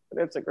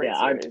 But it's a great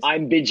series.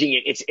 I'm binging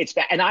it. It's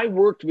bad. And I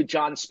worked with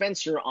John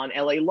Spencer on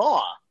LA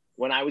Law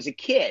when I was a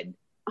kid,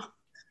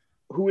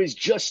 who is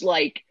just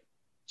like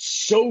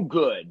so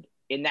good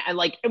in that. And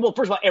like, well,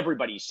 first of all,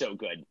 everybody's so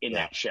good in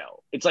that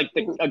show. It's like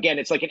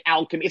it's like an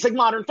alchemy. It's like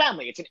Modern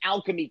Family. It's an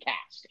alchemy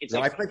cast. It's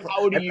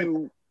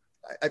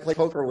I play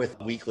poker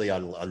weekly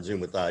on Zoom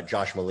with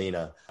Josh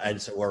Molina,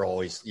 and so we're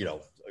always,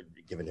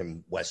 giving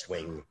him West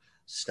Wing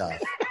stuff.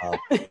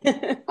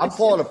 I'm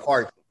falling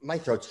apart. My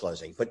throat's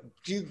closing. But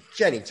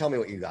Jenny, tell me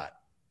what you got.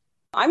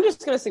 I'm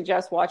just going to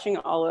suggest watching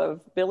all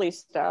of Billy's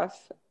stuff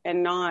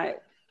and not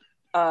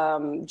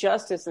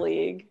Justice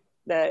League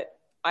that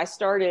I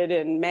started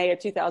in May of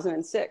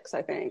 2006,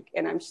 I think,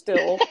 and I'm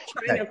still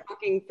trying to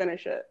fucking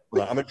finish it.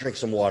 Well, I'm gonna drink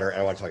some water,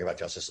 and I want to talk about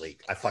Justice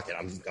League.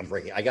 I'm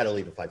breaking. I got to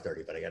leave at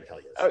 5:30, but I got to tell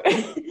you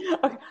this.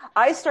 Okay.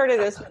 I started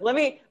this. Let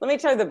me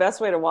tell you the best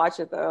way to watch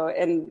it, though.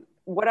 And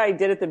what I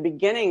did at the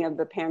beginning of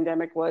the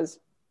pandemic was,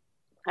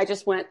 I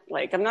just went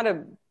like, I'm not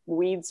a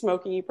weed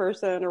smoky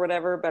person or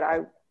whatever, but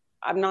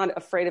I'm not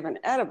afraid of an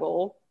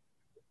edible,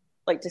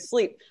 like to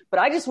sleep. But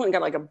I just went and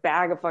got like a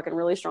bag of fucking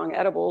really strong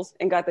edibles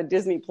and got the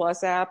Disney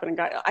Plus app, and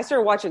I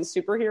started watching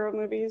superhero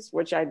movies,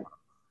 which I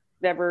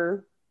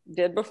never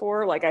did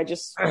before. Like I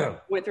just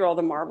went through all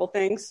the Marvel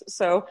things.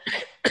 So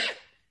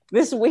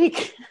this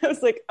week I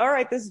was like, all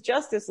right, this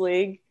Justice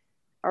League.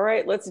 All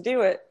right, let's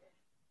do it.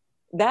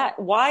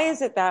 Why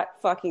is it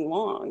that fucking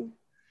long?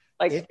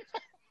 Like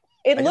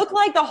it looked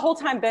like the whole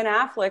time Ben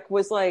Affleck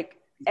was like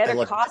at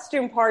a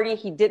costume party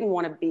he didn't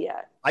want to be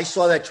at. I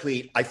saw that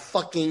tweet. I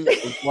fucking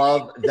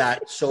love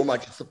that so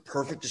much. It's the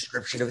perfect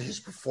description of his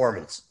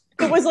performance.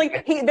 It was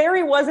like he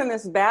was in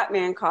this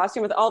Batman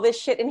costume with all this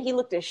shit, and he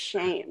looked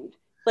ashamed.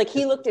 Like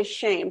he looked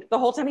ashamed the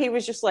whole time. He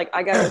was just like,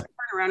 I gotta turn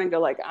around and go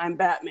like, I'm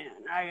Batman.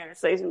 I gotta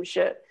say some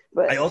shit,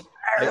 but I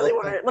really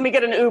want to. Let me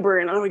get an Uber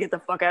and let me get the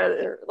fuck out of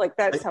there. Like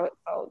that's how it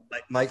felt.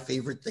 My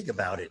favorite thing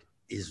about it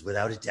is,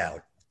 without a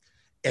doubt,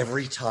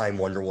 every time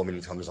Wonder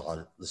Woman comes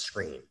on the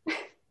screen,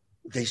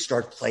 they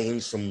start playing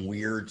some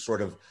weird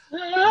sort of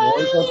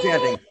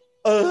chanting.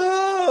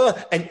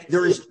 And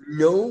there is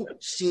no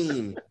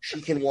scene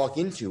she can walk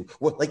into.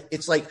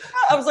 It's like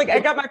I was like, I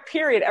got my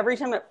period every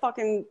time that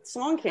fucking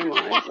song came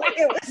on. Like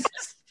it was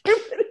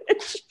stupid.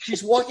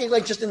 She's walking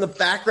like just in the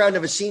background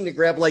of a scene to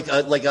grab like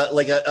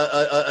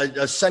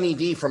a Sunny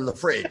D from the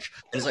fridge,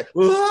 and it's like,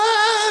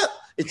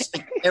 it's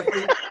like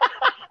every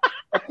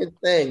fucking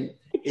thing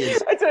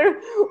is. I tell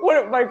you, one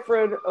of my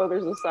friend. Oh,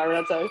 there's a siren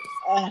outside.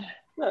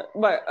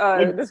 But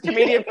this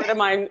comedian friend of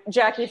mine,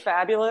 Jackie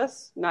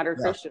Fabulous, not her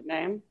Christian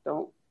name,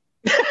 don't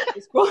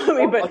quote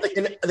me, but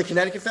the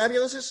Connecticut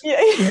Fabulouses? Yeah.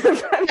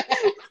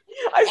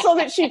 I saw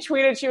that she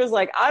tweeted, she was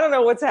like, I don't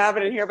know what's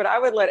happening here, but I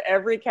would let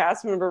every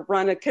cast member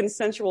run a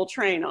consensual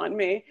train on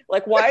me.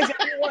 Like, why is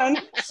everyone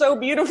so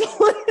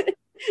beautiful?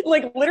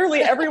 Like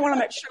literally everyone on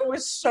that show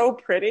was so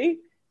pretty.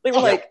 They were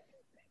like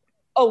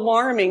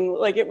alarming.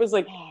 Like it was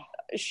like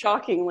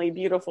shockingly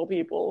beautiful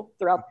people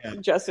throughout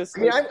Justice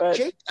League.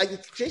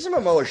 Jason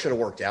Momoa should have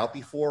worked out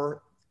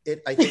before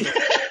it, I think.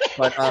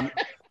 But I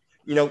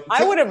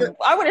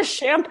would have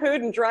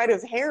shampooed and dried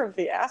his hair if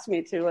he asked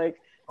me to. Like,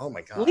 oh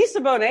my god,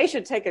 Lisa Bonet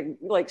should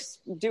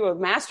do a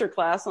master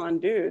class on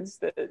dudes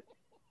that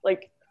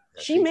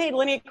she made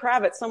Lenny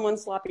Kravitz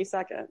someone's sloppy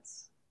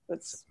seconds.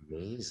 That's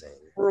amazing,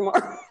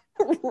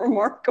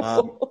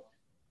 remarkable.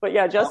 But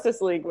yeah,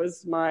 Justice League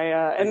was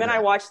my, and then I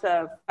watched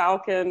the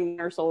Falcon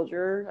or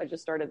Soldier. I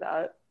just started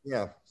that.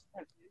 Yeah,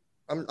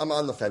 I'm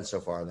on the fence so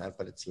far on that,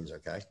 but it seems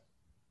okay.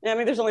 Yeah, I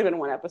mean, there's only been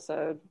one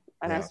episode,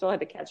 and I still had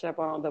to catch up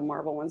on all the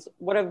Marvel ones.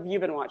 What have you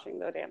been watching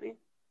though, Danny?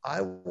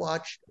 I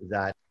watched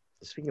that.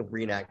 Speaking of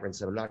reenactments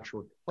that I'm not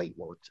sure quite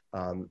worked,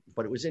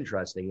 but it was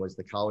interesting. Was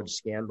the College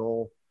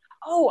Scandal?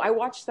 Oh, I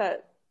watched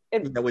that.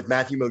 With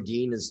Matthew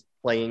Modine is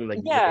playing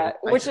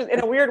which is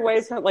in a weird way,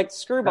 it's kind of like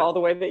Screwball, the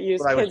way that you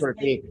use kids.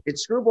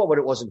 It's Screwball, but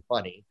it wasn't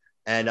funny.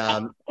 And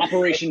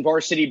Operation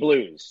Varsity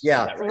Blues.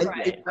 Yeah, right.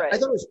 I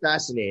thought it was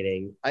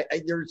fascinating.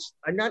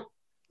 I'm not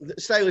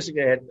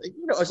stylistically.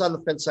 I was on the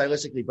fence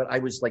stylistically, but I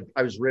was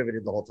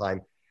riveted the whole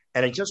time.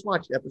 And I just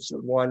watched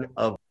episode 1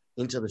 of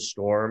Into the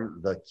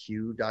Storm, the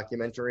Q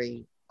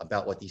documentary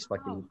about what these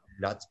fucking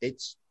nuts.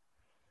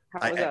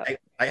 I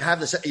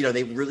have this,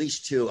 they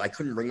released 2. I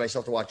couldn't bring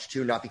myself to watch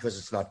 2, not because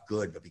it's not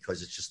good, but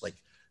because it's just like,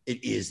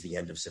 it is the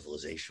end of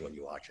civilization when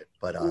you watch it.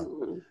 But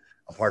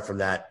apart from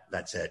that,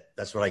 that's it.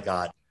 That's what I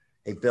got.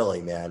 Hey,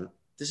 Billy, man,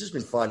 this has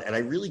been fun. And I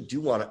really do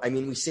want to,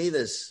 we say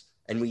this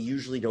and we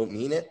usually don't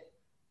mean it.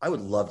 I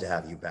would love to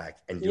have you back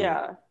and do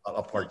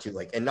a part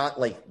 2, and not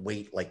wait,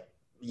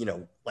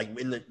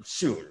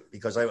 soon,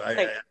 because I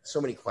have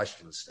so many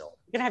questions still.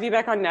 We can have you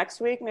back on next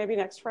week, maybe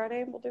next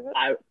Friday. We'll do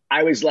it.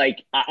 I was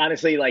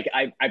honestly,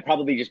 I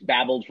probably just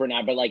babbled for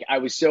now, but I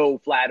was so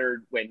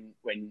flattered when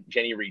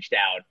Jenny reached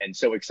out and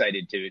so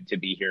excited to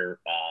be here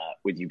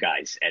with you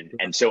guys.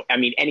 And so,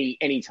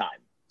 anytime.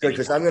 Good,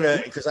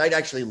 because I'd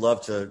actually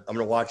love to. I'm going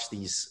to watch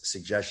these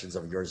suggestions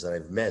of yours that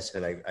I've missed,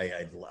 and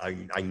I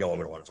know I'm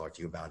going to want to talk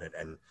to you about it.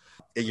 And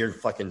you're a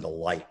fucking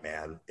delight,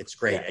 man. It's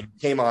great. Yeah. And you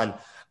came on.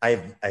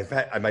 I've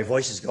had my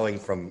voice is going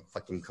from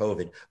fucking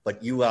COVID,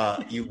 but you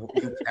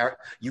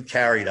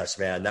carried us,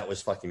 man. That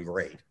was fucking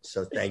great.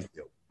 So thank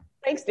you.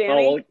 Thanks,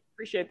 Danny.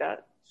 Appreciate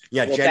that.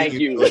 Yeah, Jenny, thank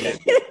you.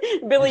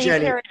 Billy,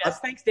 Jenny, you carried us.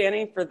 Thanks,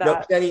 Danny, for that.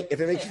 No, Jenny,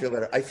 if it makes you feel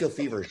better, I feel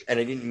feverish,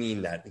 and I didn't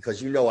mean that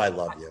because I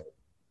love you.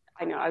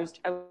 I know. I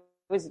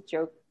was a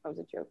joke. I was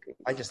a joke.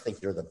 I just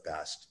think you're the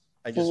best.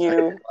 I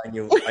find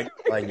you like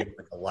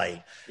a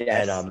light.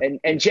 Yes.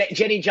 And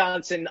Jenny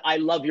Johnson, I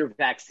love your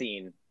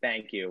vaccine.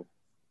 Thank you.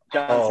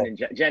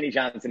 Jenny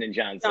Johnson and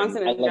Johnson.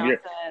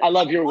 I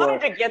love your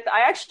work.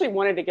 I actually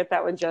wanted to get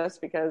that one just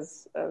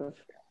because of.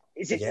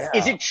 Is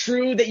it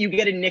true that you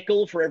get a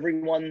nickel for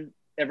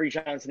every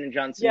Johnson and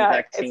Johnson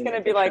vaccine? It's going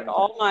to be like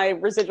all my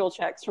residual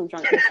checks from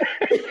Johnson.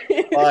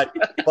 but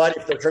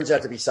if there turns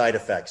out to be side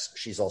effects,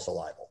 she's also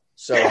liable.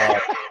 So,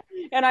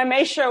 and I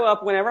may show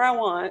up whenever I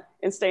want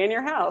and stay in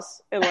your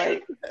house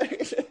and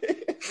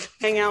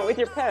hang out with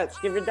your pets,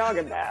 give your dog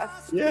a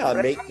bath.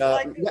 Yeah,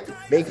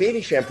 make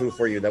baby shampoo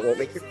for you that won't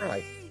make you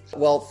cry.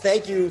 Well,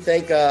 thank you,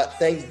 thank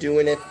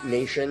Doing It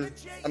Nation.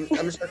 I'm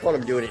just gonna call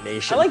them Doing It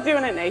Nation. I like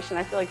Doing It Nation.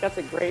 I feel like that's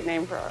a great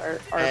name for our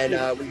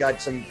And we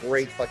got some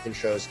great fucking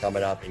shows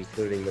coming up,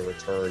 including the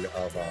return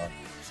of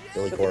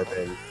Billy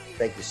Corben.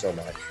 Thank you so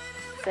much.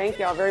 Thank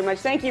y'all very much.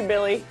 Thank you,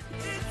 Billy.